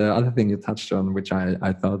 And the other thing you touched on, which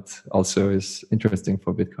I thought also is interesting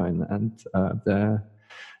for Bitcoin, and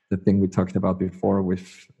the thing we talked about before with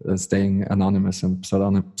staying anonymous and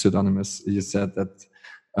pseudonymous, you said that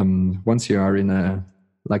once you are in a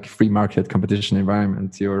free market competition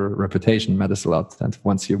environment, your reputation matters a lot. And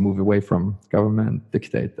once you move away from government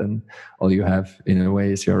dictate, then all you have in a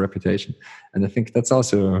way is your reputation. And I think that's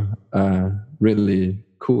also really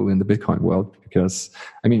cool in the Bitcoin world, because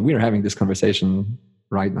we're having this conversation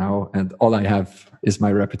right now, and all I have is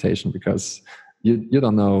my reputation, because you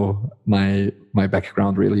don't know my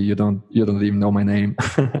background really. You don't even know my name,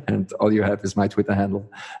 and all you have is my Twitter handle.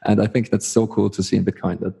 And I think that's so cool to see in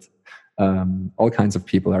Bitcoin that all kinds of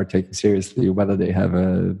people are taken seriously, whether they have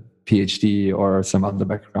a PhD or some other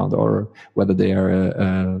background, or whether they are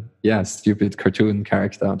a stupid cartoon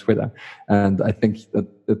character on Twitter. And I think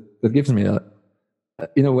that gives me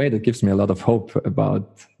in a way that gives me a lot of hope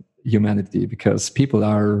about humanity, because people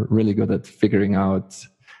are really good at figuring out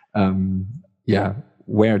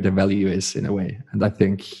where the value is in a way. And I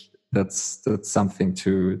think that's something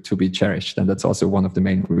to be cherished, and that's also one of the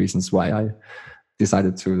main reasons why I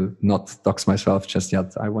decided to not dox myself just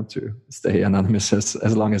yet. I want to stay anonymous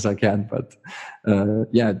as long as I can, but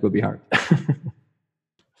it will be hard.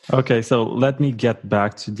 Okay, so let me get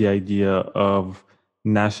back to the idea of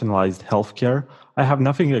nationalized healthcare. I have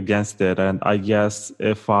nothing against it, and I guess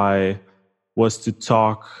if I was to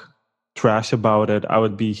talk trash about it, I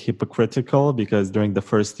would be hypocritical, because during the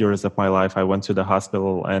first years of my life, I went to the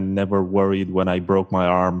hospital and never worried when I broke my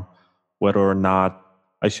arm whether or not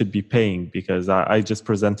I should be paying, because I just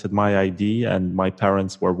presented my ID and my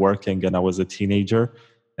parents were working and I was a teenager.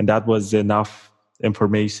 And that was enough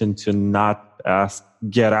information to not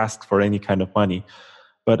get asked for any kind of money.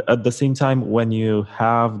 But at the same time, when you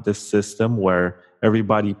have this system where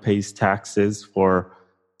everybody pays taxes for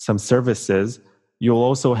some services, you'll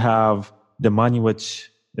also have the money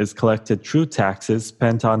which is collected through taxes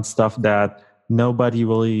spent on stuff that nobody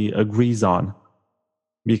really agrees on,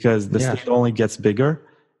 because the state only gets bigger.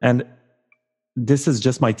 And this is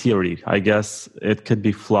just my theory. I guess it could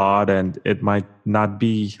be flawed and it might not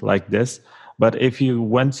be like this. But if you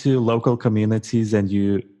went to local communities and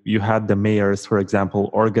you had the mayors, for example,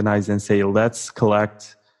 organize and say, let's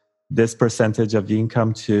collect this percentage of the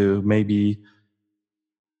income to maybe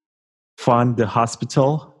fund the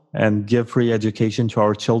hospital and give free education to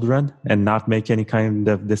our children and not make any kind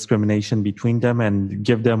of discrimination between them, and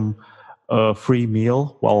give them a free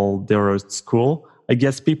meal while they're at school, I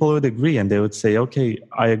guess people would agree and they would say, okay,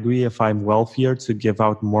 I agree if I'm wealthier to give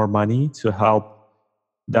out more money to help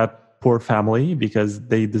that poor family because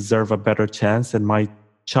they deserve a better chance, and my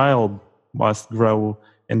child must grow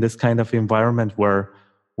in this kind of environment where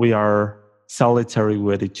we are solitary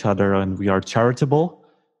with each other and we are charitable.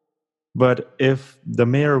 But if the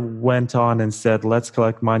mayor went on and said, let's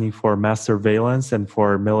collect money for mass surveillance and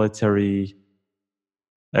for military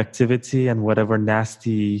activity and whatever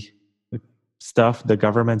nasty stuff the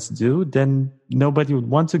governments do, then nobody would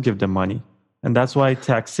want to give them money. And that's why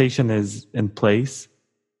taxation is in place,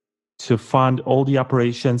 to fund all the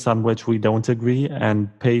operations on which we don't agree and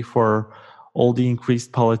pay for all the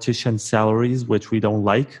increased politician salaries, which we don't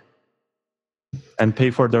like, and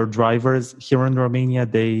pay for their drivers. Here in Romania,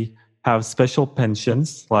 they have special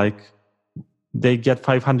pensions, like they get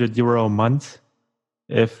 500 euro a month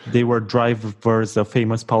if they were drivers of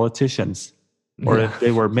famous politicians, or if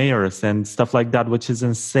they were mayors and stuff like that, which is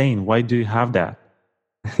insane. Why do you have that?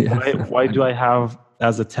 Why do I have,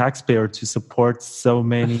 as a taxpayer, to support so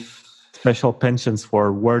many special pensions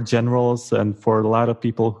for war generals and for a lot of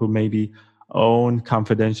people who maybe own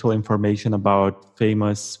confidential information about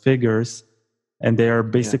famous figures, and they are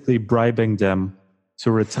basically bribing them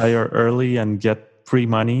to retire early and get free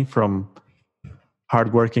money from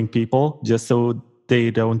hardworking people just so they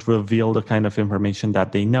don't reveal the kind of information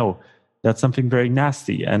that they know. That's something very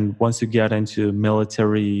nasty. And once you get into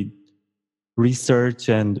military research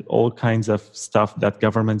and all kinds of stuff that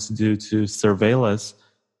governments do to surveil us,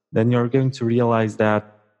 then you're going to realize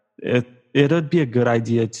that it would be a good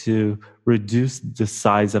idea to reduce the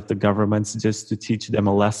size of the governments just to teach them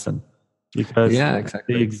a lesson. Because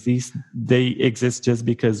they exist just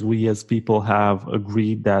because we as people have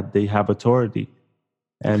agreed that they have authority.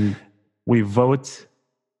 And we vote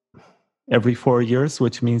every 4 years,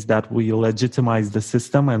 which means that we legitimize the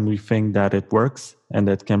system and we think that it works and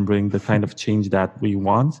that can bring the kind of change that we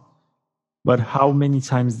want. But how many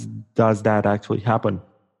times does that actually happen?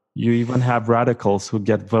 You even have radicals who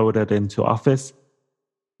get voted into office.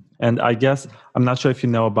 And I guess, I'm not sure if you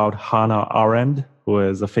know about Hannah Arendt, who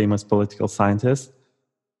is a famous political scientist.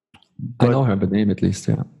 I know her, but name at least,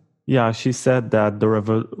 yeah. Yeah, she said that the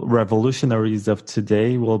revolutionaries of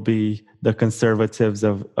today will be the conservatives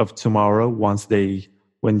of tomorrow once they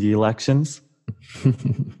win the elections.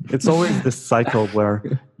 It's always this cycle where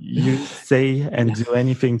you say and do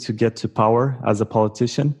anything to get to power as a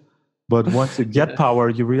politician. But once you get power,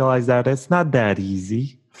 you realize that it's not that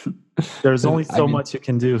easy. There's only so much you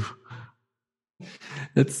can do.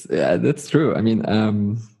 That's true. I mean,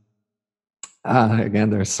 again,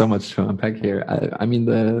 there's so much to unpack here. I mean,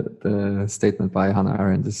 the statement by Hannah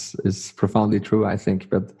Arendt is profoundly true, I think,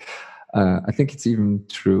 but I think it's even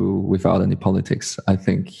true without any politics. I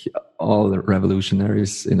think all the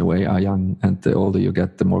revolutionaries, in a way, are young, and the older you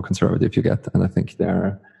get, the more conservative you get. And I think there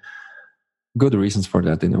are good reasons for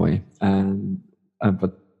that, in a way. And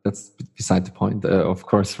but that's beside the point. Of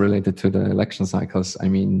course, related to the election cycles, I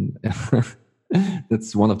mean,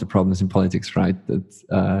 that's one of the problems in politics, right?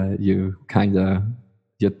 That you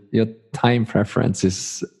your time preference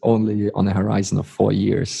is only on a horizon of 4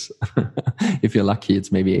 years. If you're lucky,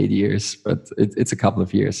 it's maybe 8 years, but it's a couple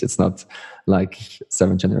of years. It's not like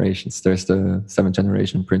 7 generations. There's the 7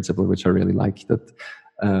 generation principle, which I really like, that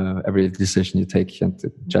every decision you take and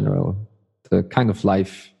in general, the kind of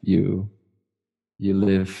life you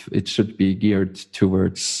live, it should be geared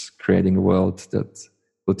towards creating a world that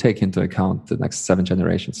will take into account the next 7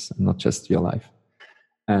 generations, and not just your life.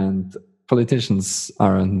 And politicians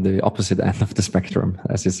are on the opposite end of the spectrum.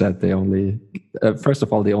 As you said, they only, first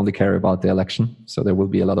of all, they only care about the election. So there will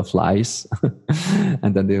be a lot of lies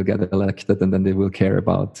and then they'll get elected, and then they will care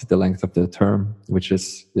about the length of the term, which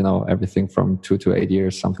is, everything from 2 to 8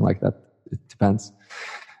 years, something like that. It depends.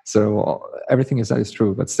 So everything is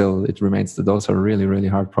true, but still it remains that those are really, really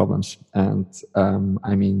hard problems. And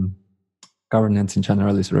governance in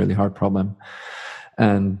general is a really hard problem.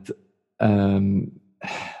 And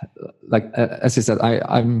as you said,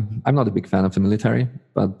 I'm not a big fan of the military,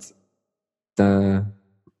 but the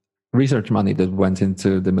research money that went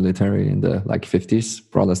into the military in the 50s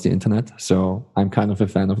brought us the internet. So I'm kind of a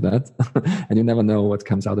fan of that. And you never know what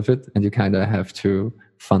comes out of it. And you kind of have to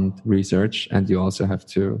fund research, and you also have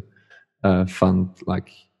to fund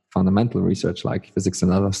fundamental research like physics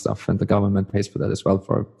and other stuff. And the government pays for that as well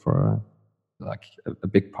for a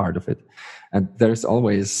big part of it. And there's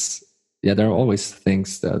always, there are always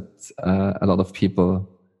things that a lot of people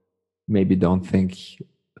maybe don't think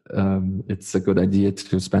it's a good idea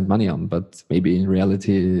to spend money on, but maybe in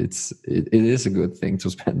reality it is a good thing to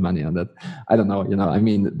spend money on that. I don't know,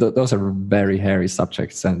 those are very hairy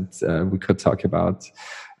subjects, and we could talk about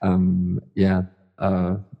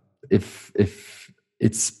if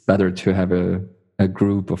it's better to have a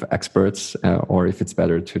group of experts or if it's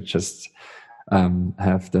better to just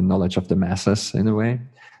have the knowledge of the masses in a way.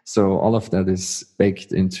 So all of that is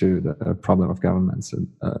baked into the problem of governments,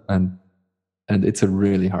 and it's a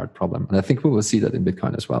really hard problem. And I think we will see that in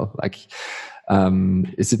Bitcoin as well.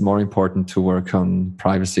 Is it more important to work on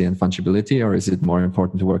privacy and fungibility, or is it more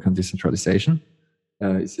important to work on decentralization?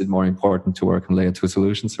 Is it more important to work on layer 2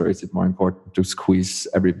 solutions, or is it more important to squeeze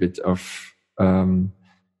every bit of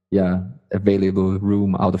available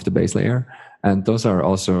room out of the base layer? And those are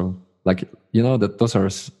also that those are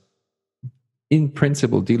in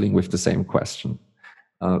principle dealing with the same question.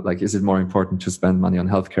 Is it more important to spend money on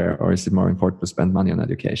healthcare, or is it more important to spend money on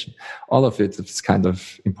education? All of it is kind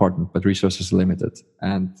of important, but resources are limited.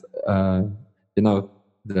 And, I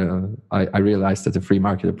realized that the free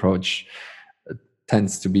market approach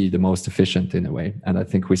tends to be the most efficient in a way. And I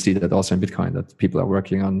think we see that also in Bitcoin, that people are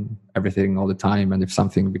working on everything all the time. And if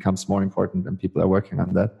something becomes more important, then people are working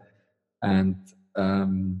on that. And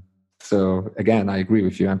so again, I agree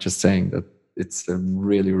with you. I'm just saying that it's a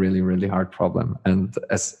really, really, really hard problem. And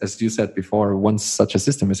as you said before, once such a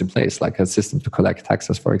system is in place, like a system to collect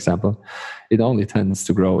taxes, for example, it only tends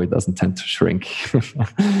to grow. It doesn't tend to shrink.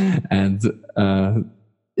 And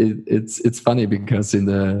it's funny because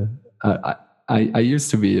I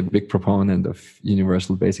used to be a big proponent of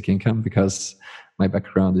universal basic income because my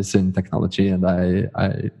background is in technology, and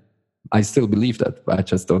I still believe that, but I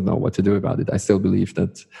just don't know what to do about it. I still believe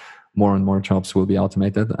that more and more jobs will be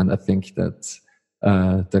automated, and I think that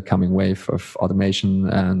the coming wave of automation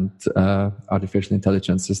and artificial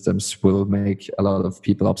intelligence systems will make a lot of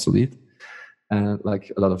people obsolete, and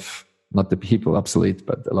a lot of, not the people obsolete,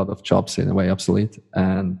 but a lot of jobs in a way obsolete.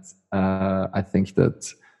 And I think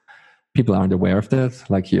that people aren't aware of that.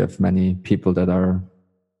 You have many people that are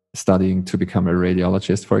studying to become a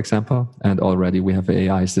radiologist, for example, and already we have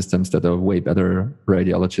AI systems that are way better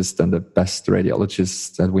radiologists than the best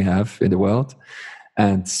radiologists that we have in the world.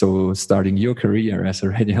 And so starting your career as a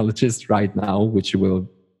radiologist right now, which you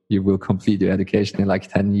will complete your education in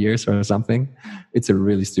 10 years or something, it's a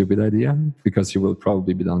really stupid idea, because you will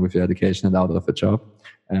probably be done with your education and out of a job.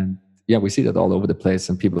 And we see that all over the place,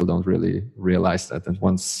 and people don't really realize that. And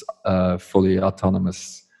once fully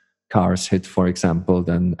autonomous cars hit, for example,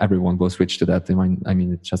 then everyone will switch to that.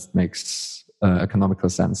 It just makes economical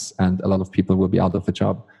sense, and a lot of people will be out of a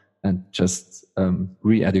job. And just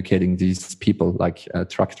re-educating these people, like a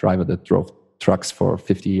truck driver that drove trucks for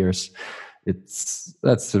 50 years,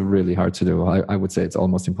 that's really hard to do. I would say it's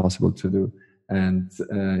almost impossible to do. And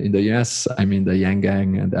in the US, the Yang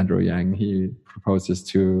Gang and Andrew Yang, he proposes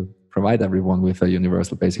to provide everyone with a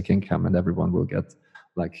universal basic income, and everyone will get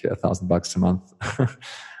 $1,000 a month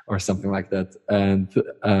or something like that. And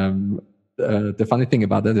the funny thing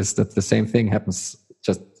about that is that the same thing happens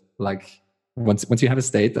just once you have a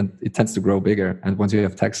state, and it tends to grow bigger. And once you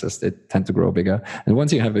have taxes, they tend to grow bigger. And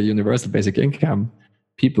once you have a universal basic income,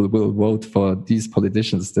 people will vote for these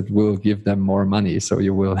politicians that will give them more money. So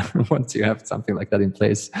you will, once you have something like that in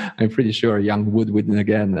place, I'm pretty sure Young would win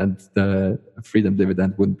again, and the freedom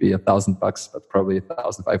dividend wouldn't be $1,000, but probably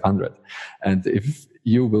 1,500. And if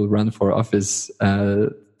you will run for office,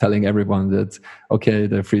 telling everyone that, okay,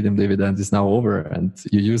 the freedom dividend is now over, and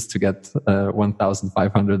you used to get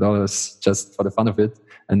 $1,500 just for the fun of it,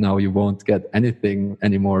 and now you won't get anything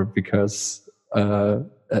anymore because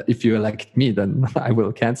if you elect me, then I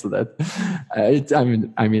will cancel that.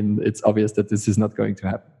 I mean, it's obvious that this is not going to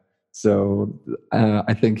happen. So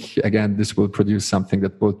I think, again, this will produce something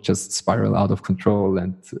that will just spiral out of control.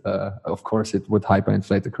 And of course, it would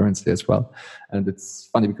hyperinflate the currency as well. And it's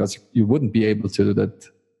funny because you wouldn't be able to do that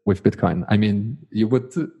with Bitcoin. I mean, you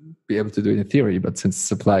would be able to do it in theory, but since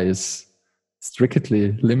supply is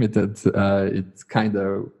strictly limited, it kind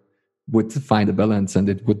of would find a balance, and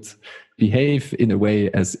it would behave in a way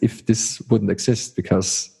as if this wouldn't exist,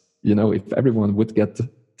 because, you know, if everyone would get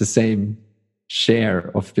the same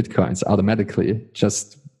share of Bitcoins automatically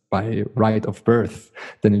just by right of birth,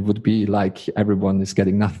 then it would be like everyone is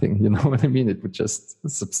getting nothing. You know what I mean? It would just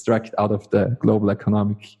subtract out of the global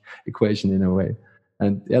economic equation in a way.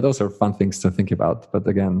 And yeah, those are fun things to think about. But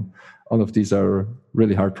again, all of these are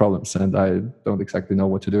really hard problems, and I don't exactly know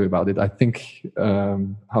what to do about it. I think,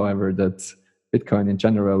 however, that Bitcoin in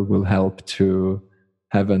general will help to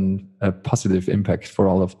have a positive impact for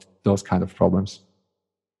all of those kind of problems.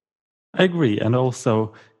 I agree. And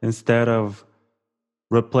also, instead of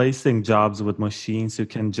replacing jobs with machines, you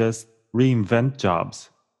can just reinvent jobs.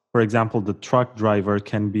 For example, the truck driver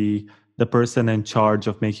can be the person in charge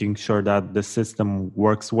of making sure that the system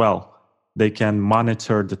works well. They can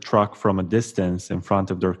monitor the truck from a distance in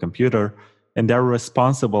front of their computer, and they're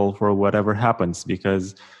responsible for whatever happens,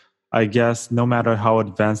 because I guess no matter how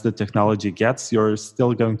advanced the technology gets, you're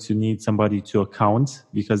still going to need somebody to account,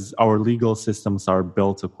 because our legal systems are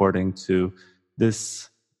built according to this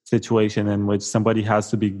situation in which somebody has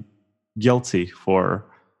to be guilty for.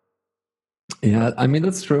 Yeah, I mean,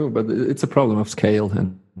 that's true, but it's a problem of scale,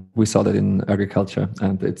 and we saw that in agriculture.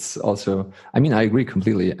 And it's also, I mean, I agree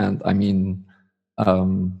completely. And I mean,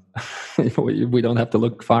 we don't have to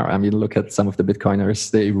look far. I mean, look at some of the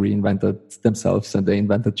Bitcoiners. They reinvented themselves, and they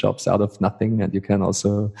invented jobs out of nothing. And you can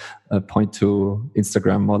also point to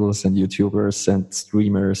Instagram models and YouTubers and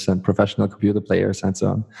streamers and professional computer players and so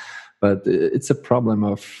on. But it's a problem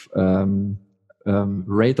of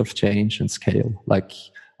rate of change and scale. Like,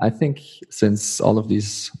 I think since all of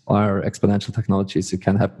these are exponential technologies, it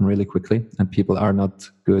can happen really quickly, and people are not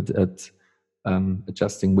good at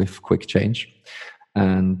adjusting with quick change.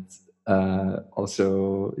 And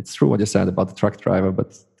also, it's true what you said about the truck driver,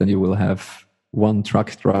 but then you will have one truck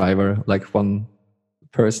driver, like one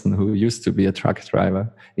person who used to be a truck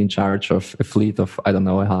driver, in charge of a fleet of, I don't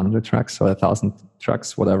know, 100 trucks or 1,000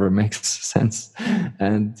 trucks, whatever makes sense.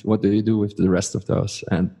 And what do you do with the rest of those?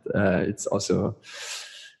 And it's also,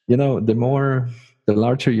 you know, the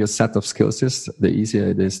larger your set of skills is, the easier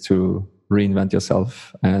it is to reinvent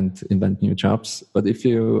yourself and invent new jobs. But if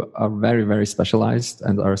you are very, very specialized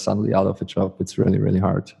and are suddenly out of a job, it's really, really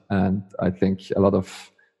hard. And I think a lot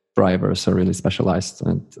of drivers are really specialized,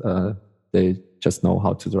 and they just know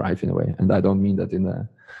how to drive in a way. And I don't mean that in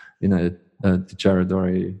a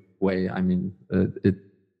derogatory way. I mean,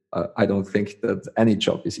 I don't think that any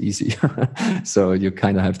job is easy. So you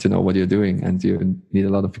kind of have to know what you're doing, and you need a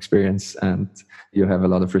lot of experience, and you have a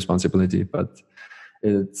lot of responsibility. But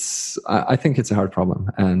I think it's a hard problem.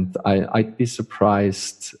 And I'd be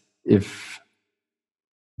surprised if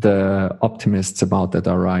the optimists about that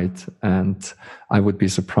are right. And I would be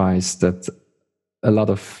surprised that a lot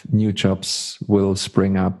of new jobs will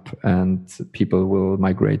spring up and people will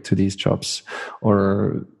migrate to these jobs.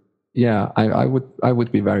 Or yeah, I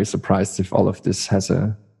would be very surprised if all of this has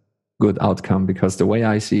a good outcome, because the way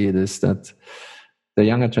I see it is that the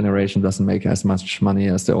younger generation doesn't make as much money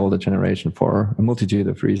as the older generation for a multitude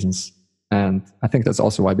of reasons. And I think that's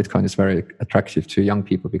also why Bitcoin is very attractive to young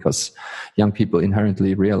people, because young people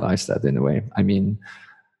inherently realize that in a way. I mean,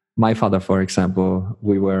 my father, for example,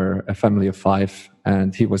 we were a family of 5,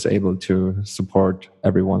 and he was able to support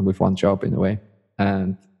everyone with one job in a way.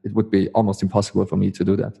 And it would be almost impossible for me to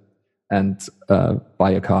do that and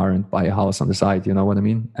buy a car and buy a house on the side, you know what I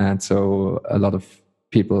mean? And so a lot of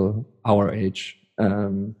people our age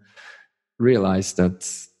realize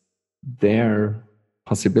that their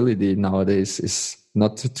possibility nowadays is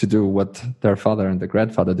not to do what their father and their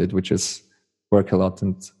grandfather did, which is work a lot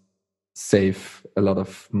and save a lot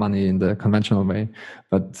of money in the conventional way,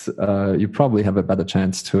 but you probably have a better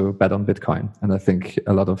chance to bet on Bitcoin. And I think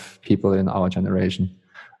a lot of people in our generation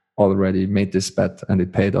already made this bet and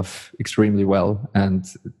it paid off extremely well,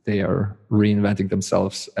 and they are reinventing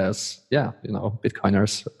themselves as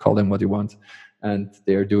Bitcoiners, call them what you want, and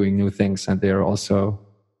they are doing new things, and they are also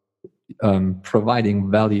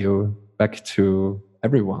providing value back to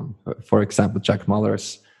everyone. For example, Jack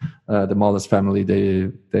Mallers, the Mallers family,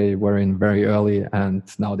 they were in very early, and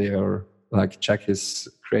now they are like, Jack is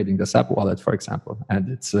creating the Zap wallet, for example, and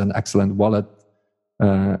it's an excellent wallet,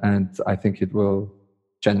 and I think it will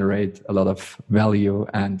generate a lot of value,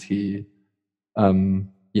 and he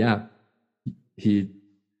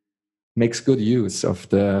makes good use of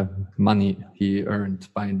the money he earned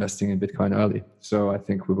by investing in Bitcoin early. So I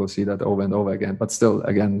think we will see that over and over again. But still,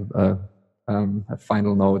 again, a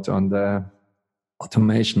final note on the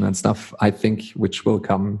automation and stuff, I think, which will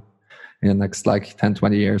come in the next 10,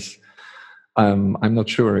 20 years. I'm not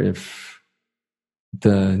sure if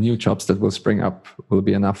the new jobs that will spring up will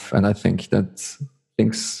be enough. And I think that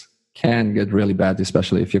things can get really bad,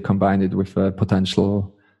 especially if you combine it with a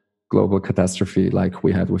potential global catastrophe like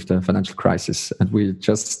we had with the financial crisis. And we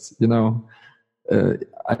just,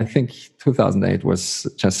 I think 2008 was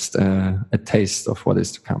just a taste of what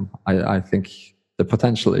is to come. I think the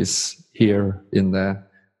potential is here in the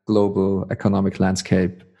global economic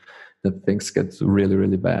landscape that things get really,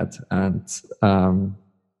 really bad. And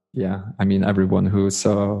everyone who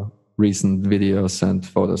saw recent videos and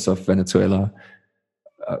photos of Venezuela,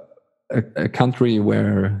 a country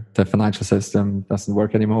where the financial system doesn't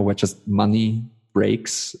work anymore, where just money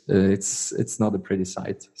breaks, it's not a pretty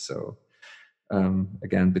sight. So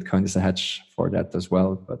again, Bitcoin is a hedge for that as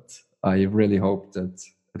well. But I really hope that,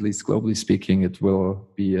 at least globally speaking, it will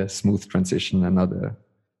be a smooth transition and not an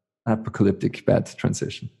apocalyptic bad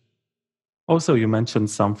transition. Also, you mentioned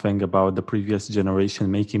something about the previous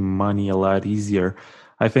generation making money a lot easier.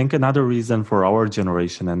 I think another reason for our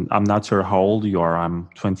generation, and I'm not sure how old you are, I'm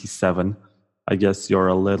 27. I guess you're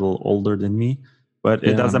a little older than me, but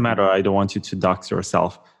it doesn't matter. I don't want you to dox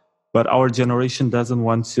yourself. But our generation doesn't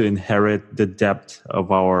want to inherit the debt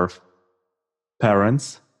of our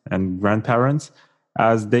parents and grandparents,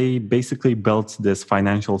 as they basically built this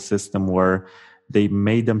financial system where they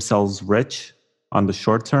made themselves rich on the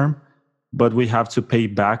short term, but we have to pay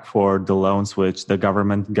back for the loans which the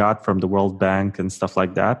government got from the World Bank and stuff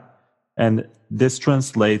like that. And this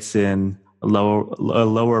translates in a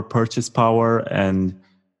lower purchase power. And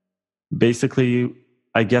basically,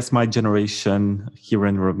 I guess my generation here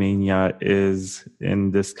in Romania is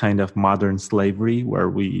in this kind of modern slavery where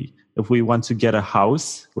if we want to get a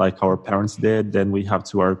house like our parents did, then we have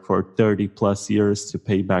to work for 30 plus years to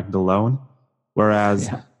pay back the loan. Whereas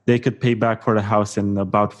they could pay back for the house in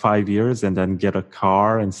about 5 years and then get a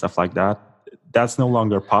car and stuff like that. That's no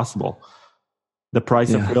longer possible. The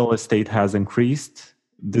price of real estate has increased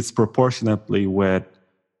disproportionately with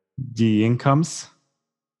the incomes.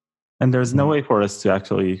 And there's no way for us to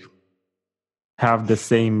actually have the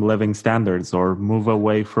same living standards or move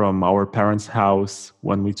away from our parents' house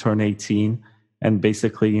when we turn 18 and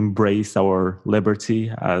basically embrace our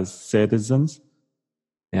liberty as citizens.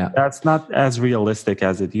 Yeah, that's not as realistic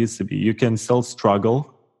as it used to be. You can still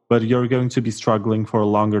struggle, but you're going to be struggling for a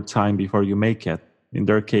longer time before you make it. In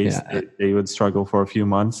their case, they would struggle for a few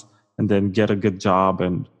months and then get a good job.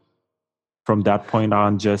 And from that point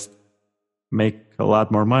on, just make a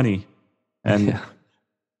lot more money. And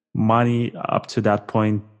money up to that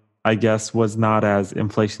point, I guess, was not as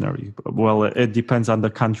inflationary. Well, it depends on the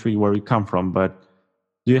country where you come from. But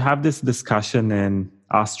do you have this discussion in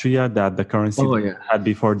Austria that the currency you had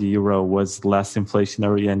before the euro was less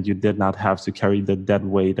inflationary and you did not have to carry the debt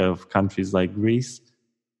weight of countries like Greece?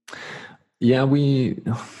 Yeah, we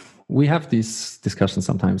have these discussions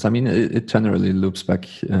sometimes. I mean, it generally loops back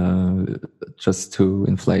just to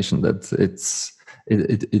inflation. That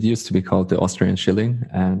it used to be called the Austrian shilling,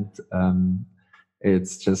 and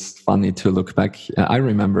it's just funny to look back. I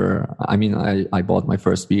remember, I bought my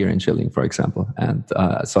first beer in shilling, for example, and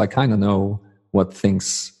so I kind of know what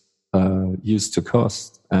things used to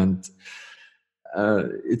cost, and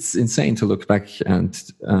it's insane to look back and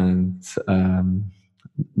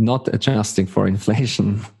not adjusting for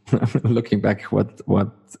inflation. Looking back, how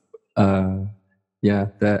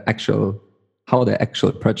the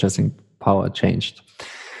actual purchasing power changed,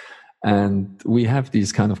 and we have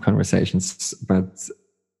these kind of conversations, but.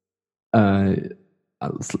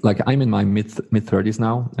 I'm in my mid 30s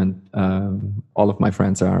now, and all of my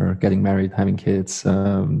friends are getting married, having kids,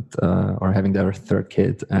 or having their third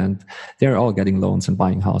kid, and they're all getting loans and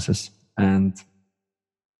buying houses. And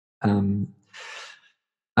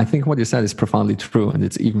I think what you said is profoundly true, and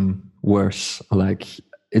it's even worse.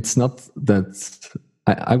 It's not that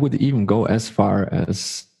I would even go as far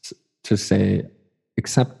as to say,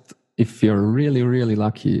 except if you're really, really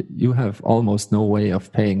lucky, you have almost no way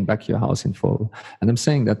of paying back your house in full. And I'm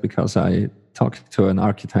saying that because I talked to an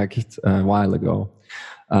architect a while ago.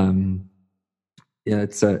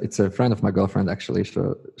 It's a friend of my girlfriend, actually.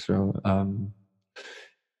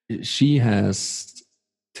 She has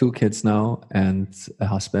 2 kids now and a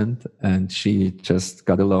husband, and she just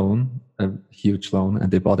got a loan, a huge loan, and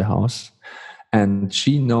they bought a house. And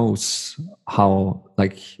she knows how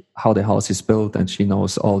the house is built, and she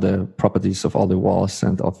knows all the properties of all the walls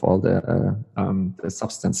and of all the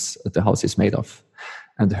substance that the house is made of.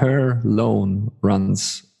 And her loan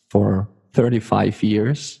runs for 35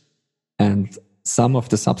 years, and some of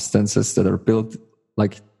the substances that are built,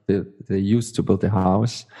 like they used to build the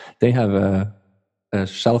house, they have a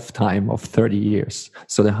shelf time of 30 years.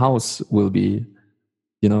 So the house will be,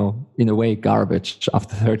 in a way, garbage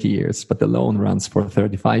after 30 years, but the loan runs for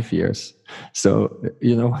 35 years. So,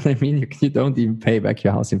 you know what I mean? You don't even pay back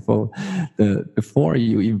your house in full. Before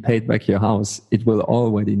you even paid back your house, it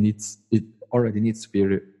already needs to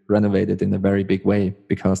be renovated in a very big way,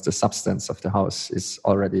 because the substance of the house is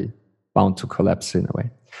already bound to collapse in a way.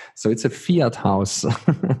 So it's a fiat house.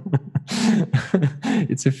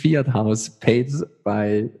 It's a fiat house paid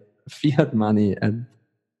by fiat money and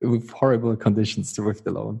with horrible conditions with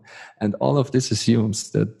the loan. And all of this assumes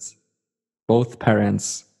that both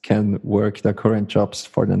parents can work their current jobs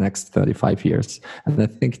for the next 35 years. And I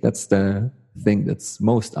think that's the thing that's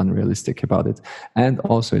most unrealistic about it. And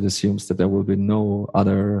also it assumes that there will be no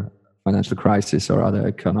other financial crisis or other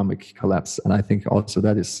economic collapse. And I think also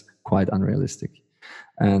that is quite unrealistic.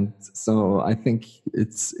 And so I think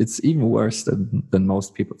it's even worse than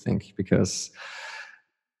most people think, because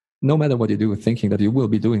no matter what you do, thinking that you will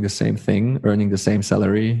be doing the same thing, earning the same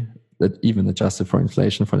salary, that even adjusted for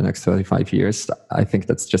inflation for the next 35 years, I think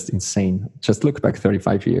that's just insane. Just look back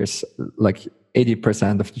 35 years, like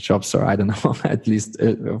 80% of the jobs are, I don't know, at least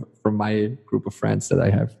from my group of friends that I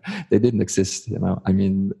have, they didn't exist. I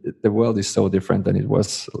mean, the world is so different than it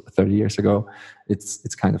was 30 years ago.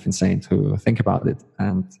 It's kind of insane to think about it.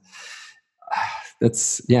 And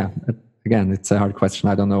again, it's a hard question.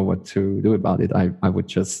 I don't know what to do about it. I would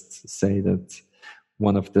just say that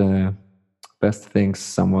one of the best things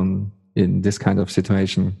someone in this kind of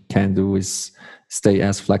situation can do is stay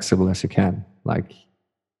as flexible as you can. Like,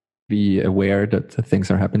 be aware that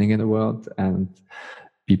things are happening in the world and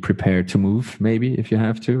be prepared to move, maybe, if you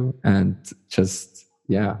have to, and just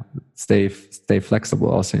stay flexible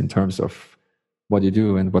also in terms of what you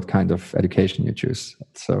do and what kind of education you choose.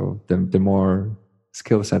 So the more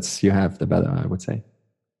skill sets you have, the better, I would say.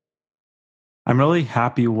 I'm really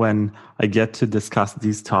happy when I get to discuss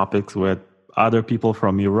these topics with other people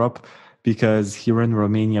from Europe, because here in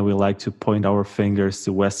Romania, we like to point our fingers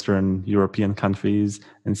to Western European countries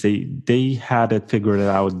and say they had it figured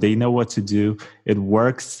out. They know what to do. It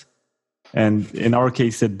works. And in our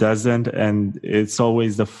case, it doesn't. And it's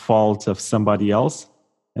always the fault of somebody else.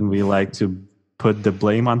 And we like to put the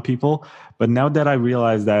blame on people. But now that I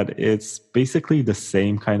realize that it's basically the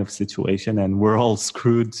same kind of situation and we're all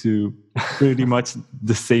screwed to pretty much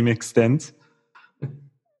the same extent,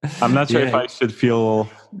 I'm not sure if I should feel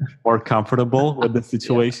more comfortable with the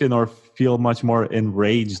situation or feel much more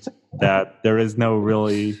enraged that there is no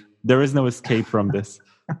escape from this.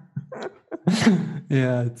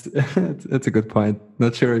 Yeah, it's a good point.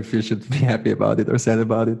 Not sure if you should be happy about it or sad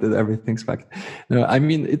about it, that everything's back. No, I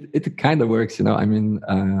mean, it kind of works, I mean,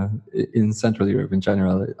 in Central Europe in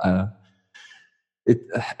general,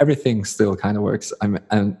 everything still kind of works.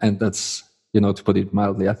 And that's, to put it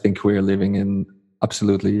mildly, I think we're living in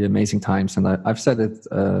absolutely amazing times. And I've said it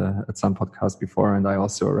at some podcasts before, and I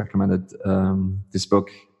also recommended this book.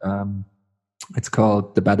 It's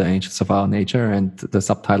called The Better Angels of Our Nature, and the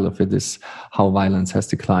subtitle of it is How Violence Has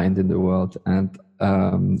Declined in the World. And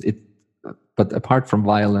but apart from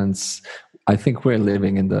violence, I think we're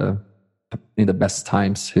living in the best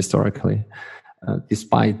times historically,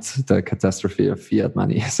 despite the catastrophe of fiat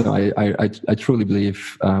money. So I truly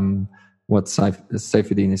believe what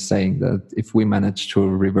Saifedean is saying, that if we manage to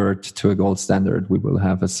revert to a gold standard, we will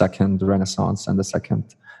have a second Renaissance and a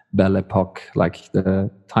second Belle Epoque, like the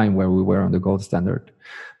time where we were on the gold standard.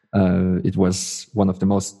 It was one of the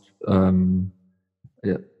most, the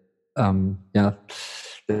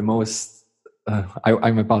most,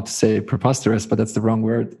 I'm about to say preposterous, but that's the wrong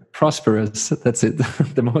word. Prosperous, that's it.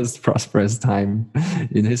 The most prosperous time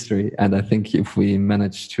in history. And I think if we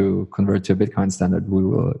manage to convert to a Bitcoin standard, we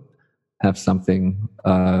will have something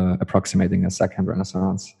approximating a second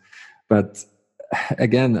Renaissance. But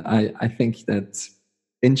again, I think that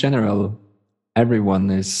in general,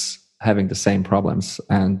 everyone is having the same problems.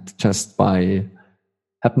 And just by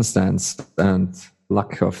happenstance and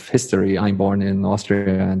luck of history, I'm born in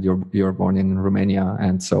Austria and you're born in Romania,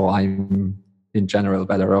 and so I'm in general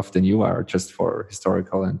better off than you are, just for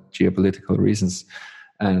historical and geopolitical reasons.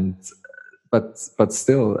 And but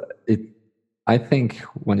still, I think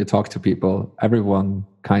when you talk to people, everyone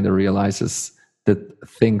kind of realizes that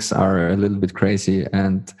things are a little bit crazy,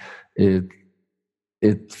 and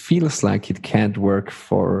it feels like it can't work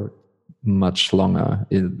for much longer.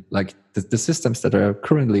 Like the systems that are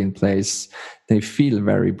currently in place, they feel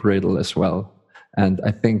very brittle as well. And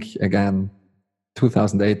I think, again,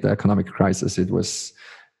 2008, the economic crisis, it was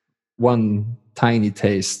one tiny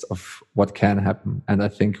taste of what can happen. And I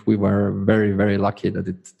think we were very, very lucky that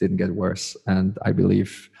it didn't get worse. And I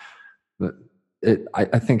believe that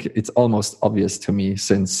I think it's almost obvious to me,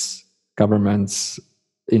 since governments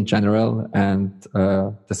in general and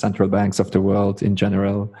the central banks of the world in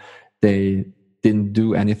general, they didn't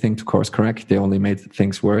do anything to course correct. They only made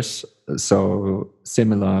things worse. So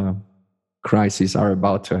similar crises are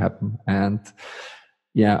about to happen. And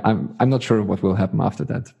yeah, I'm not sure what will happen after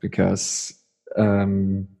that, because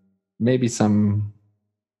maybe some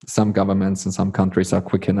governments and some countries are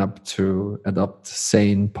quick enough to adopt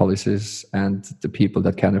sane policies, and the people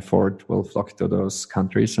that can afford will flock to those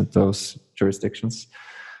countries and those jurisdictions.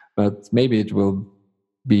 But maybe it will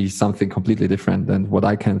be something completely different. And what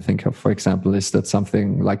I can think of, for example, is that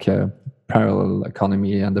something like a parallel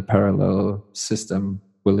economy and a parallel system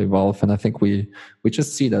will evolve. And I think we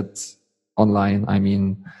just see that online. I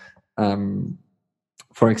mean,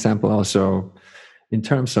 for example, also in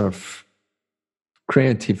terms of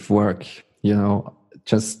creative work,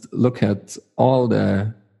 just look at all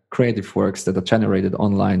the creative works that are generated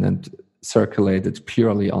online and circulated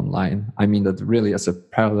purely online. I mean that really as a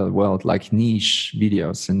parallel world, like niche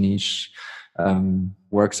videos and niche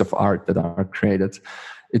works of art that are created.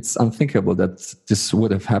 It's unthinkable that this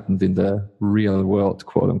would have happened in the real world,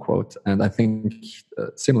 quote unquote. And I think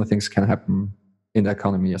similar things can happen in the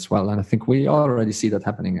economy as well. And I think we already see that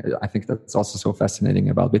happening. I think that's also so fascinating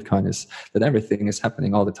about Bitcoin, is that everything is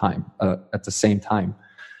happening all the time, at the same time.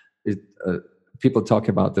 People talk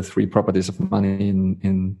about the 3 properties of money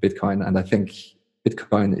in Bitcoin. And I think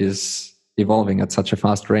Bitcoin is evolving at such a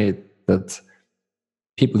fast rate that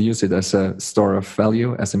people use it as a store of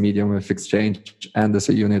value, as a medium of exchange, and as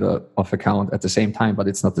a unit of account at the same time. But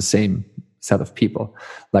it's not the same set of people.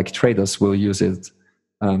 Like traders will use it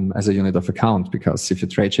as a unit of account, because if you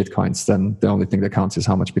trade shitcoins, then the only thing that counts is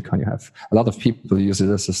how much Bitcoin you have. A lot of people use it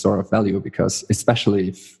as a store of value, because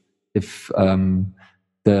especially if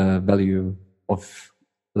the value of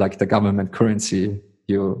like the government currency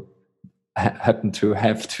you happen to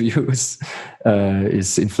have to use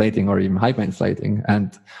is inflating or even hyperinflating.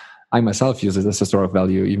 And I myself use it as a store of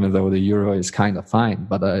value, even though the euro is kind of fine.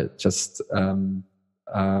 But just the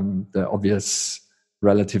obvious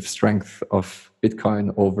relative strength of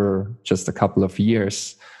Bitcoin over just a couple of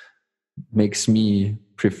years makes me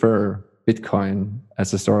prefer Bitcoin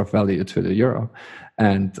as a store of value to the euro.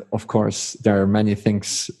 And of course, there are many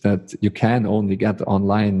things that you can only get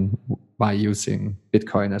online by using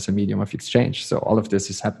Bitcoin as a medium of exchange. So all of this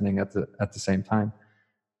is happening at the same time.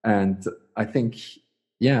 And I think,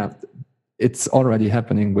 yeah, it's already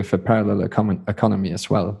happening with a parallel economy as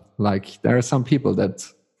well. Like there are some people that,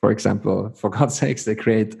 for example, for God's sakes, they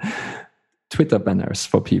create Twitter banners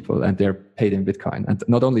for people and they're paid in Bitcoin. And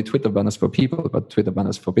not only Twitter banners for people, but Twitter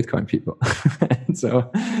banners for Bitcoin people. And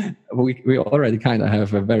so we already kind of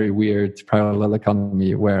have a very weird parallel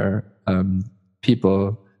economy where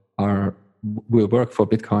people will work for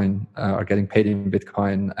Bitcoin, are getting paid in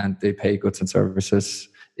Bitcoin, and they pay goods and services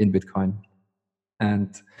in Bitcoin.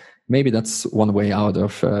 And maybe that's one way out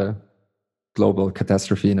of global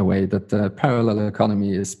catastrophe, in a way that the parallel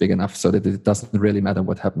economy is big enough so that it doesn't really matter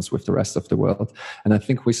what happens with the rest of the world. And I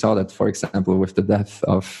think we saw that, for example, with the death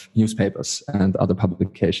of newspapers and other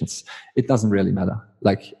publications. It doesn't really matter,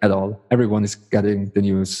 like at all. Everyone is getting the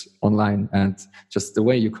news online, and just the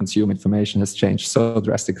way you consume information has changed so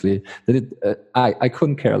drastically that I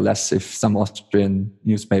couldn't care less if some Austrian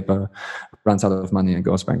newspaper runs out of money and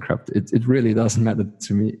goes bankrupt. It really doesn't matter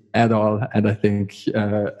to me at all. And I think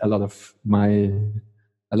a lot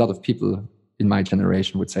of people in my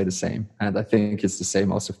generation would say the same. And I think it's the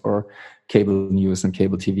same also for cable news and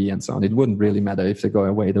cable TV and so on. It wouldn't really matter if they go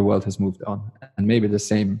away. The world has moved on. And maybe the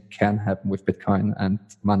same can happen with Bitcoin and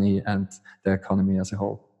money and the economy as a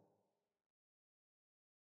whole.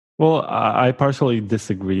 Well, I partially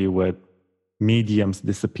disagree with mediums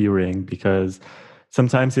disappearing, because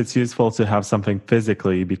sometimes it's useful to have something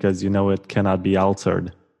physically because it cannot be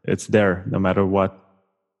altered. It's there no matter what.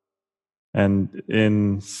 And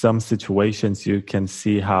in some situations, you can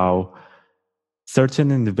see how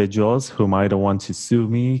certain individuals who might want to sue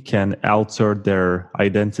me can alter their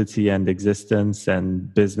identity and existence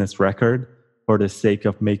and business record for the sake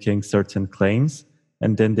of making certain claims.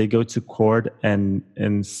 And then they go to court, and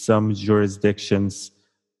in some jurisdictions,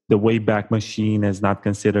 the Wayback Machine is not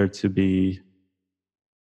considered to be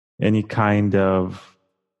any kind of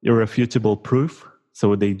irrefutable proof,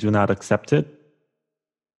 so they do not accept it.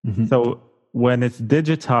 Mm-hmm. So when it's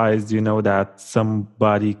digitized, you know that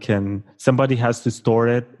somebody has to store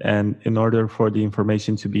it, and in order for the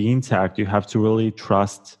information to be intact, you have to really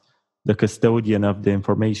trust the custodian of the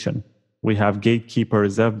information. We have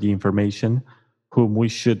gatekeepers of the information whom we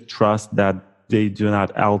should trust that they do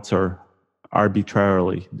not alter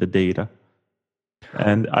arbitrarily the data.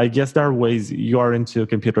 And I guess there are ways. You are into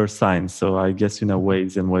computer science, so I guess you know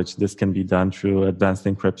ways in which this can be done through advanced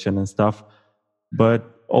encryption and stuff. But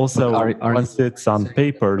also, once it's on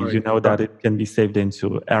paper, you know that it can be saved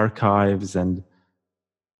into archives, and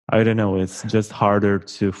I don't know, it's just harder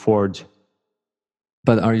to forge.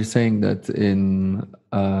 But are you saying that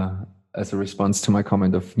as a response to my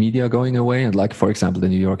comment of media going away, and like, for example, the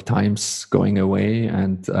New York Times going away,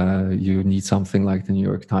 and you need something like the New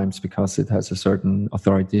York Times because it has a certain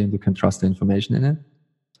authority and you can trust the information in it?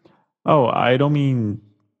 Oh, I don't mean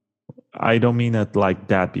it like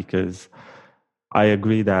that, because I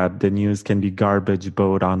agree that the news can be garbage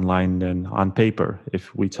both online and on paper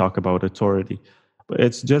if we talk about authority. But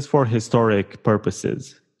it's just for historic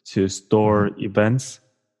purposes, to store events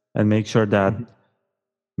and make sure that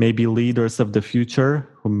maybe leaders of the future,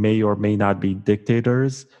 who may or may not be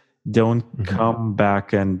dictators, don't come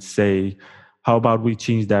back and say, how about we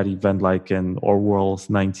change that event like in Orwell's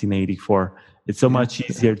 1984? It's so much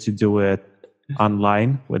easier to do it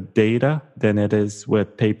online with data than it is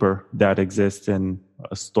with paper that exists in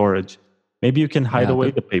storage. Maybe you can hide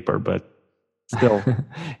away the paper, but still.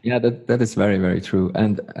 Yeah, that is very, very true.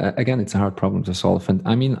 And again, it's a hard problem to solve. And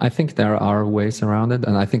I mean, I think there are ways around it.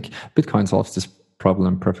 And I think Bitcoin solves this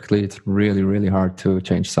problem perfectly. It's really, really hard to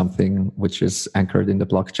change something which is anchored in the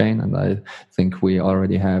blockchain. And I think we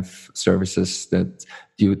already have services that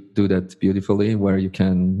do that beautifully, where you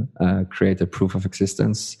can create a proof of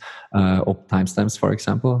existence of timestamps, for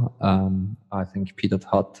example. I think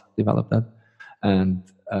P.Hot developed that. And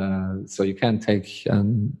so you can take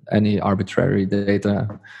any arbitrary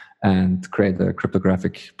data and create a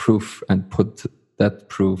cryptographic proof and put that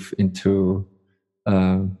proof into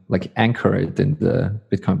anchor it in the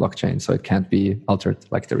Bitcoin blockchain, so it can't be altered.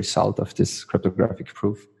 Like the result of this cryptographic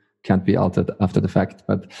proof can't be altered after the fact.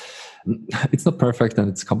 But it's not perfect, and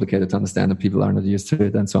it's complicated to understand, and people are not used to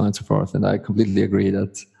it, and so on and so forth. And I completely agree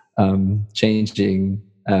that changing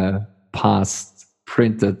past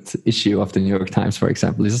printed issue of the New York Times, for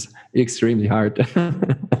example, is extremely hard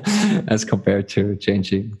as compared to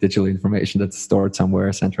changing digital information that's stored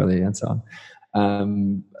somewhere centrally and so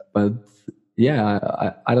on. But yeah,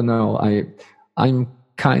 I don't know. I'm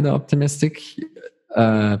kind of optimistic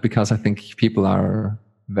because I think people are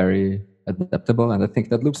very adaptable, and I think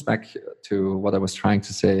that loops back to what I was trying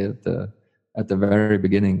to say at the very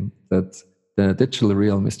beginning, that the digital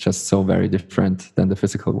realm is just so very different than the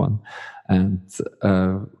physical one. And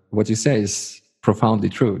what you say is profoundly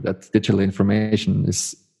true, that digital information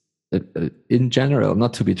is in general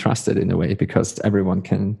not to be trusted in a way, because everyone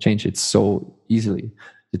can change it so easily.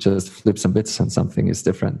 You just flip some bits and something is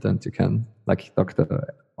different, and you can doctor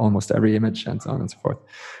almost every image and so on and so forth.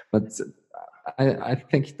 But I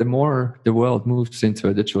think the more the world moves into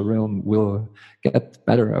a digital realm, we'll get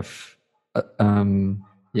better of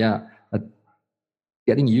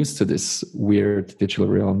getting used to this weird digital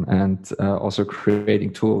realm, and also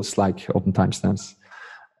creating tools like open timestamps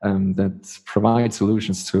that provide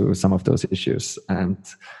solutions to some of those issues. And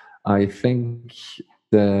I think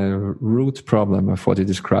the root problem of what you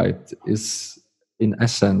described is, in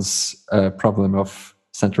essence, a problem of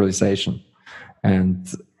centralization.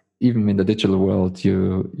 And even in the digital world,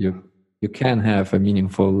 you can have a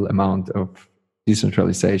meaningful amount of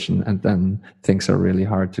decentralization, and then things are really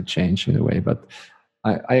hard to change in a way. But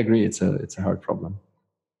I agree, it's a hard problem.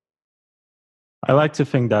 I like to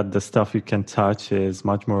think that the stuff you can touch is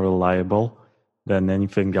much more reliable than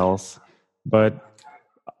anything else. But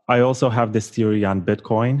I also have this theory on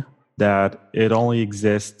Bitcoin that it only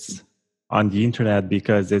exists on the internet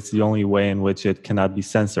because it's the only way in which it cannot be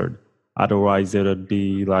censored. Otherwise, it would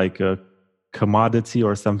be like a commodity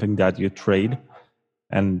or something that you trade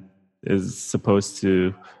and is supposed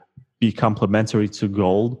to be complementary to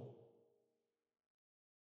gold.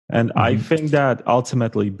 And I think that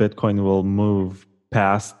ultimately Bitcoin will move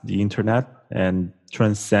past the internet and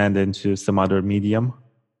transcend into some other medium?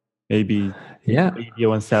 Maybe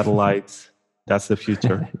radio and satellites. That's the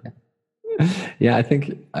future. Yeah, I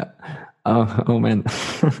think. Oh man,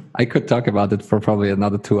 I could talk about it for probably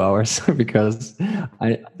another 2 hours because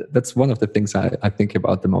that's one of the things I think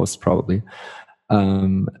about the most probably.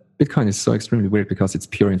 Bitcoin is so extremely weird because it's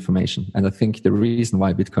pure information. And I think the reason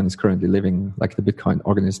why Bitcoin is currently living, like the Bitcoin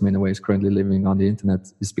organism in a way is currently living on the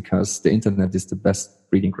internet, is because the internet is the best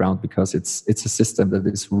breeding ground, because it's a system that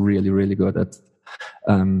is really, really good at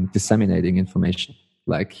disseminating information.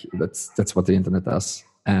 Like that's what the internet does.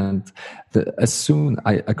 And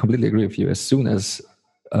I completely agree with you. As soon as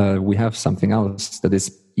we have something else that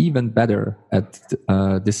is even better at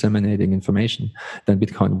disseminating information, then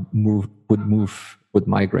Bitcoin would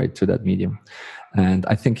migrate to that medium. And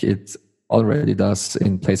I think it already does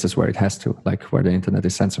in places where it has to, like where the internet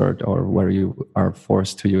is censored or where you are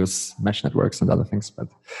forced to use mesh networks and other things. But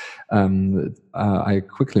I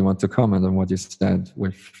quickly want to comment on what you said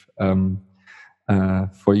with,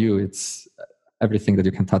 for you, it's everything that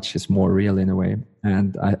you can touch is more real in a way.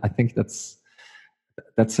 And I think that's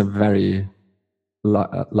a very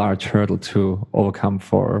large hurdle to overcome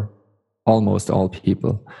for almost all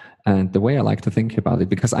people. And the way I like to think about it,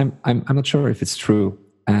 because I'm not sure if it's true,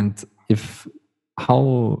 and if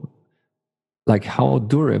how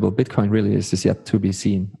durable Bitcoin really is yet to be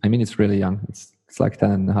seen. I mean, it's really young. It's like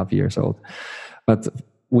 10.5 years old. But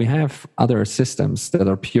we have other systems that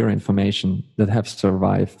are pure information that have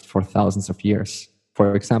survived for thousands of years.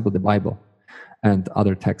 For example, the Bible and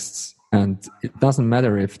other texts. And it doesn't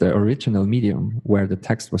matter if the original medium where the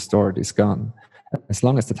text was stored is gone. As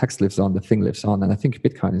long as the text lives on, the thing lives on. And I think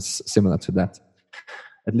Bitcoin is similar to that.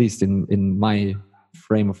 At least in my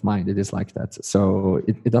frame of mind, it is like that. So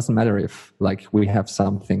it doesn't matter if like we have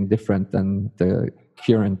something different than the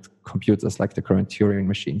current computers, like the current Turing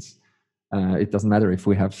machines. It doesn't matter if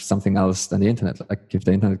we have something else than the internet. Like if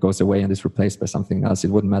the internet goes away and is replaced by something else, it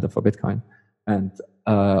wouldn't matter for Bitcoin. And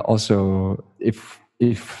also, if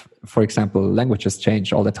for example, languages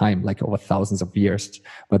change all the time, like over thousands of years.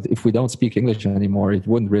 But if we don't speak English anymore, it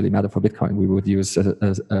wouldn't really matter for Bitcoin. We would use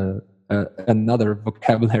another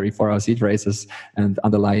vocabulary for our seed phrases, and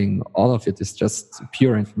underlying all of it is just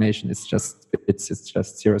pure information. It's just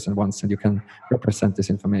zeros and ones, and you can represent this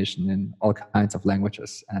information in all kinds of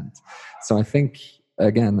languages. And so I think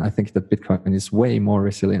that Bitcoin is way more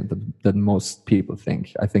resilient than most people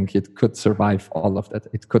think. I think it could survive all of that.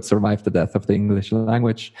 It could survive the death of the English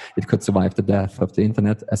language. It could survive the death of the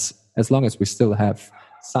internet, as long as we still have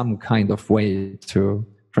some kind of way to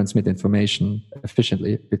transmit information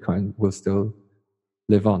efficiently. Bitcoin will still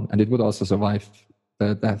live on, and it would also survive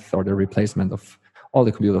the death or the replacement of all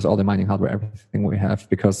the computers, all the mining hardware, everything we have,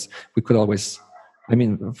 because we could always, I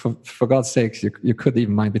mean, for God's sakes, you could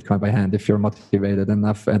even mine Bitcoin by hand if you're motivated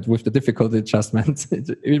enough, and with the difficulty adjustment,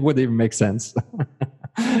 it would even make sense.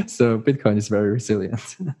 So Bitcoin is very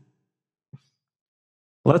resilient.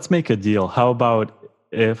 Let's make a deal. How about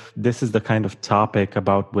if this is the kind of topic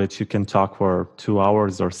about which you can talk for 2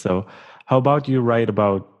 hours or so, how about you write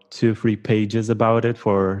about 2-3 pages about it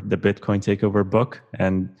for the Bitcoin Takeover book?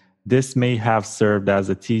 And this may have served as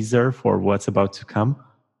a teaser for what's about to come.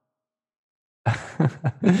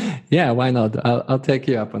 Yeah, why not? I'll take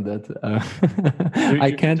you up on that.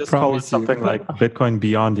 I can't just promise call it something you. like Bitcoin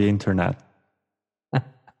Beyond the Internet.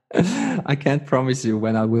 I can't promise you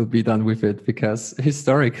when I will be done with it, because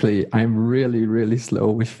historically I'm really, really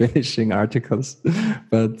slow with finishing articles.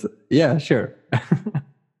 But yeah, sure.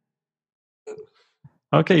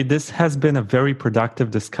 Okay, this has been a very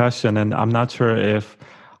productive discussion, and I'm not sure if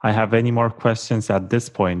I have any more questions at this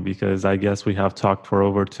point, because I guess we have talked for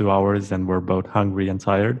over 2 hours and we're both hungry and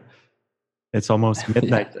tired. It's almost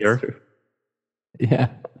midnight here. True. Yeah.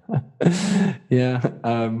 Yeah.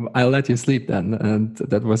 I'll let you sleep then. And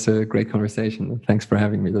that was a great conversation. Thanks for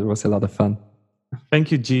having me. That was a lot of fun.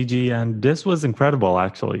 Thank you, Gigi. And this was incredible,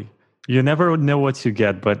 actually. You never know what you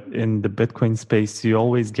get, but in the Bitcoin space, you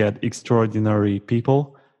always get extraordinary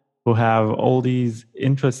people who have all these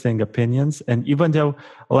interesting opinions. And even though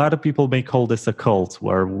a lot of people may call this a cult,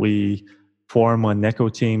 where we form an echo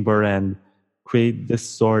chamber and create this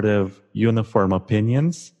sort of uniform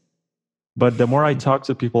opinions, but the more I talk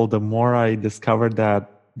to people, the more I discover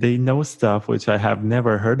that they know stuff which I have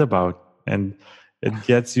never heard about. And it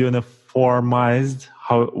gets uniformized.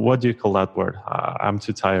 What do you call that word? I'm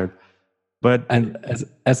too tired. But and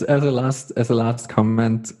as a last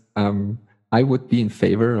comment, I would be in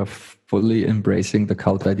favor of fully embracing the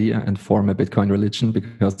cult idea and form a Bitcoin religion,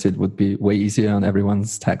 because it would be way easier on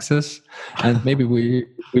everyone's taxes. And maybe we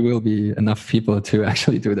will be enough people to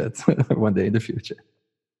actually do that one day in the future.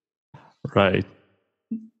 Right.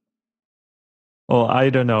 Well, I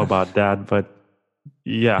don't know about that, but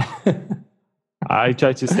yeah. I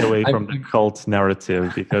try to stay away from the cult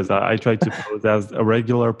narrative, because I try to pose as a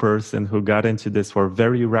regular person who got into this for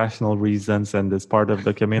very rational reasons and is part of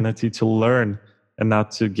the community to learn and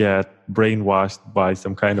not to get brainwashed by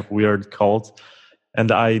some kind of weird cult.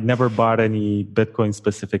 And I never bought any Bitcoin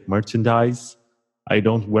specific merchandise. I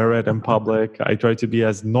don't wear it in public. I try to be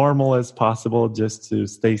as normal as possible just to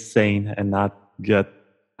stay sane and not get,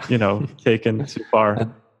 taken too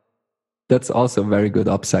far. That's also very good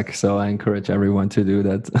OPSEC, so I encourage everyone to do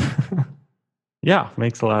that. Yeah,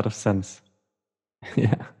 makes a lot of sense.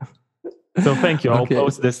 Yeah. So thank you. I'll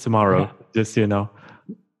post this tomorrow, just so you know.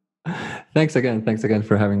 Thanks again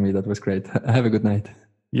for having me. That was great. Have a good night.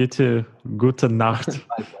 You too. Gute Nacht.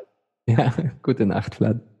 Yeah, gute Nacht,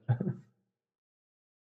 Vlad.